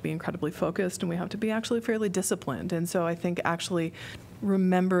done, we have to be incredibly focused and we have to be actually fairly disciplined. And so I think actually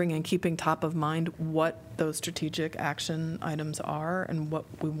remembering and keeping top of mind what those strategic action items are and what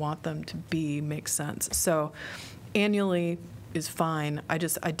we want them to be makes sense. So annually is fine. I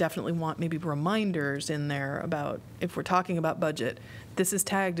definitely want maybe reminders in there about, if we're talking about budget, this is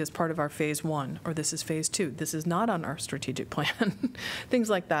tagged as part of our phase 1, or this is phase 2. This is not on our strategic plan. Things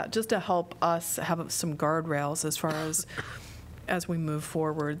like that, just to help us have some guardrails as far as we move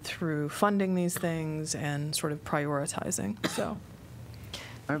forward through funding these things and sort of prioritizing. So,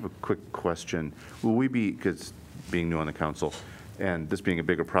 I have a quick question. Will we be, because being new on the council, and this being a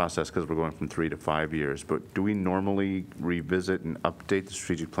bigger process because we're going from 3 to 5 years, but do we normally revisit and update the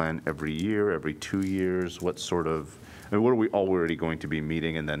strategic plan every year, every 2 years? What sort of, what are we already going to be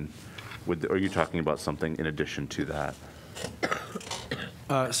meeting, and then are you talking about something in addition to that?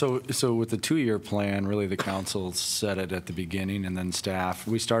 So with the 2-year plan, really the council set it at the beginning, and then staff.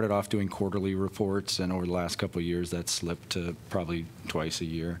 We started off doing quarterly reports, and over the last couple of years, that slipped to probably twice a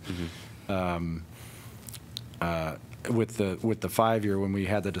year. Mm-hmm. With the 5-year, when we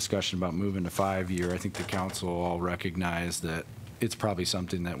had the discussion about moving to 5-year, I think the council all recognized that it's probably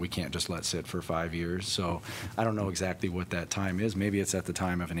something that we can't just let sit for 5 years. So I don't know exactly what that time is. Maybe it's at the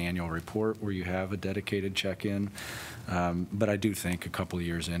time of an annual report where you have a dedicated check-in. But I do think a couple of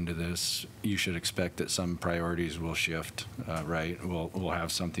years into this, you should expect that some priorities will shift, right? We'll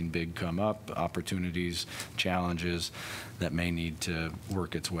have something big come up, opportunities, challenges that may need to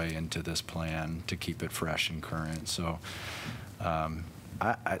work its way into this plan to keep it fresh and current. So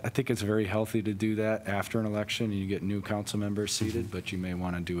I think it's very healthy to do that after an election and you get new council members seated, but you may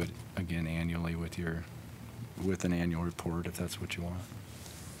want to do it again annually with an annual report if that's what you want.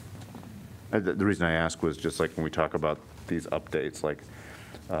 The reason I ask was just like when we talk about these updates, like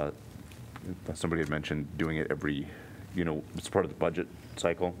somebody had mentioned doing it every, it's part of the budget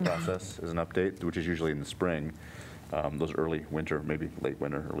cycle process as an update, which is usually in the spring, those early winter, maybe late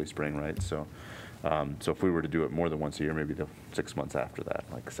winter, early spring, right? So if we were to do it more than once a year, maybe the 6 months after that,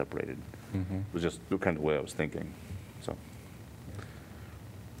 like separated. Mm-hmm. It was just the kind of way I was thinking. So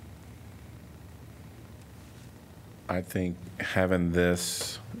I think having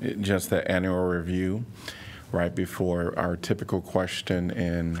this, just the annual review, right before our typical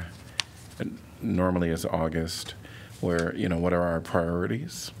question normally is August, where, what are our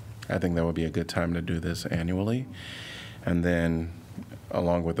priorities? I think that would be a good time to do this annually. And then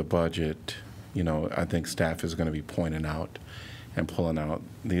along with the budget, I think staff is going to be pointing out and pulling out,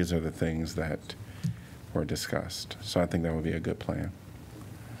 these are the things that were discussed. So I think that would be a good plan.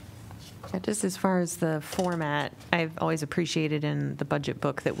 Yeah, just as far as the format, I've always appreciated in the budget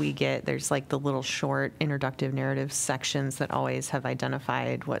book that we get, there's like the little short introductive narrative sections that always have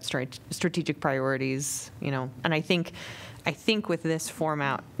identified what strategic priorities, and I think with this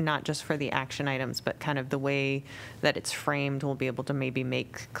format, not just for the action items, but kind of the way that it's framed, we'll be able to maybe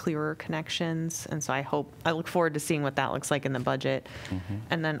make clearer connections. And so I look forward to seeing what that looks like in the budget.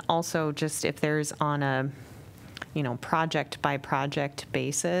 And then also just if there's on a, project by project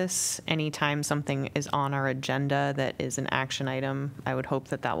basis, anytime something is on our agenda that is an action item, I would hope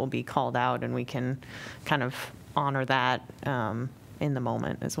that will be called out and we can kind of honor that in the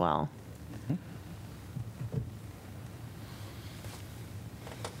moment as well.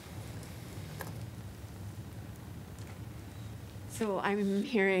 So I'm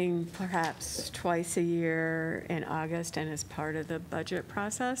hearing perhaps twice a year in August and as part of the budget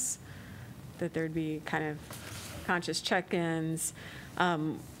process, that there'd be kind of conscious check-ins.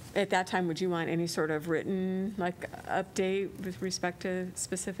 At that time, would you want any sort of written update with respect to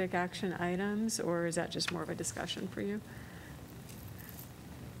specific action items, or is that just more of a discussion for you?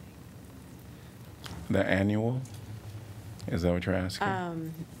 The annual? Is that what you're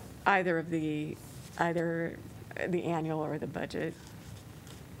asking? Either the annual or the budget.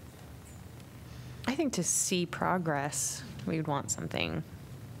 I think to see progress, we would want something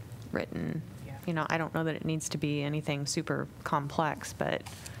written. I don't know that it needs to be anything super complex, but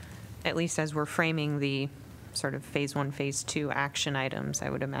at least as we're framing the sort of phase 1, phase 2 action items, I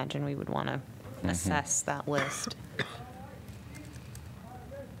would imagine we would want to assess that list.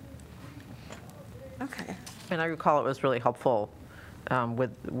 Okay. And I recall it was really helpful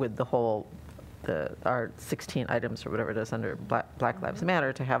with the whole, our 16 items or whatever it is under Black Lives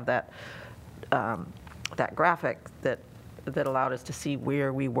Matter, to have that graphic that allowed us to see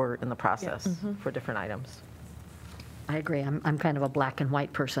where we were in the process for different items. I agree. I'm kind of a black and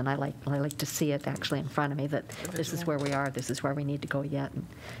white person. I like to see it actually in front of me, that this is where we are, this is where we need to go yet. And,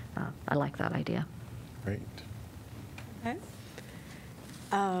 I like that idea. Great. Okay.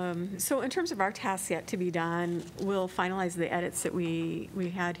 So in terms of our tasks yet to be done, we'll finalize the edits that we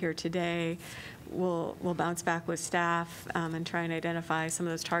had here today. We'll bounce back with staff and try and identify some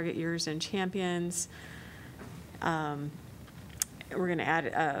of those target years and champions. We're going to add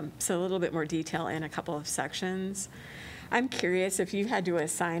a little bit more detail in a couple of sections. I'm curious if you had to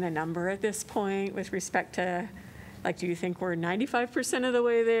assign a number at this point with respect to, do you think we're 95% of the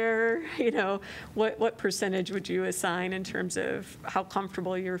way there? What percentage would you assign in terms of how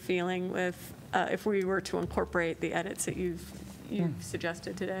comfortable you're feeling with if we were to incorporate the edits that you've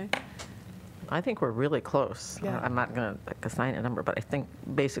suggested today? I think we're really close. Yeah. I'm not going to assign a number, but I think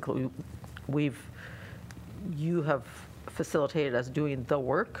basically you have facilitated us doing the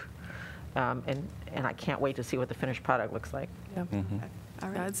work, and I can't wait to see what the finished product looks like. Yeah. Okay. All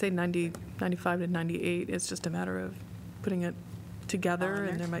right. I'd say 95 to 98. It's just a matter of putting it together, On there.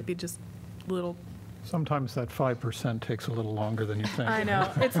 and there might be just little. Sometimes that 5% takes a little longer than you think. I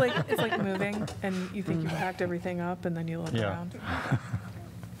know. It's like moving, and you think you packed everything up, and then you look Yeah. around.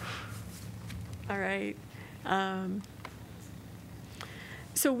 All right.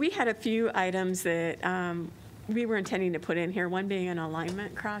 So we had a few items that we were intending to put in here, one being an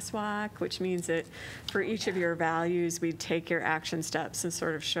alignment crosswalk, which means that for each of your values, we'd take your action steps and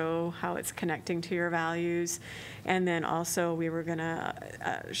sort of show how it's connecting to your values. And then also we were going to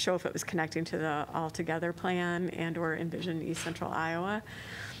show if it was connecting to the All-Together plan and or Envision East Central Iowa,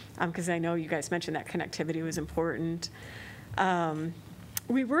 because I know you guys mentioned that connectivity was important.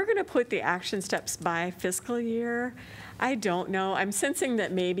 We were going to put the action steps by fiscal year. I don't know. I'm sensing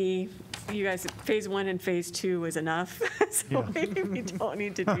that maybe you guys, phase 1 and phase 2 was enough, so maybe we don't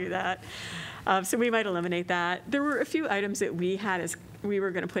need to do that. So we might eliminate that. There were a few items that we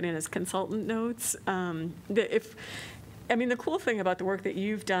were going to put in as consultant notes. The cool thing about the work that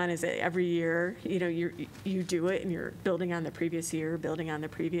you've done is that every year, you do it and you're building on the previous year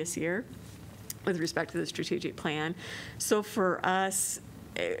with respect to the strategic plan. So for us,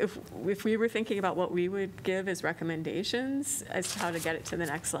 if we were thinking about what we would give as recommendations as to how to get it to the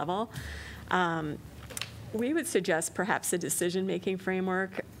next level, we would suggest perhaps a decision-making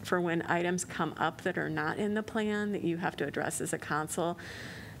framework for when items come up that are not in the plan that you have to address as a council,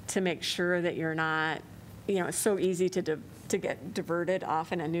 to make sure that you're not, it's so easy to get diverted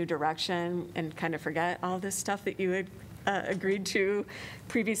off in a new direction and kind of forget all this stuff that you had agreed to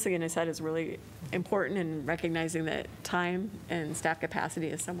previously and has said is really important, and recognizing that time and staff capacity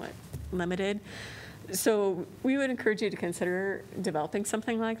is somewhat limited. So we would encourage you to consider developing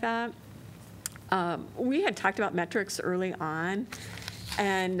something like that. We had talked about metrics early on,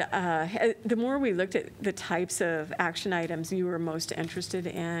 and the more we looked at the types of action items you were most interested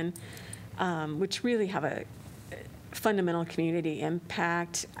in, which really have a fundamental community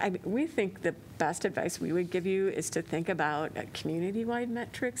impact. We think the best advice we would give you is to think about community-wide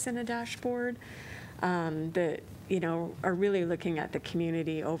metrics in a dashboard that are really looking at the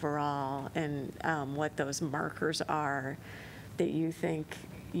community overall and what those markers are that you think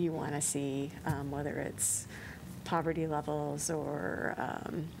you want to see, whether it's poverty levels or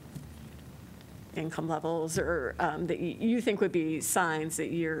income levels, or that you think would be signs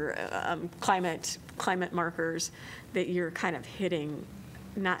that you're climate markers that you're kind of hitting,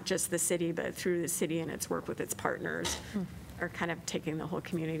 not just the city, but through the city and its work with its partners, are kind of taking the whole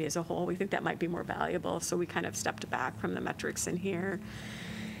community as a whole. We think that might be more valuable, so we kind of stepped back from the metrics in here.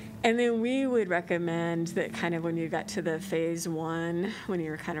 And then we would recommend that kind of when you got to the phase one, when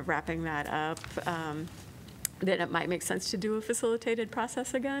you're kind of wrapping that up, that it might make sense to do a facilitated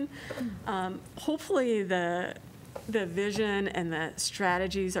process again. Hopefully the vision and the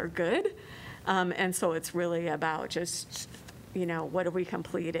strategies are good. And so it's really about just, what have we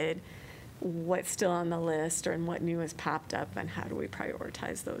completed? What's still on the list, and what new has popped up, and how do we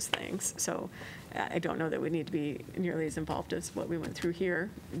prioritize those things? So I don't know that we need to be nearly as involved as what we went through here,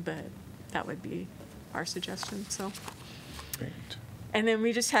 but that would be our suggestion, so. Great. And then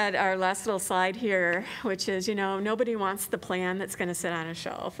we just had our last little slide here, which is, nobody wants the plan that's going to sit on a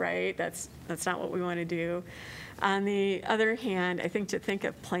shelf, right? That's not what we want to do. On the other hand, I think to think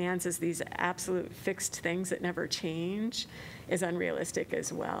of plans as these absolute fixed things that never change is unrealistic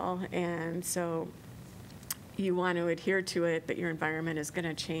as well. And so you want to adhere to it, but your environment is going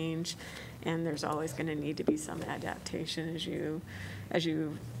to change, and there's always going to need to be some adaptation as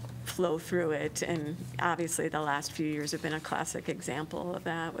you flow through it. And obviously the last few years have been a classic example of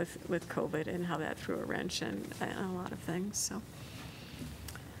that with COVID and how that threw a wrench in a lot of things. So,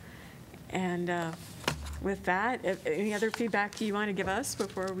 and with that, any other feedback you want to give us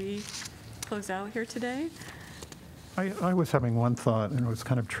before we close out here today? I was having one thought, and it was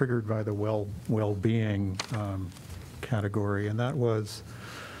kind of triggered by the well-being category, and that was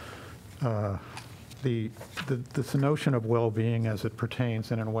this notion of well-being as it pertains,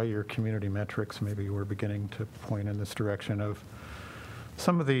 and in a way your community metrics maybe were beginning to point in this direction of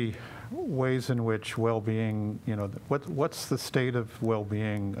some of the ways in which well-being, what's the state of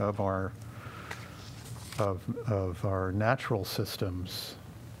well-being of our natural systems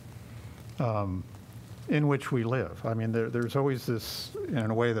in which we live. I mean, there's always this,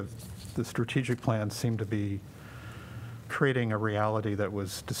 in a way that the strategic plans seem to be creating a reality that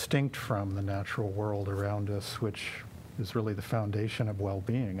was distinct from the natural world around us, which is really the foundation of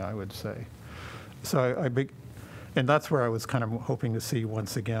well-being, I would say. So and that's where I was kind of hoping to see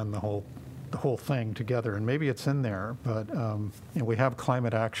once again the whole thing together. And maybe it's in there, but we have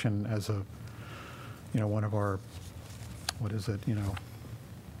climate action as a one of our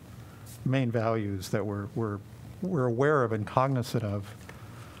main values that we're aware of and cognizant of.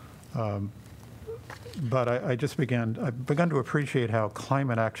 But I've begun to appreciate how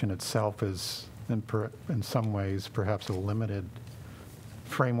climate action itself is, in some ways, perhaps a limited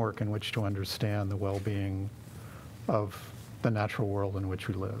framework in which to understand the well-being of the natural world in which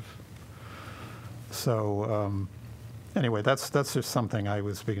we live. So anyway, that's just something I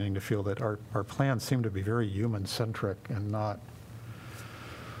was beginning to feel, that our plans seem to be very human-centric and not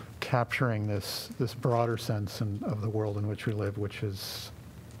capturing this broader sense of the world in which we live, which is,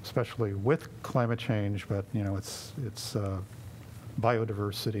 especially with climate change, but it's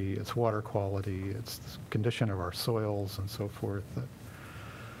biodiversity, it's water quality, it's the condition of our soils and so forth, that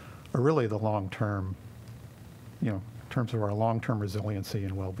are really the long-term, in terms of our long-term resiliency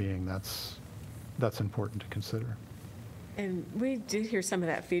and well-being, that's important to consider. And we did hear some of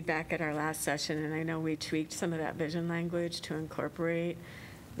that feedback at our last session, and I know we tweaked some of that vision language to incorporate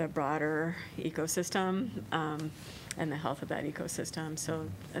the broader ecosystem and the health of that ecosystem. So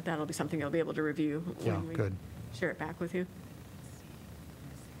that'll be something you'll be able to review when we share it back with you.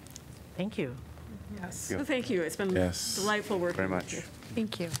 Thank you. Yes. Well, thank you. It's been delightful working with you.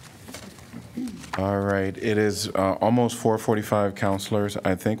 Thank you. All right, it is almost 4:45, counselors.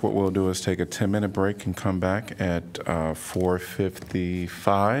 I think what we'll do is take a 10-minute break and come back at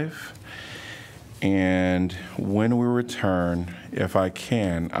 4:55. And when we return, if I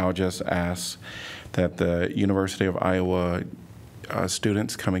can, I'll just ask that the University of Iowa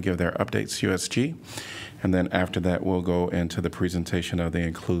students come and give their updates, USG. And then after that, we'll go into the presentation of the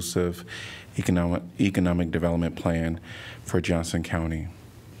Inclusive Economic Development Plan for Johnson County.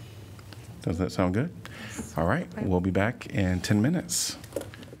 Does that sound good? All right, we'll be back in 10 minutes.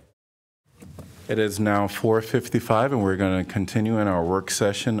 It is now 4:55, and we're going to continue in our work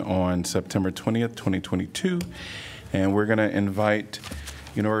session on September 20th, 2022. And we're going to invite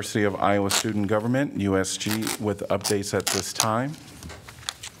University of Iowa Student Government, USG, with updates at this time.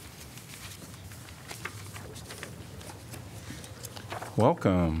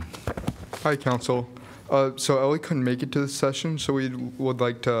 Welcome. Hi, Council. So Ellie couldn't make it to this session, so we would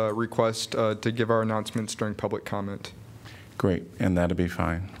like to request to give our announcements during public comment. Great, and that'll be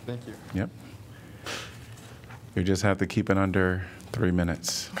fine. Thank you. Yep. You just have to keep it under 3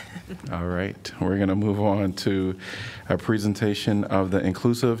 minutes. All right, we're going to move on to a presentation of the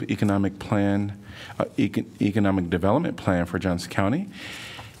Inclusive Economic Plan, Economic Development Plan for Johnson County.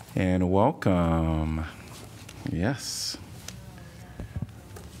 And welcome. Yes.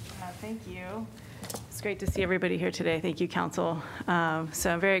 Thank you. It's great to see everybody here today. Thank you, Council.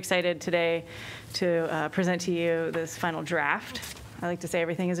 So I'm very excited today to present to you this final draft. I like to say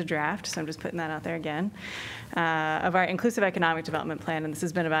everything is a draft, so I'm just putting that out there again, of our Inclusive Economic Development Plan. And this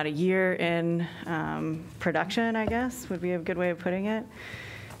has been about a year in production, I guess, would be a good way of putting it.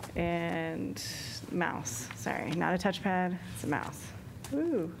 And mouse, sorry, not a touchpad, it's a mouse.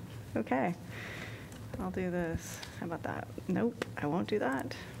 Ooh, okay. I'll do this. How about that? Nope, I won't do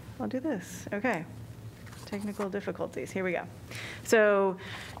that. I'll do this. Okay. Technical difficulties. Here we go. So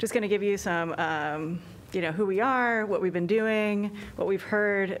just going to give you some, who we are, what we've been doing, what we've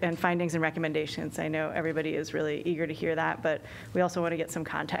heard, and findings and recommendations. I know everybody is really eager to hear that, but we also want to get some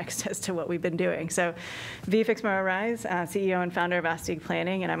context as to what we've been doing. So Vifix Rise, CEO and founder of Astig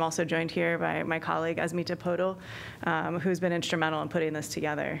Planning, and I'm also joined here by my colleague Asmita Podol, who's been instrumental in putting this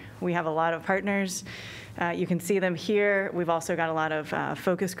together. We have a lot of partners. You can see them here. We've also got a lot of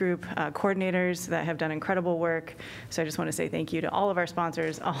focus group coordinators that have done incredible work. So I just want to say thank you to all of our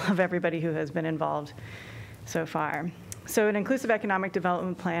sponsors, all of everybody who has been involved so far. So an inclusive economic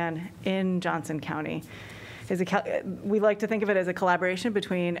development plan in Johnson County is we like to think of it as a collaboration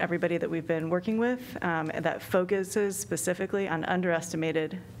between everybody that we've been working with that focuses specifically on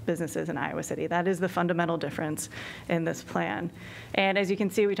underestimated businesses in Iowa City. That is the fundamental difference in this plan. And as you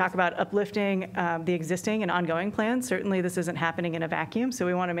can see, we talk about uplifting the existing and ongoing plans. Certainly this isn't happening in a vacuum, so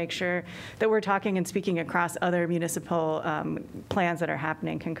we want to make sure that we're talking and speaking across other municipal plans that are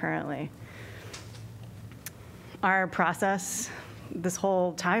happening concurrently. Our process, this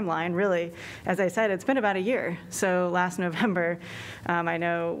whole timeline, really, as I said, it's been about a year. So last November, I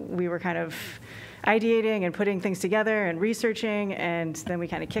know we were kind of ideating and putting things together and researching, and then we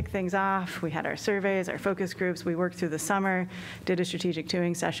kind of kicked things off. We had our surveys, our focus groups. We worked through the summer, did a strategic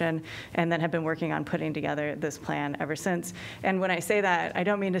doing session, and then have been working on putting together this plan ever since. And when I say that, I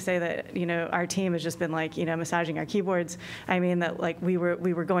don't mean to say that our team has just been like massaging our keyboards. I mean that like we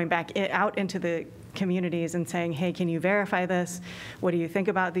were going back out into the communities and saying, hey, can you verify this? What do you think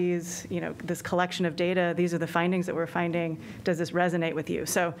about these? This collection of data. These are the findings that we're finding. Does this resonate with you?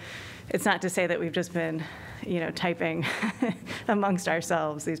 So it's not to say that we've just been, typing amongst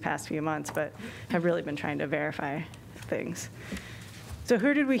ourselves these past few months, but have really been trying to verify things. So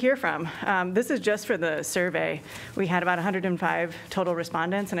who did we hear from? This is just for the survey. We had about 105 total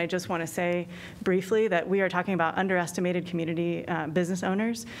respondents, and I just want to say briefly that we are talking about underestimated community business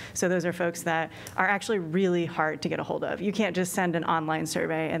owners. So those are folks that are actually really hard to get a hold of. You can't just send an online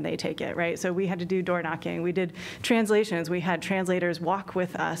survey and they take it, right? So we had to do door knocking. We did translations. We had translators walk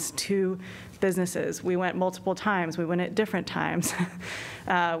with us to businesses. We went multiple times. We went at different times.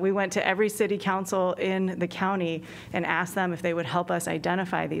 We went to every city council in the county and asked them if they would help us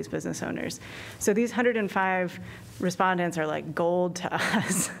identify these business owners. So these 105 respondents are like gold to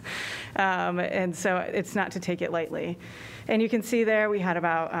us. And so it's not to take it lightly. And you can see there we had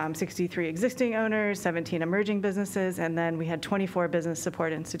about 63 existing owners, 17 emerging businesses, and then we had 24 business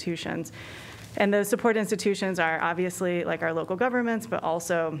support institutions. And those support institutions are obviously like our local governments, but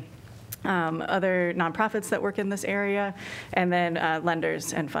also other nonprofits that work in this area, and then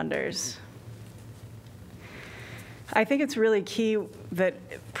lenders and funders. I think it's really key that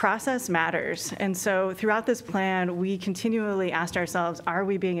process matters. And so throughout this plan, we continually asked ourselves, are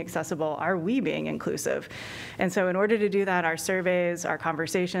we being accessible? Are we being inclusive? And so in order to do that, our surveys, our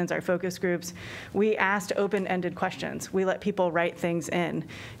conversations, our focus groups, we asked open-ended questions. We let people write things in.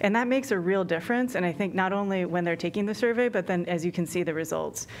 And that makes a real difference. And I think not only when they're taking the survey, but then as you can see the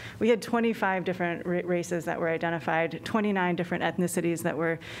results. We had 25 different races that were identified, 29 different ethnicities that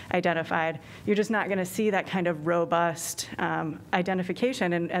were identified. You're just not going to see that kind of robust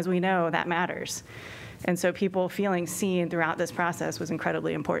identification, and as we know, that matters. And so people feeling seen throughout this process was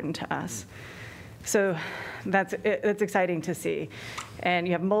incredibly important to us. So that's exciting to see. And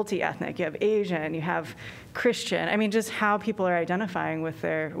you have multi-ethnic, you have Asian, you have Christian. I mean, just how people are identifying with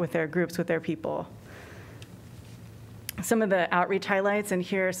their groups, with their people. some of the outreach highlights, and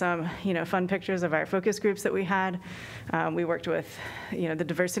here are some, fun pictures of our focus groups that we had. We worked with, the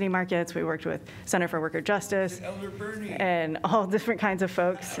diversity markets. We worked with Center for Worker Justice, and all different kinds of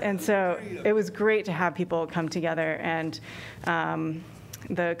folks. And so it was great to have people come together, and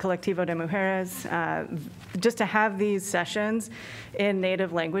the Colectivo de Mujeres, just to have these sessions in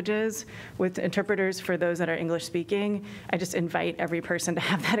native languages with interpreters for those that are English speaking. I just invite every person to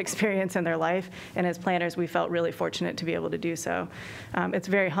have that experience in their life. And as planners, we felt really fortunate to be able to do so. It's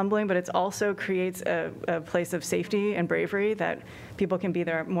very humbling, but it also creates a place of safety and bravery that people can be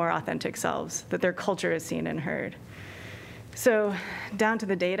their more authentic selves, that their culture is seen and heard. So down to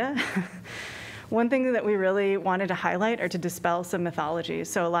the data. One thing that we really wanted to highlight or to dispel some mythologies.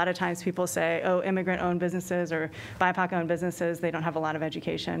 So a lot of times people say, oh, immigrant-owned businesses or BIPOC-owned businesses, they don't have a lot of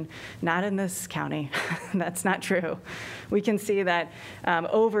education. Not in this county. That's not true. We can see that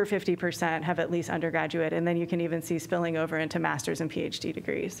over 50% have at least undergraduate, and then you can even see spilling over into master's and PhD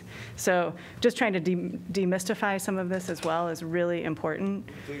degrees. So just trying to demystify some of this as well is really important.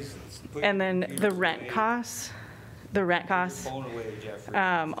 And then the rent costs.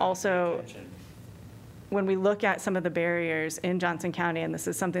 Also, when we look at some of the barriers in Johnson County, and this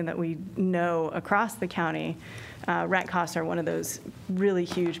is something that we know across the county, rent costs are one of those really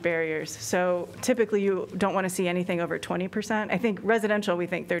huge barriers. So typically you don't want to see anything over 20%. I think residential, we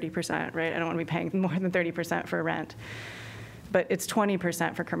think 30%, right? I don't want to be paying more than 30% for rent. But it's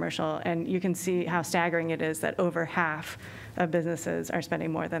 20% for commercial, and you can see how staggering it is that over half of businesses are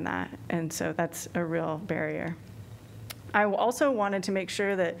spending more than that. And so that's a real barrier. I also wanted to make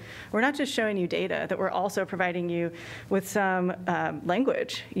sure that we're not just showing you data, that we're also providing you with some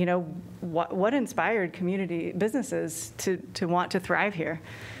language. What inspired community businesses to want to thrive here?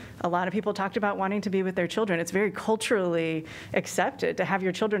 A lot of people talked about wanting to be with their children. It's very culturally accepted to have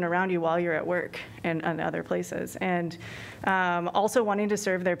your children around you while you're at work and other places. And also wanting to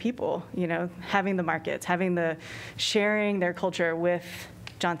serve their people, having the markets, sharing their culture with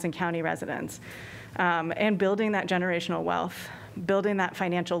Johnson County residents. And building that generational wealth, building that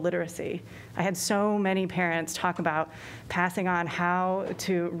financial literacy. I had so many parents talk about passing on how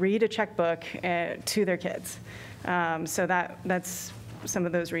to read a checkbook to their kids. So that's some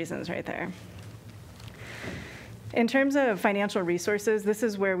of those reasons right there. In terms of financial resources, this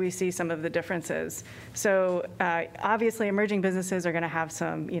is where we see some of the differences. So obviously, emerging businesses are going to have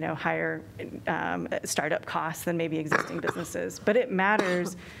some, higher startup costs than maybe existing businesses. But it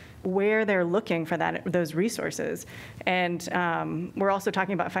matters where they're looking for those resources. And we're also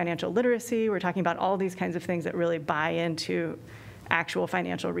talking about financial literacy. We're talking about all these kinds of things that really buy into actual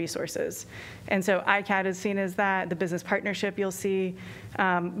financial resources. And so ICAD is seen as that, the business partnership you'll see,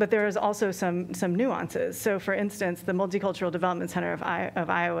 but there is also some nuances. So for instance, the Multicultural Development Center of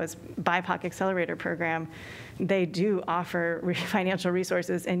Iowa's BIPOC Accelerator Program, they do offer financial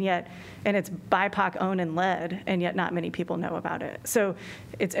resources, and it's BIPOC owned and led, and yet not many people know about it. So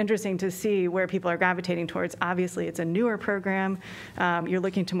it's interesting to see where people are gravitating towards. Obviously, it's a newer program. You're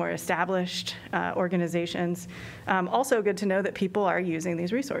looking to more established organizations. Also good to know that people are using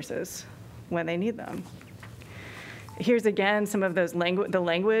these resources when they need them. Here's again some of those the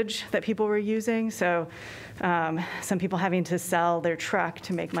language that people were using. So some people having to sell their truck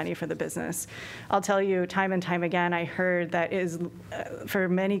to make money for the business. I'll tell you, time and time again, I heard that is, for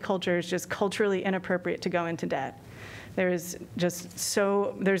many cultures, just culturally inappropriate to go into debt. There's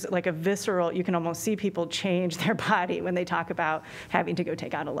like a visceral, you can almost see people change their body when they talk about having to go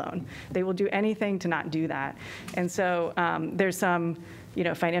take out a loan. They will do anything to not do that. And so there's some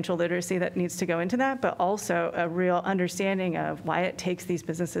financial literacy that needs to go into that, but also a real understanding of why it takes these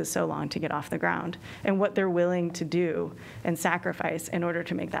businesses so long to get off the ground and what they're willing to do and sacrifice in order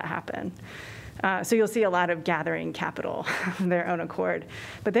to make that happen. So you'll see a lot of gathering capital of their own accord.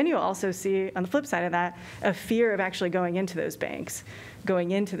 But then you'll also see, on the flip side of that, a fear of actually going into those banks, going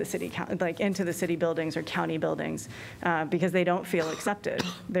into the city, into the city buildings or county buildings, because they don't feel accepted.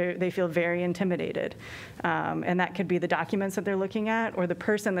 They feel very intimidated. And that could be the documents that they're looking at, or the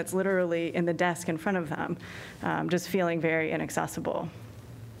person that's literally in the desk in front of them, just feeling very inaccessible.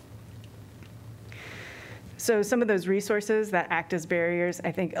 So some of those resources that act as barriers,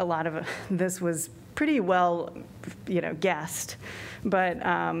 I think a lot of this was pretty well, guessed. But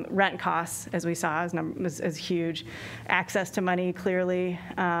rent costs, as we saw, is huge. Access to money, clearly,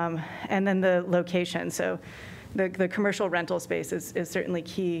 and then the location. So the commercial rental space is certainly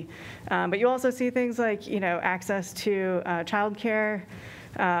key. But you also see things like, access to childcare,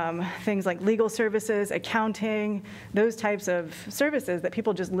 things like legal services, accounting, those types of services that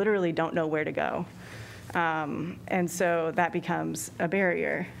people just literally don't know where to go. And so that becomes a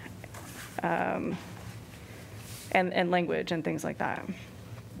barrier. and language and things like that.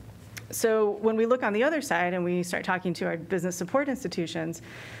 So when we look on the other side and we start talking to our business support institutions,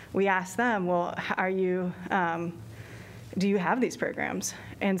 we ask them, well, do you have these programs?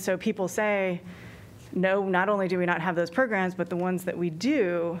 And so people say, no, not only do we not have those programs, but the ones that we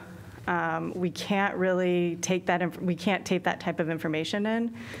do, we can't really take that, we can't take that type of information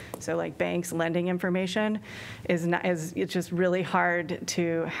in. So like banks lending information it's just really hard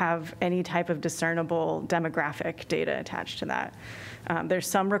to have any type of discernible demographic data attached to that. There's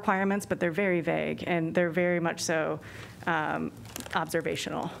some requirements, but they're very vague, and they're very much so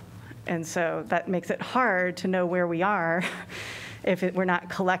observational. And so that makes it hard to know where we are if we're not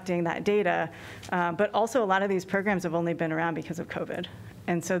collecting that data. But also a lot of these programs have only been around because of COVID.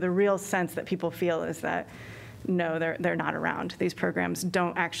 And so the real sense that people feel is that, no, they're not around. These programs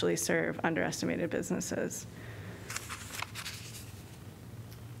don't actually serve underestimated businesses.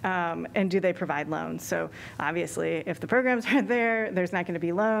 And do they provide loans? So obviously, if the programs aren't there, there's not going to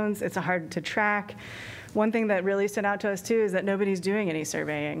be loans. It's hard to track. One thing that really stood out to us, too, is that nobody's doing any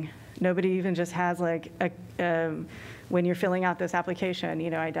surveying. Nobody even just has, like, when you're filling out this application,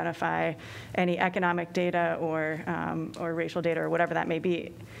 identify any economic data or racial data or whatever that may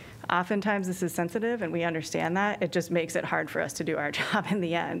be. Oftentimes, this is sensitive, and we understand that. It just makes it hard for us to do our job in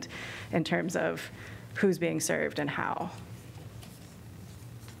the end in terms of who's being served and how.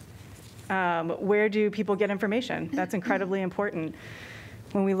 Where do people get information? That's incredibly important.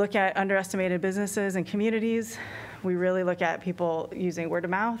 When we look at underestimated businesses and communities, we really look at people using word of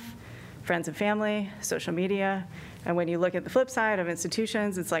mouth, friends and family, social media. And when you look at the flip side of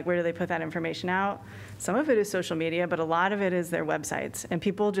institutions, it's like, where do they put that information out? Some of it is social media, but a lot of it is their websites. And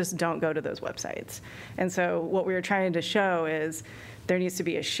people just don't go to those websites. And so what we were trying to show is there needs to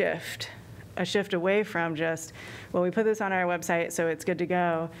be a shift away from just, well, we put this on our website, so it's good to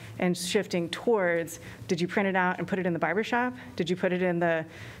go, and shifting towards, did you print it out and put it in the barbershop? Did you put it in the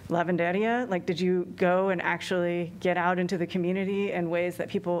lavanderia? Like, did you go and actually get out into the community in ways that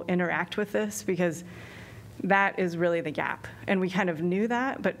people interact with this? Because that is really the gap. And we kind of knew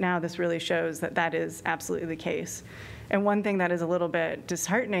that, but now this really shows that that is absolutely the case. And one thing that is a little bit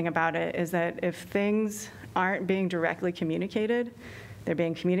disheartening about it is that if things aren't being directly communicated, they're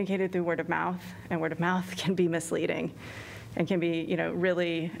being communicated through word of mouth, and word of mouth can be misleading and can be,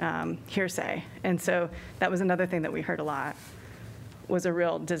 really hearsay. And so that was another thing that we heard a lot, was a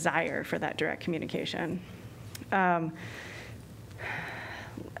real desire for that direct communication.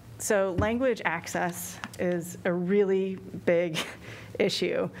 So language access is a really big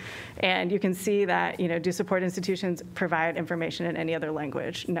issue. And you can see that, do support institutions provide information in any other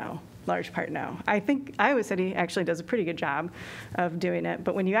language? No. Large part, no. I think Iowa City actually does a pretty good job of doing it.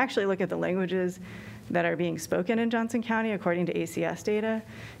 But when you actually look at the languages that are being spoken in Johnson County, according to ACS data,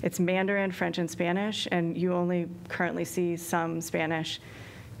 it's Mandarin, French, and Spanish. And you only currently see some Spanish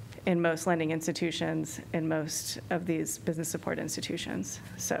in most lending institutions, in most of these business support institutions.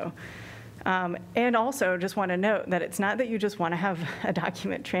 So, and also just want to note that it's not that you just want to have a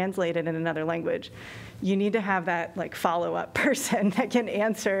document translated in another language. You need to have that follow-up person that can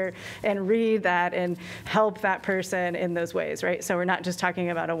answer and read that and help that person in those ways, right? So we're not just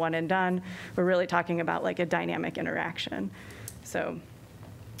talking about a one and done. We're really talking about a dynamic interaction. So,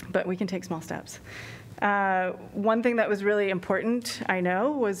 but we can take small steps. One thing that was really important, I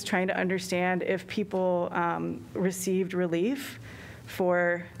know, was trying to understand if people received relief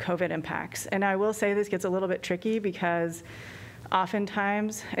for COVID impacts. And I will say this gets a little bit tricky because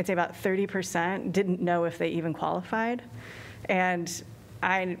oftentimes, I'd say about 30% didn't know if they even qualified. And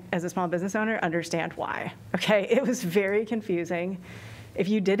I, as a small business owner, understand why. Okay, it was very confusing. If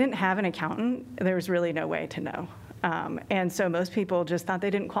you didn't have an accountant, there was really no way to know. And so most people just thought they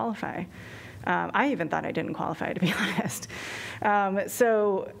didn't qualify. I even thought I didn't qualify, to be honest.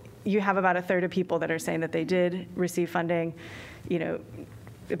 So you have about a third of people that are saying that they did receive funding,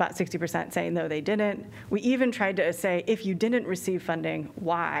 about 60% saying no, they didn't. We even tried to say, if you didn't receive funding,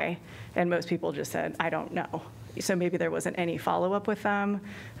 why? And most people just said, I don't know. So maybe there wasn't any follow-up with them.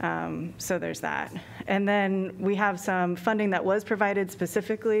 So there's that. And then we have some funding that was provided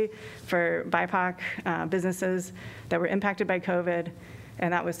specifically for BIPOC businesses that were impacted by COVID.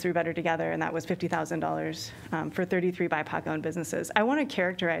 And that was through Better Together, and that was $50,000 for 33 BIPOC-owned businesses. I want to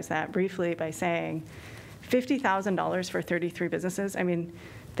characterize that briefly by saying $50,000 for 33 businesses. I mean,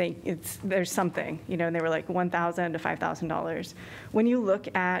 there's something, and they were like $1,000 to $5,000. When you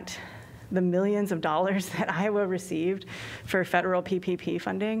look at the millions of dollars that Iowa received for federal PPP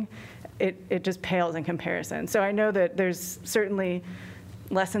funding, it just pales in comparison. So I know that there's certainly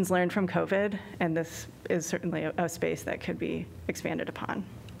lessons learned from COVID, and this is certainly a space that could be expanded upon.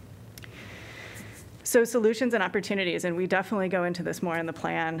 So solutions and opportunities, and we definitely go into this more in the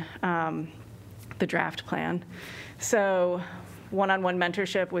plan, the draft plan. So one-on-one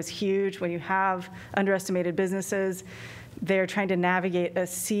mentorship was huge. When you have underestimated businesses, they're trying to navigate a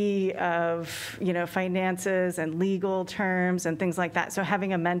sea of, finances and legal terms and things like that. So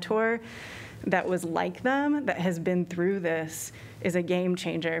having a mentor that was like them, that has been through this, is a game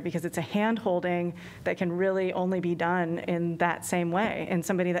changer, because it's a hand-holding that can really only be done in that same way, and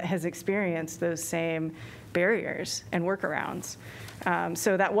somebody that has experienced those same barriers and workarounds.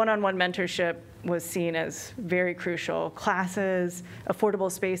 So that one-on-one mentorship was seen as very crucial. Classes,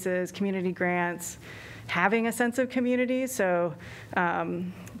 affordable spaces, community grants, having a sense of community. So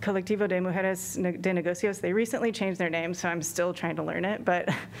Colectivo de Mujeres de Negocios, they recently changed their name, so I'm still trying to learn it. But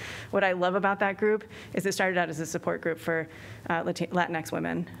what I love about that group is it started out as a support group for Latinx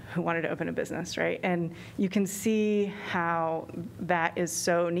women who wanted to open a business, right? And you can see how that is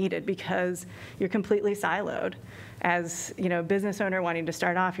so needed, because you're completely siloed. As a business owner wanting to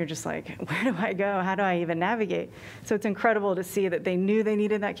start off, you're just like, where do I go? How do I even navigate? So it's incredible to see that they knew they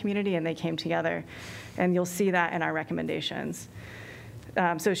needed that community and they came together. And you'll see that in our recommendations.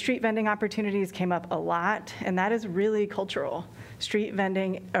 So street vending opportunities came up a lot, and that is really cultural. Street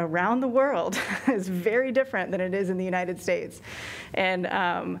vending around the world is very different than it is in the United States.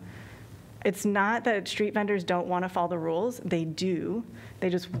 And it's not that street vendors don't want to follow the rules. They do. They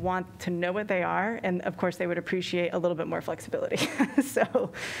just want to know what they are. And of course, they would appreciate a little bit more flexibility.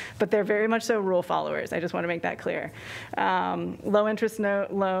 But they're very much so rule followers. I just want to make that clear. Low interest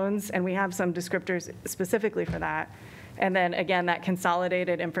loans, and we have some descriptors specifically for that. And then again, that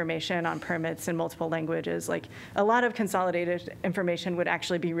consolidated information on permits in multiple languages. Like, a lot of consolidated information would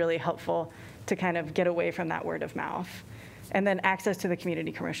actually be really helpful to kind of get away from that word of mouth. And then access to the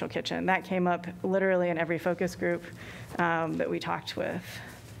community commercial kitchen. That came up literally in every focus group that we talked with.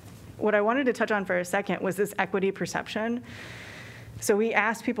 What I wanted to touch on for a second was this equity perception. So we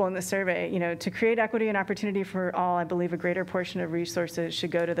asked people in the survey, to create equity and opportunity for all, I believe a greater portion of resources should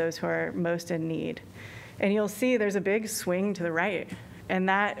go to those who are most in need. And you'll see there's a big swing to the right. And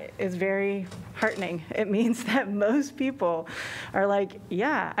that is very heartening. It means that most people are like,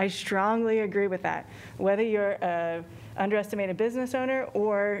 yeah, I strongly agree with that. Whether you're a underestimated business owner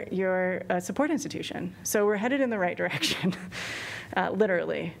or you're a support institution. So we're headed in the right direction,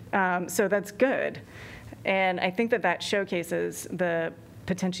 literally. So that's good. And I think that that showcases the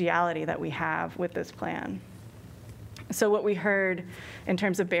potentiality that we have with this plan. So what we heard in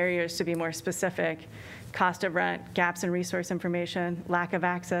terms of barriers, to be more specific: cost of rent, gaps in resource information, lack of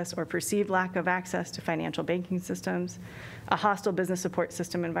access or perceived lack of access to financial banking systems, a hostile business support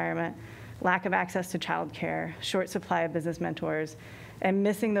system environment, lack of access to childcare, short supply of business mentors, and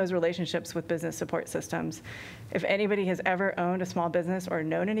missing those relationships with business support systems. If anybody has ever owned a small business or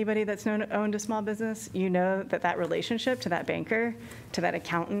known anybody that's owned a small business, you know that that relationship to that banker, to that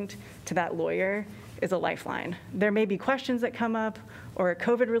accountant, to that lawyer is a lifeline. There may be questions that come up or a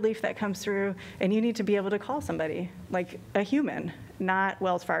COVID relief that comes through, and you need to be able to call somebody, like a human, not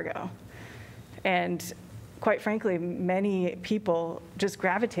Wells Fargo. And quite frankly, many people just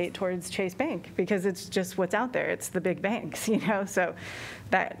gravitate towards Chase Bank because it's just what's out there. It's the big banks, so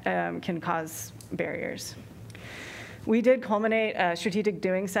that can cause barriers. We did culminate a strategic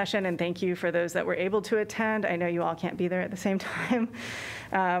doing session, and thank you for those that were able to attend. I know you all can't be there at the same time.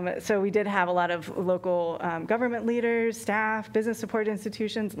 So we did have a lot of local government leaders, staff, business support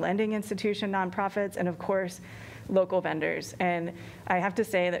institutions, lending institution, nonprofits, and of course, local vendors. And I have to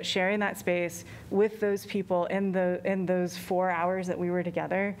say that sharing that space with those people in those 4 hours that we were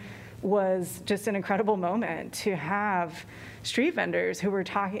together was just an incredible moment to have street vendors who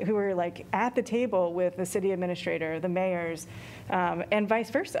were like at the table with the city administrator, the mayors, and vice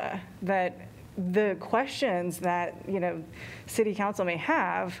versa. That the questions that city council may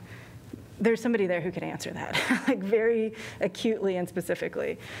have, there's somebody there who can answer that, like very acutely and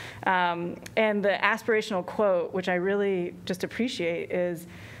specifically. And the aspirational quote, which I really just appreciate, is,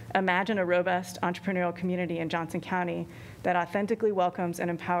 "Imagine a robust entrepreneurial community in Johnson County that authentically welcomes and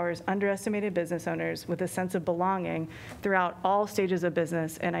empowers underestimated business owners with a sense of belonging throughout all stages of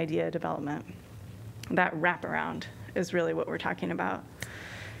business and idea development." That wraparound is really what we're talking about.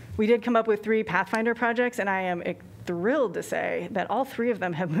 We did come up with 3 Pathfinder projects, and I am thrilled to say that all 3 of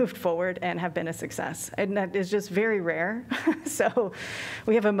them have moved forward and have been a success. And that is just very rare. So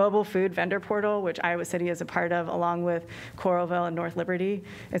we have a mobile food vendor portal, which Iowa City is a part of, along with Coralville and North Liberty.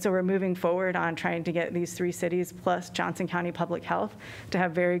 And so we're moving forward on trying to get these 3 cities plus Johnson County Public Health to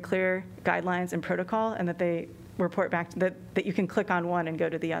have very clear guidelines and protocol, and that they report back that you can click on one and go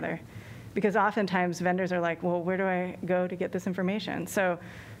to the other. Because oftentimes vendors are like, well, where do I go to get this information? So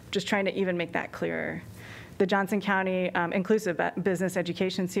just trying to even make that clearer. The Johnson County Inclusive Business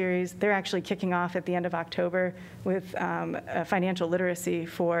Education Series, they're actually kicking off at the end of October with a financial literacy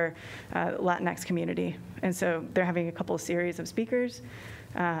for Latinx community. And so they're having a couple of series of speakers,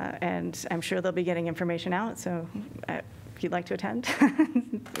 and I'm sure they'll be getting information out. So if you'd like to attend,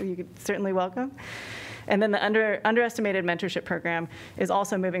 you're certainly welcome. And then the underestimated mentorship program is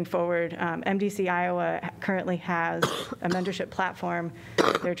also moving forward. MDC Iowa currently has a mentorship platform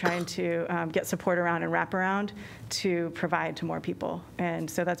they're trying to get support around and wrap around to provide to more people. And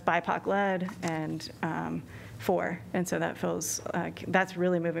so that's BIPOC-led and for. And so that feels like that's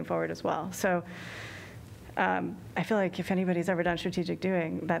really moving forward as well. So I feel like if anybody's ever done strategic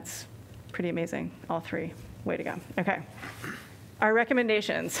doing, that's pretty amazing, all three. Way to go. Okay. Our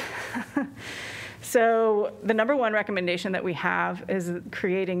recommendations. So the number one recommendation that we have is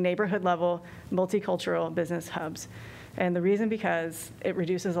creating neighborhood-level multicultural business hubs. And the reason because it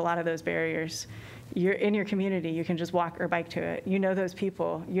reduces a lot of those barriers. You're in your community, you can just walk or bike to it. You know those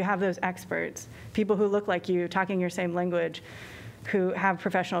people, you have those experts, people who look like you, talking your same language, who have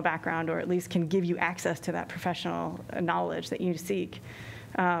professional background or at least can give you access to that professional knowledge that you seek.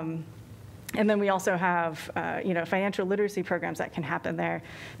 And then we also have, financial literacy programs that can happen there.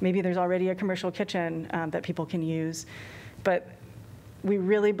 Maybe there's already a commercial kitchen that people can use. But we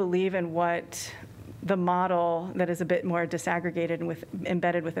really believe in what the model that is a bit more disaggregated and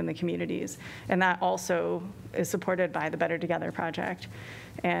embedded within the communities. And that also is supported by the Better Together project.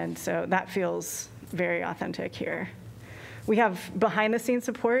 And so that feels very authentic here. We have behind-the-scenes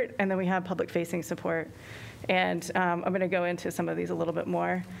support, and then we have public-facing support. And I'm going to go into some of these a little bit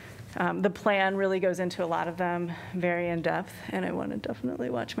more. The plan really goes into a lot of them very in depth, and I want to definitely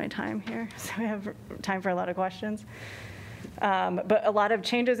watch my time here, so we have time for a lot of questions. But a lot of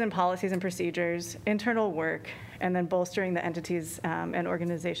changes in policies and procedures, internal work, and then bolstering the entities and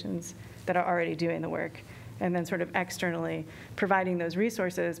organizations that are already doing the work, and then sort of externally providing those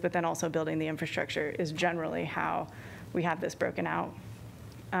resources, but then also building the infrastructure is generally how we have this broken out.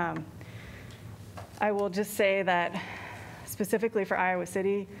 I will just say that specifically for Iowa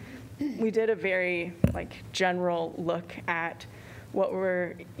City, we did a very general look at what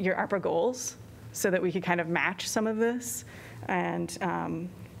were your ARPA goals so that we could kind of match some of this. And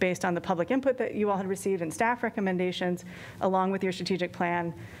based on the public input that you all had received and staff recommendations, along with your strategic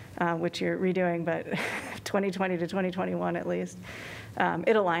plan, which you're redoing, but 2020 to 2021 at least,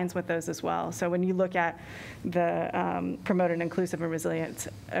 it aligns with those as well. So when you look at the promote an inclusive and resilient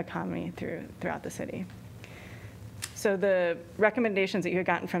economy throughout the city. So the recommendations that you had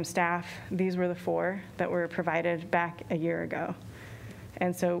gotten from staff, these were the 4 that were provided back a year ago.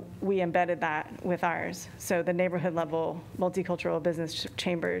 And so we embedded that with ours. So the neighborhood level multicultural business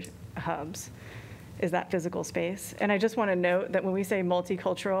chamber hubs is that physical space. And I just want to note that when we say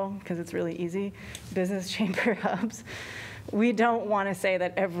multicultural, because it's really easy, business chamber hubs, we don't want to say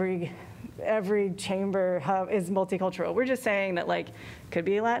that every chamber hub is multicultural. We're just saying that could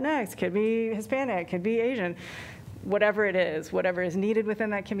be Latinx, could be Hispanic, could be Asian. Whatever it is, whatever is needed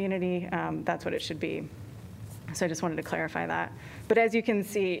within that community, that's what it should be. So I just wanted to clarify that. But as you can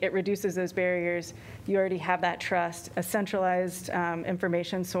see, it reduces those barriers. You already have that trust, a centralized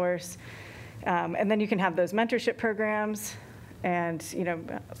information source. And then you can have those mentorship programs and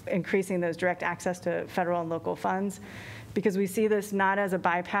increasing those direct access to federal and local funds. Because we see this not as a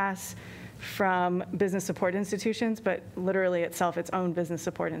bypass from business support institutions, but literally itself its own business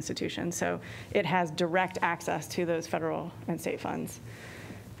support institution. So it has direct access to those federal and state funds.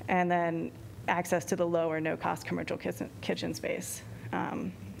 And then access to the low or no cost commercial kitchen space.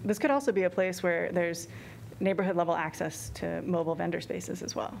 This could also be a place where there's neighborhood level access to mobile vendor spaces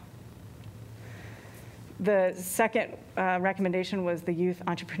as well. The second recommendation was the Youth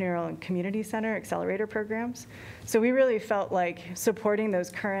Entrepreneurial and Community Center Accelerator programs. So we really felt like supporting those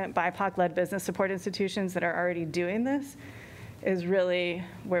current BIPOC-led business support institutions that are already doing this is really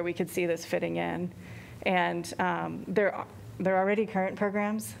where we could see this fitting in. And they're already current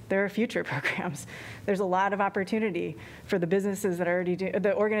programs. There are future programs. There's a lot of opportunity for the businesses that are already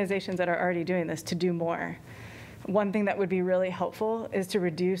the organizations that are already doing this to do more. One thing that would be really helpful is to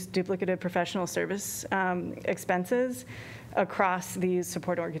reduce duplicative professional service expenses across these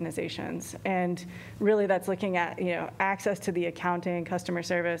support organizations. And really that's looking at access to the accounting, customer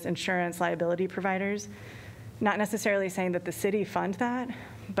service, insurance, liability providers. Not necessarily saying that the city fund that,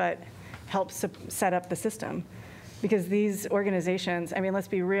 but helps set up the system. Because these organizations, let's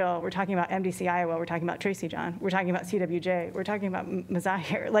be real, we're talking about MDC Iowa, we're talking about Tracy John, we're talking about CWJ, we're talking about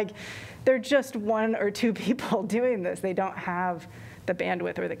Mazahir. They're just 1 or 2 people doing this. They don't have the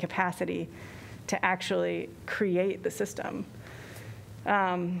bandwidth or the capacity to actually create the system.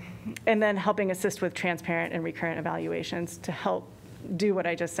 And then helping assist with transparent and recurrent evaluations to help do what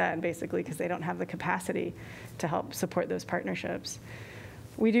I just said, basically, because they don't have the capacity to help support those partnerships.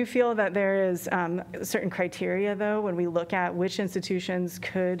 We do feel that there is certain criteria, though, when we look at which institutions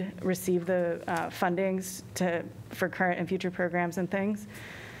could receive the fundings for current and future programs and things.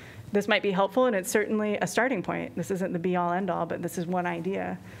 This might be helpful, and it's certainly a starting point. This isn't the be-all, end-all, but this is one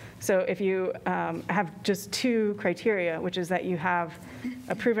idea. So if you have just 2 criteria, which is that you have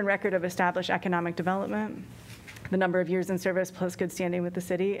a proven record of established economic development, the number of years in service plus good standing with the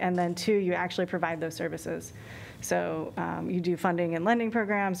city, and then 2, you actually provide those services. So you do funding and lending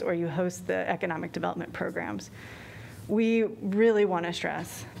programs, or you host the economic development programs. We really want to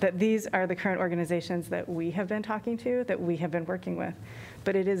stress that these are the current organizations that we have been talking to, that we have been working with,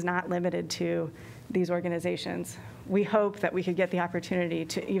 but it is not limited to these organizations. We hope that we could get the opportunity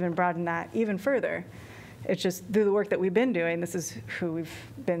to even broaden that even further. It's just through the work that we've been doing, this is who we've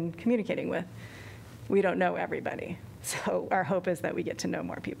been communicating with. We don't know everybody, so our hope is that we get to know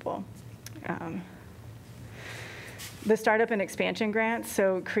more people. The startup and expansion grants,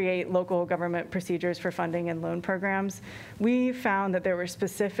 so create local government procedures for funding and loan programs. We found that there were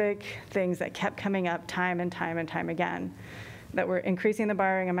specific things that kept coming up time and time and time again, that were increasing the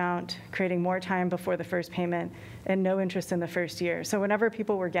borrowing amount, creating more time before the first payment, and no interest in the first year. So whenever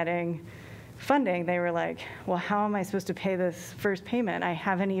people were getting funding, they were like, well, how am I supposed to pay this first payment? I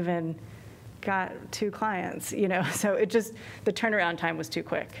haven't even got 2 clients, you know? So it just, the turnaround time was too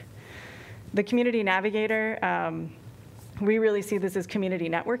quick. The community navigator, we really see this as community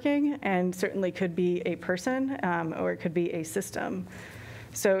networking, and certainly could be a person or it could be a system.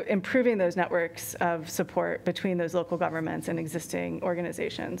 So improving those networks of support between those local governments and existing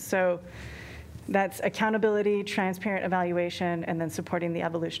organizations. So that's accountability, transparent evaluation, and then supporting the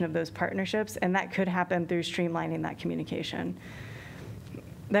evolution of those partnerships, and that could happen through streamlining that communication.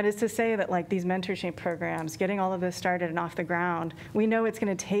 That is to say that like these mentorship programs, getting all of this started and off the ground, we know it's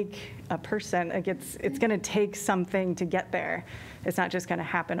going to take a person, like it's going to take something to get there. It's not just going to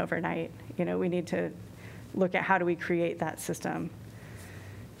happen overnight. You know, we need to look at how do we create that system.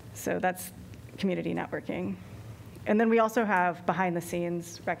 So that's community networking. And then we also have behind the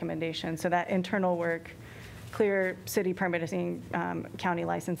scenes recommendations. So that internal work, clear city permitting, county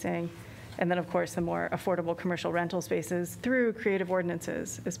licensing, and then, of course, the more affordable commercial rental spaces through creative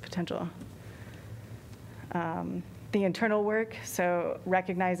ordinances is potential. The internal work, so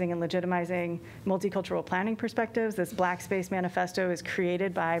recognizing and legitimizing multicultural planning perspectives. This Black Space Manifesto is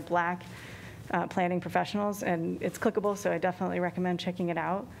created by Black planning professionals, and it's clickable, so I definitely recommend checking it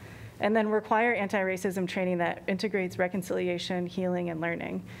out. And then require anti-racism training that integrates reconciliation, healing, and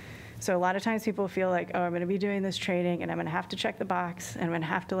learning. So a lot of times people feel like, oh, I'm going to be doing this training and I'm going to have to check the box and I'm going to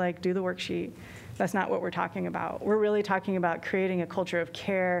have to like do the worksheet. That's not what we're talking about. We're really talking about creating a culture of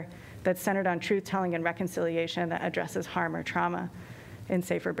care that's centered on truth-telling and reconciliation that addresses harm or trauma in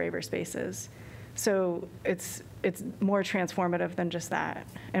safer, braver spaces. So it's more transformative than just that.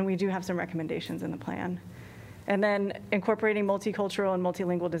 And we do have some recommendations in the plan. And then incorporating multicultural and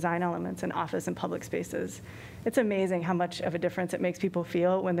multilingual design elements in office and public spaces. It's amazing how much of a difference it makes people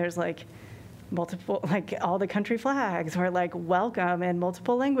feel when there's like multiple, like all the country flags or like welcome in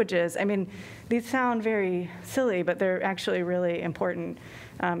multiple languages. I mean, these sound very silly, but they're actually really important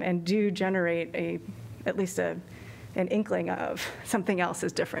and do generate at least an inkling of something else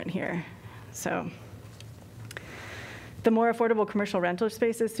is different here. So the more affordable commercial rental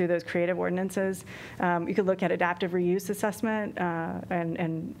spaces through those creative ordinances. You could look at adaptive reuse assessment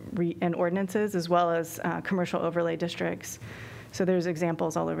and ordinances, as well as commercial overlay districts. So there's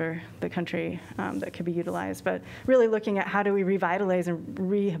examples all over the country that could be utilized, but really looking at how do we revitalize and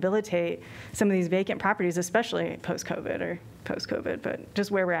rehabilitate some of these vacant properties, especially post-COVID, but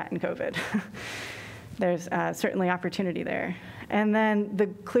just where we're at in COVID. There's certainly opportunity there. And then the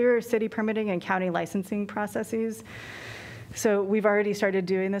clearer city permitting and county licensing processes. So we've already started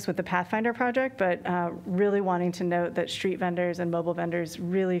doing this with the Pathfinder project, but really wanting to note that street vendors and mobile vendors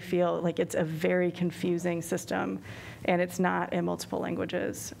really feel like it's a very confusing system, and it's not in multiple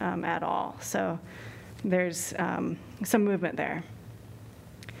languages at all. So there's some movement there.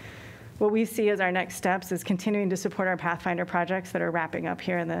 What we see as our next steps is continuing to support our Pathfinder projects that are wrapping up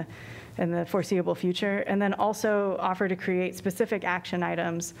here in the foreseeable future, and then also offer to create specific action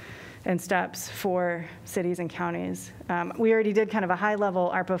items and steps for cities and counties. We already did kind of a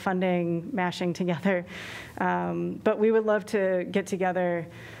high-level ARPA funding mashing together, but we would love to get together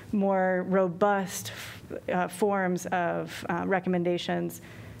more robust forms of recommendations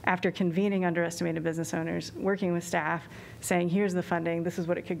after convening underestimated business owners, working with staff, saying, here's the funding, this is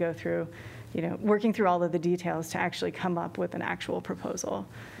what it could go through, working through all of the details to actually come up with an actual proposal.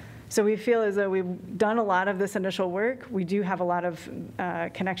 So we feel as though we've done a lot of this initial work. We do have a lot of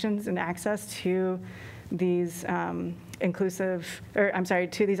connections and access to these to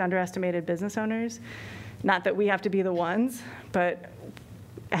these underestimated business owners. Not that we have to be the ones, but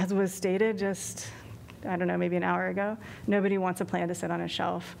as was stated just, I don't know, maybe an hour ago, nobody wants a plan to sit on a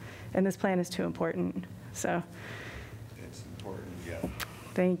shelf, and this plan is too important. So it's important, yeah.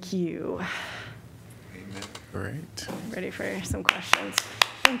 Thank you. Amen. Great. Ready for some questions.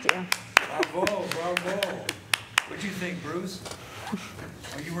 Thank you. Bravo, bravo. What'd you think, Bruce? Oh,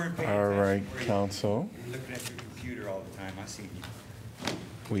 you weren't paying All attention, right, were you? council. You're looking at your computer all the time. I see you.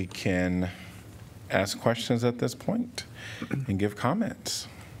 We can ask questions at this point and give comments.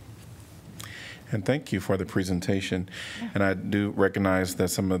 And thank you for the presentation. And I do recognize that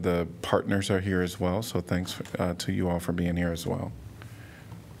some of the partners are here as well, so thanks to you all for being here as well.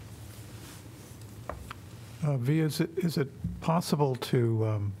 V, is it possible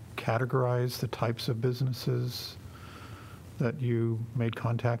to categorize the types of businesses that you made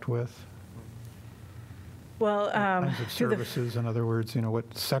contact with? Well, Kinds of services, in other words,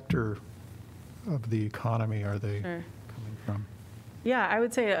 what sector of the economy are they coming from? Yeah, I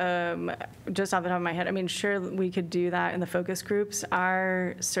would say just off the top of my head, I mean, sure, we could do that in the focus groups.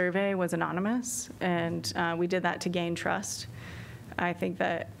 Our survey was anonymous, and we did that to gain trust. I think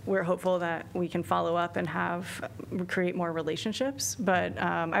that we're hopeful that we can follow up and create more relationships. But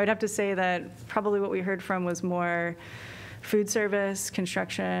I would have to say that probably what we heard from was more food service,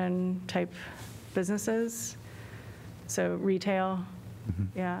 construction type businesses. So retail,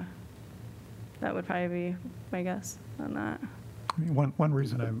 yeah. That would probably be my guess on that. I mean, one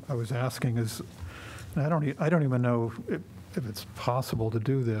reason I was asking is, I don't even know if it's possible to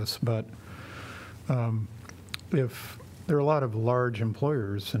do this, but if there are a lot of large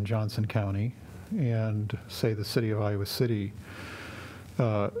employers in Johnson County and, say, the city of Iowa City,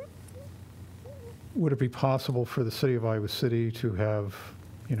 would it be possible for the city of Iowa City to have,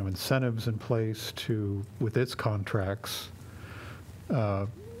 incentives in place with its contracts, to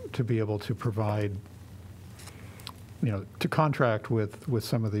be able to provide, to contract with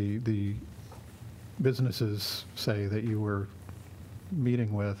some of the businesses, say, that you were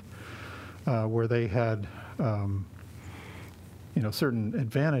meeting with, where they had, certain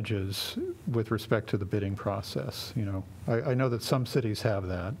advantages with respect to the bidding process. I know that some cities have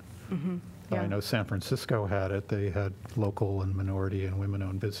that. Yeah. I know San Francisco had it. They had local and minority and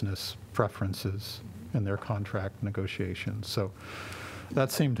women-owned business preferences in their contract negotiations. So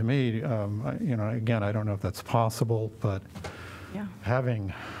that seemed to me, again, I don't know if that's possible, but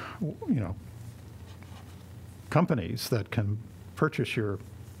having, companies that can purchase your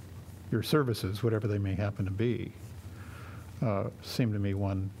services, whatever they may happen to be, seemed to me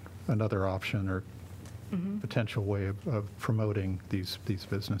another option or potential way of promoting these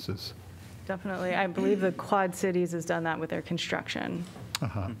businesses. Definitely. I believe the Quad Cities has done that with their construction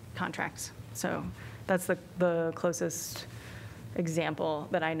contracts. So that's the closest example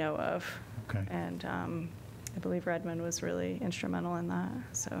that I know of. Okay. And I believe Redmond was really instrumental in that.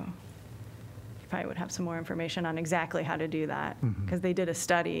 So you probably would have some more information on exactly how to do that, because they did a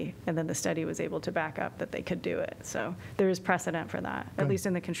study, and then the study was able to back up that they could do it. So there is precedent for that, at least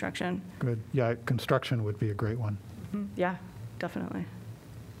in the construction. Good. Yeah, construction would be a great one. Yeah, definitely.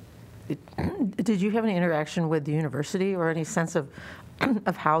 Did you have any interaction with the university or any sense of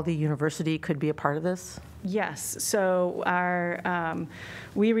how the university could be a part of this? Yes. So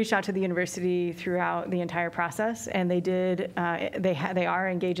we reached out to the university throughout the entire process, and they did. They are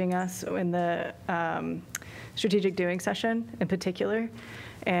engaging us in the strategic doing session in particular,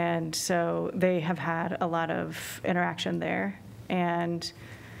 and so they have had a lot of interaction there. And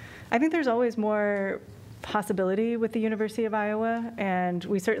I think there's always more possibility with the University of Iowa, and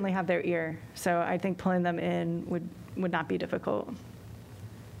we certainly have their ear. So I think pulling them in would not be difficult.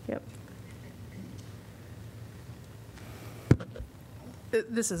 Yep.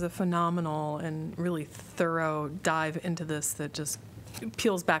 This is a phenomenal and really thorough dive into this that just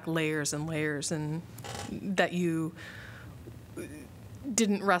peels back layers and layers, and that you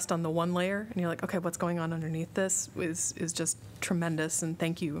didn't rest on the one layer, and you're like, okay, what's going on underneath this is just tremendous, and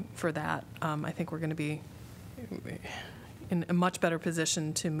thank you for that. I think we're going to be in a much better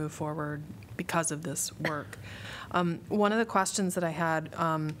position to move forward because of this work. One of the questions that I had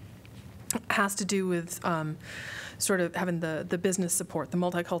has to do with sort of having the business support, the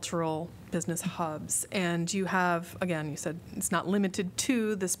multicultural business hubs. And you have, again, you said it's not limited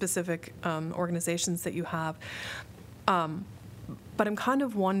to the specific organizations that you have. But I'm kind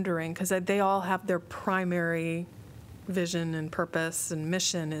of wondering, because they all have their primary vision and purpose and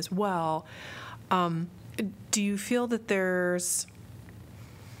mission as well. Do you feel that there's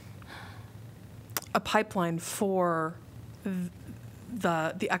a pipeline for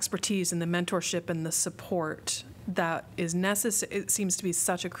the expertise and the mentorship and the support that is necessary? It seems to be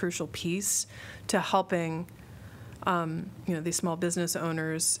such a crucial piece to helping, these small business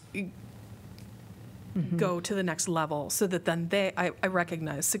owners go to the next level, so that then I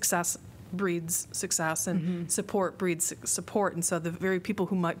recognize success breeds success, and support breeds support. And so the very people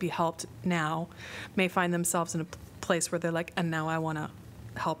who might be helped now may find themselves in a place where they're like, and now I want to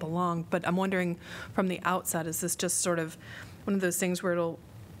help along. But I'm wondering, from the outset, is this just sort of one of those things where it'll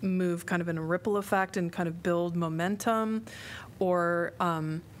move kind of in a ripple effect and kind of build momentum? Or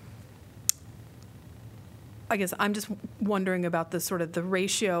I guess I'm just wondering about the sort of the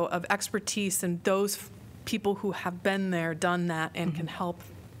ratio of expertise and those people who have been there, done that, and can help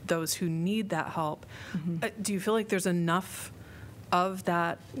those who need that help. Do you feel like there's enough of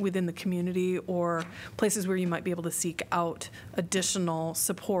that within the community, or places where you might be able to seek out additional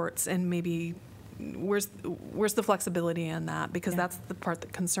supports? And maybe where's the flexibility in that? Because that's the part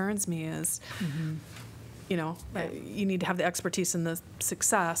that concerns me is, you need to have the expertise and the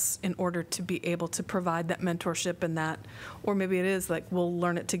success in order to be able to provide that mentorship and that, or maybe it is like, we'll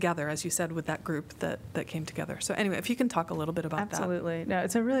learn it together, as you said, with that group that came together. So anyway, if you can talk a little bit about that. Absolutely. No,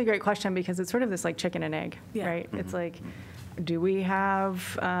 it's a really great question, because it's sort of this like chicken and egg, right? It's like, do we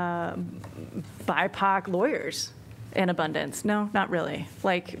have BIPOC lawyers in abundance? No, not really.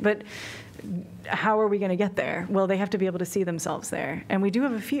 But how are we going to get there? Well, they have to be able to see themselves there, and we do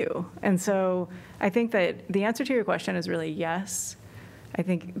have a few. And so I think that the answer to your question is really yes. I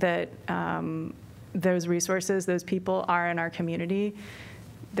think that those resources, those people are in our community.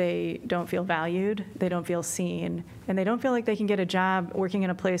 They don't feel valued, they don't feel seen, and they don't feel like they can get a job working in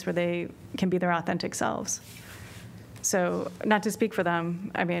a place where they can be their authentic selves. So not to speak for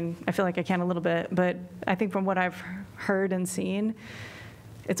them, I mean, I feel like I can a little bit, but I think from what I've heard and seen,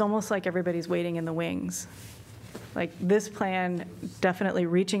 it's almost like everybody's waiting in the wings. Like this plan, definitely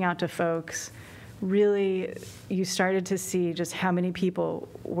reaching out to folks, really, you started to see just how many people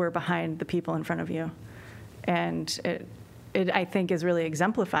were behind the people in front of you. And it I think, is really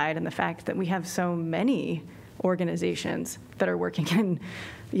exemplified in the fact that we have so many organizations that are working in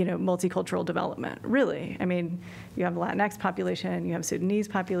multicultural development, really. I mean, you have Latinx population, you have Sudanese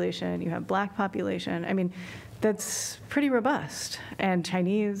population, you have Black population. I mean, that's pretty robust. And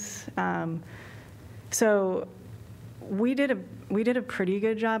Chinese. So we did a pretty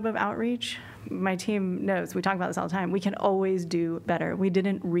good job of outreach. My team knows, we talk about this all the time, we can always do better. We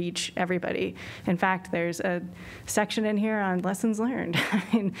didn't reach everybody. In fact, there's a section in here on lessons learned. I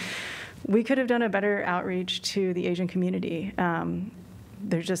mean, we could have done a better outreach to the Asian community.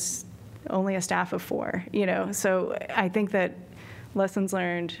 There's just only a staff of 4, So I think that lessons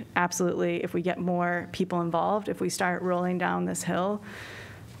learned, absolutely, if we get more people involved, if we start rolling down this hill,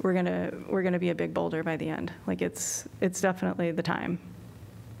 we're gonna be a big boulder by the end. Like it's definitely the time,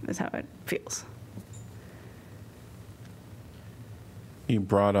 is how it feels. You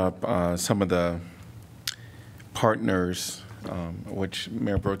brought up some of the partners, which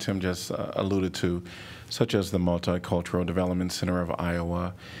Mayor Pro Tem just alluded to, such as the Multicultural Development Center of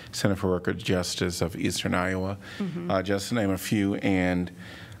Iowa, Center for Worker Justice of Eastern Iowa, just to name a few. And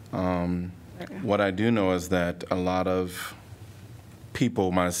what I do know is that a lot of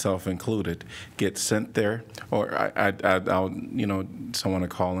people, myself included, get sent there, or I'll someone to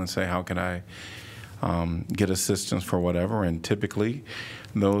call and say, how can I get assistance for whatever, and typically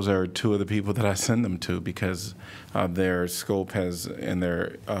those are 2 of the people that I send them to, because their scope has and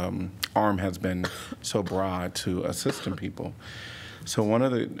their arm has been so broad to assisting people. So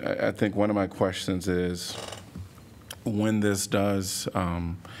I think one of my questions is, when this does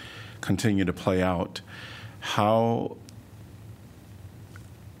continue to play out, how,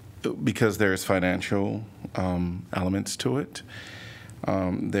 because there's financial elements to it,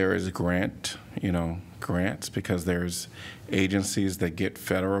 there is grants, because there's agencies that get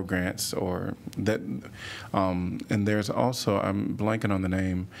federal grants, or that, and there's also, I'm blanking on the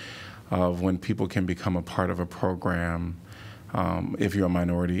name of when people can become a part of a program if you're a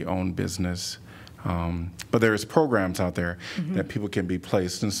minority-owned business. But there's programs out there that people can be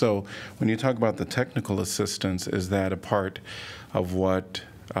placed. And so when you talk about the technical assistance, is that a part of what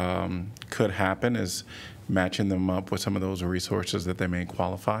could happen, is matching them up with some of those resources that they may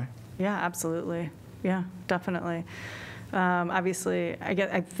qualify? Yeah, absolutely. Yeah, definitely. Obviously,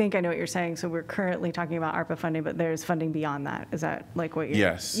 I think I know what you're saying. So we're currently talking about ARPA funding, but there's funding beyond that. Is that like what you're?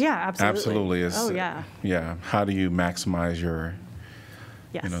 Yes. Yeah, absolutely. Absolutely. Yeah. How do you maximize your,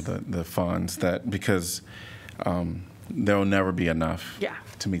 yes. the funds that, because there'll never be enough Yeah.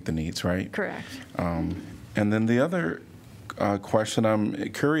 to meet the needs, right? Correct. And then the other question,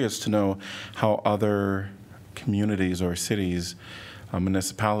 I'm curious to know how other communities or cities,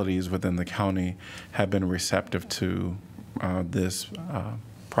 municipalities within the county have been receptive to this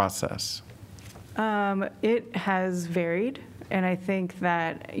process. It has varied. And I think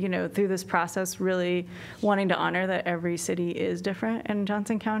that, through this process, really wanting to honor that every city is different in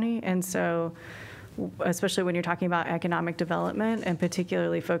Johnson County. And so, especially when you're talking about economic development and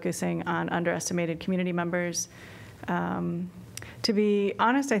particularly focusing on underestimated community members, to be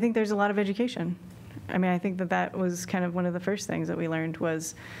honest, I think there's a lot of education. I mean, I think that was kind of one of the first things that we learned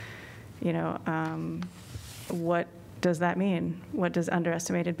was, what does that mean? What does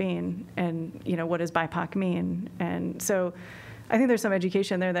underestimated mean? And, what does BIPOC mean? And so I think there's some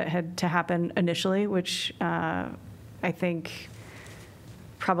education there that had to happen initially, which I think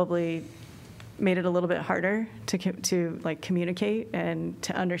probably made it a little bit harder to communicate and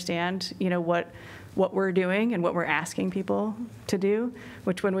to understand, what we're doing and what we're asking people to do,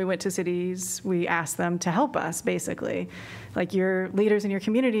 which when we went to cities, we asked them to help us, basically. Like, your leaders in your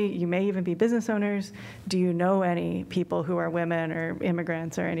community, you may even be business owners. Do you know any people who are women or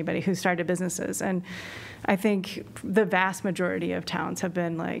immigrants or anybody who started businesses? And I think the vast majority of towns have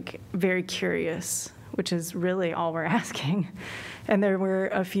been, very curious, which is really all we're asking. And there were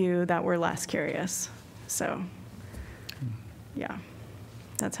a few that were less curious. So, yeah,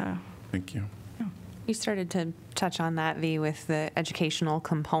 that's how. Thank you. You started to touch on that, V, with the educational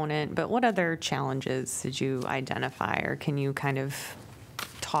component, but what other challenges did you identify, or can you kind of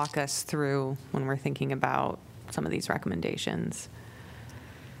talk us through when we're thinking about some of these recommendations?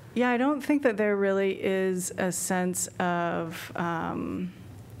 Yeah, I don't think that there really is a sense of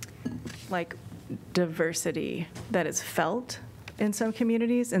diversity that is felt in some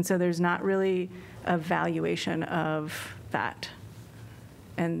communities, and so there's not really a valuation of that.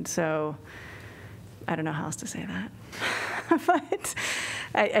 And so I don't know how else to say that. But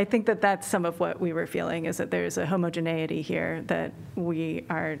I think that that's some of what we were feeling, is that there's a homogeneity here that we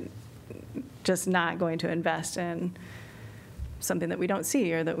are just not going to invest in something that we don't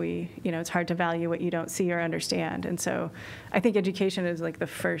see, or that it's hard to value what you don't see or understand. And so I think education is the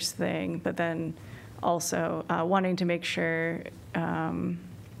first thing, but then also wanting to make sure,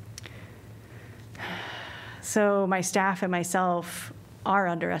 so my staff and myself are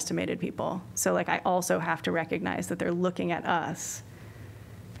underestimated people. So I also have to recognize that they're looking at us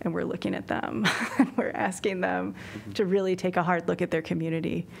and we're looking at them. We're asking them to really take a hard look at their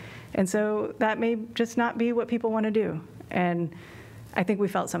community. And so that may just not be what people want to do. And I think we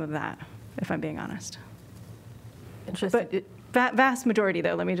felt some of that, if I'm being honest. Interesting. But vast majority,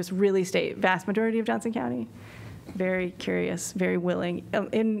 though, let me just really state, vast majority of Johnson County, very curious, very willing.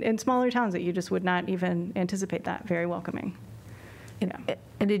 In smaller towns that you just would not even anticipate that, very welcoming.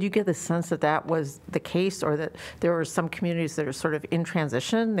 And did you get the sense that that was the case, or that there were some communities that are sort of in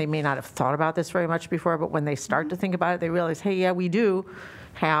transition? They may not have thought about this very much before, but when they start to think about it, they realize, hey, yeah, we do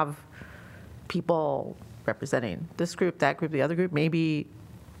have people representing this group, that group, the other group. Maybe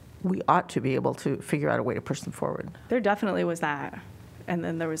we ought to be able to figure out a way to push them forward. There definitely was that. And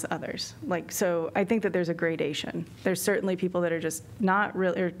then there was others. So I think that there's a gradation. There's certainly people that are just not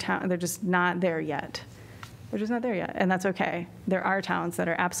really, they're just not there yet. They're just not there yet, and that's okay. There are towns that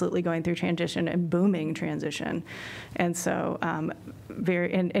are absolutely going through transition and booming transition, and so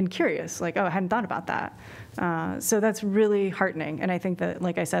very and curious, oh, I hadn't thought about that. So that's really heartening, and I think that,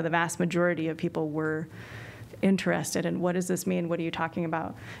 like I said, the vast majority of people were interested in, what does this mean? What are you talking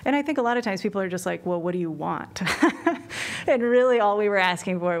about? And I think a lot of times people are just like, well, what do you want? And really all we were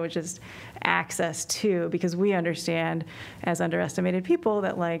asking for was just access to, because we understand as underestimated people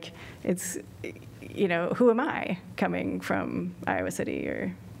that it's, who am I coming from Iowa City,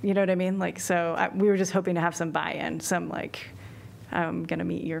 or, you know what I mean? We were just hoping to have some buy-in, some I'm going to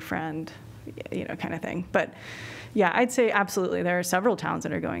meet your friend, kind of thing. But yeah, I'd say absolutely. There are several towns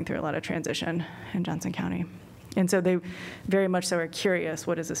that are going through a lot of transition in Johnson County. And so they very much so are curious,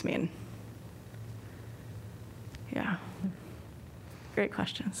 what does this mean? Yeah. Great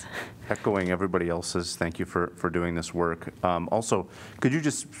questions. Echoing everybody else's, thank you for doing this work. Also, could you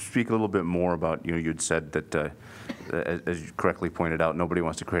just speak a little bit more about, you'd said that, as you correctly pointed out, nobody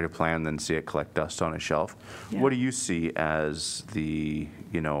wants to create a plan and then see it collect dust on a shelf. Yeah. What do you see as the,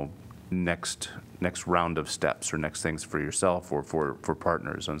 next round of steps, or next things for yourself or for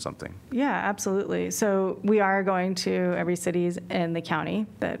partners on something? Yeah, absolutely. So we are going to every cities in the county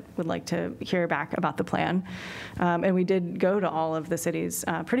that would like to hear back about the plan. And we did go to all of the cities,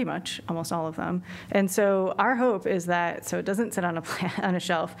 pretty much, almost all of them. And so our hope is that, so it doesn't sit on a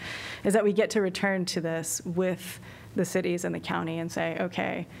shelf, is that we get to return to this with the cities and the county and say,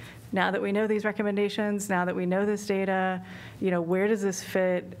 okay, now that we know these recommendations, now that we know this data, where does this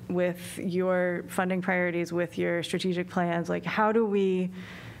fit with your funding priorities, with your strategic plans? Like, how do we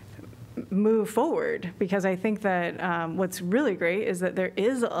move forward? Because I think that what's really great is that there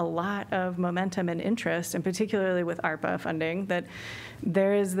is a lot of momentum and interest, and particularly with ARPA funding, that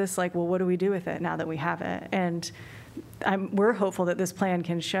there is this like, well, what do we do with it now that we have it? And we're hopeful that this plan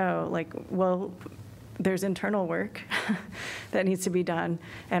can show, like, well, there's internal work that needs to be done,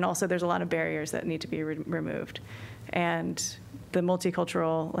 and also there's a lot of barriers that need to be removed. And the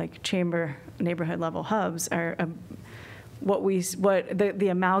multicultural, like, chamber neighborhood level hubs are the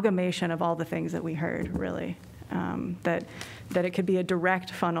amalgamation of all the things that we heard, really, that it could be a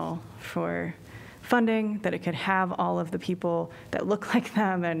direct funnel for funding, that it could have all of the people that look like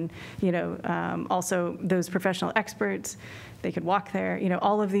them, and also those professional experts. They could walk there.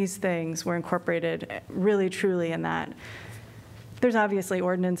 All of these things were incorporated really, truly in that. There's obviously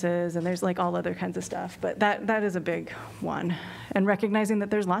ordinances, and there's like all other kinds of stuff, but that is a big one. And recognizing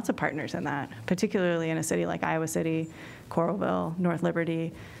that there's lots of partners in that, particularly in a city like Iowa City, Coralville, North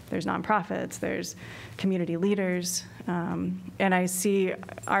Liberty. There's nonprofits, there's community leaders. And I see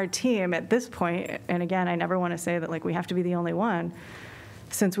our team at this point, and again, I never want to say that like we have to be the only one.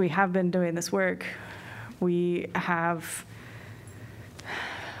 Since we have been doing this work, we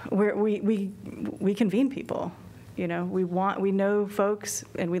convene people. We know folks,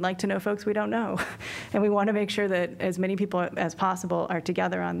 and we'd like to know folks we don't know. And we want to make sure that as many people as possible are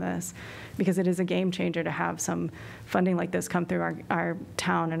together on this, because it is a game changer to have some funding like this come through our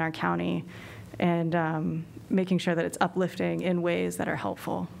town and our county, and making sure that it's uplifting in ways that are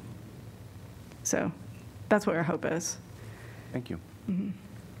helpful. So that's what our hope is. Thank you. Mm-hmm.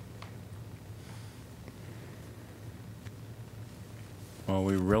 Well,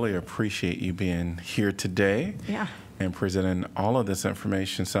 we really appreciate you being here today. Yeah. And presenting all of this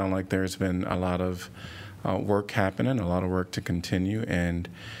information. Sound like there's been a lot of work happening, a lot of work to continue, and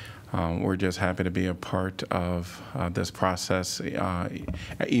we're just happy to be a part of this process,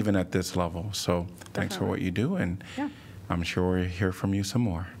 even at this level. So thanks for what you do, and yeah. I'm sure we'll hear from you some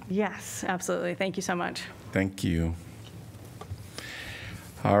more. Yes, absolutely. Thank you so much. Thank you.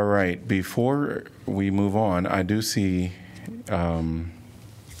 All right, before we move on, I do see,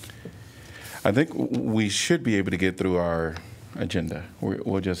 I think we should be able to get through our agenda.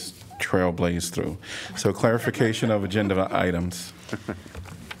 We'll just trailblaze through. So clarification of agenda items.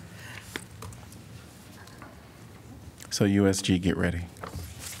 So USG, get ready.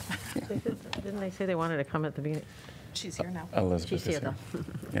 Didn't they say they wanted to come at the beginning? She's here now. Elizabeth She's is here,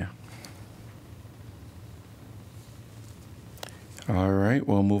 Yeah. All right,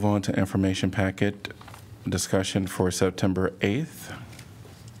 we'll move on to information packet discussion for September 8th.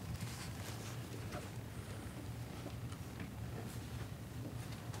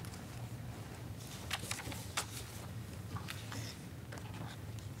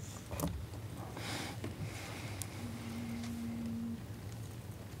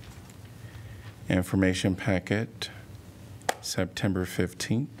 Information packet, September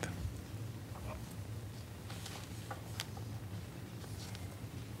 15th.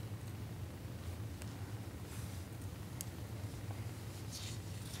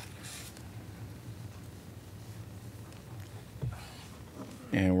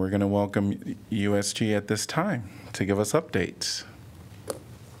 And we're going to welcome USG at this time to give us updates.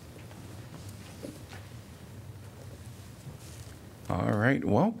 All right,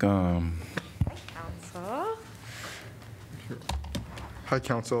 welcome. Hi,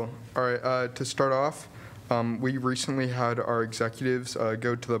 Council. All right, to start off, we recently had our executives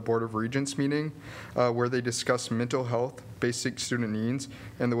go to the Board of Regents meeting where they discussed mental health, basic student needs,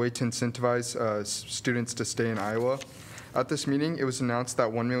 and the way to incentivize students to stay in Iowa. At this meeting, it was announced that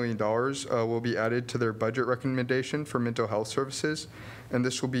 $1 million will be added to their budget recommendation for mental health services, and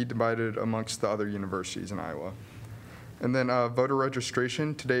this will be divided amongst the other universities in Iowa. And then voter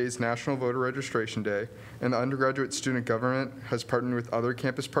registration. Today is National Voter Registration Day, and the undergraduate student government has partnered with other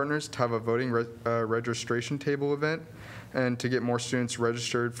campus partners to have a voting registration table event and to get more students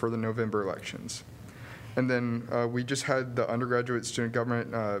registered for the November elections. And then we just had the undergraduate student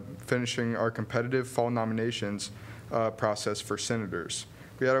government finishing our competitive fall nominations process for senators.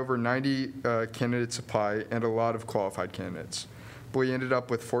 We had over 90 candidates apply and a lot of qualified candidates. But we ended up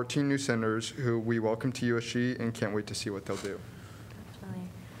with 14 new senators who we welcome to USG and can't wait to see what they'll do.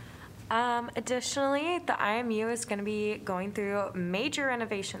 Additionally, the IMU is going to be going through major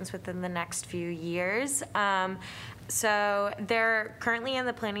renovations within the next few years. So they're currently in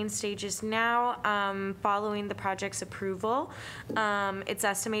the planning stages now, following the project's approval. It's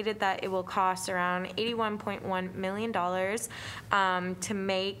estimated that it will cost around $81.1 million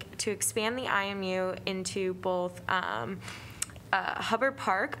to expand the IMU into both Hubbard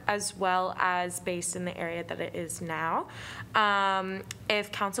Park as well as based in the area that it is now. If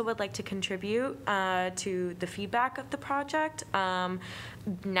council would like to contribute to the feedback of the project,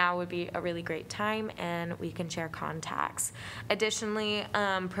 now would be a really great time, and we can share contacts. Additionally,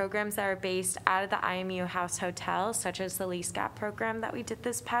 programs that are based out of the IMU House Hotel, such as the Lease Gap program that we did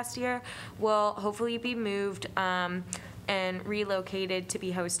this past year, will hopefully be moved and relocated to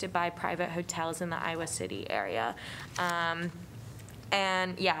be hosted by private hotels in the Iowa City area.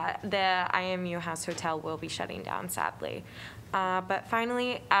 And yeah, the IMU House Hotel will be shutting down, sadly. But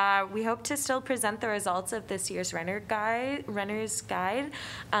finally, we hope to still present the results of this year's Renner's Guide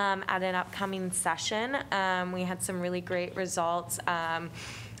at an upcoming session. We had some really great results,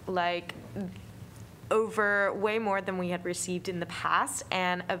 like over way more than we had received in the past,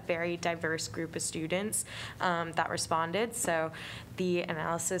 and a very diverse group of students that responded. So the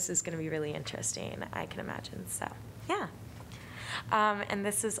analysis is going to be really interesting, I can imagine. So yeah. And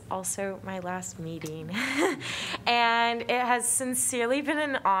this is also my last meeting. And it has sincerely been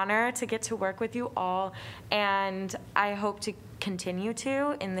an honor to get to work with you all, and I hope to continue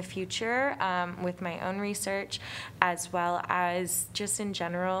to in the future with my own research, as well as just in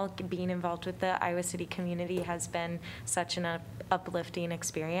general, being involved with the Iowa City community has been such an uplifting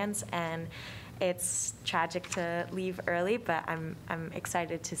experience, and it's tragic to leave early, but I'm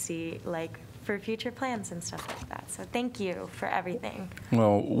excited to see for future plans and stuff like that. So thank you for everything.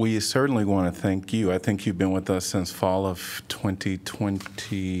 Well, we certainly want to thank you. I think you've been with us since fall of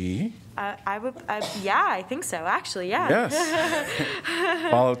 2020. Yeah, I think so, actually, yeah. Yes.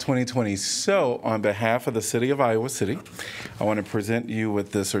 Fall of 2020. So on behalf of the city of Iowa City, I want to present you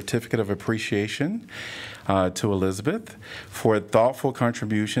with the Certificate of Appreciation to Elizabeth for thoughtful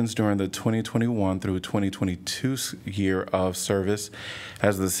contributions during the 2021 through 2022 year of service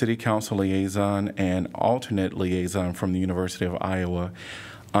as the City Council Liaison and alternate liaison from the University of Iowa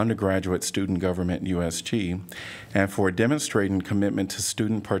Undergraduate Student Government, USG, and for demonstrating commitment to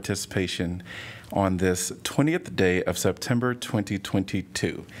student participation on this 20th day of September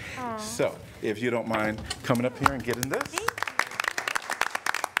 2022. Aww. So, if you don't mind coming up here and getting this.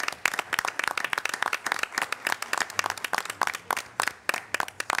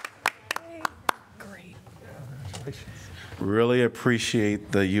 Great. Really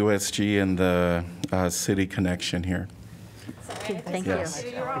appreciate the USG and the city connection here. Thank Yes.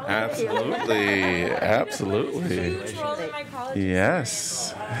 you. Absolutely, absolutely.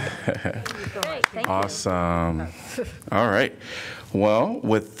 Yes. Thank you. Awesome. All right. Well,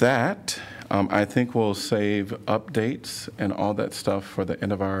 with that, I think we'll save updates and all that stuff for the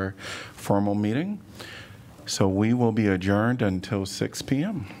end of our formal meeting. So we will be adjourned until 6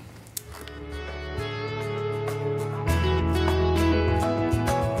 p.m.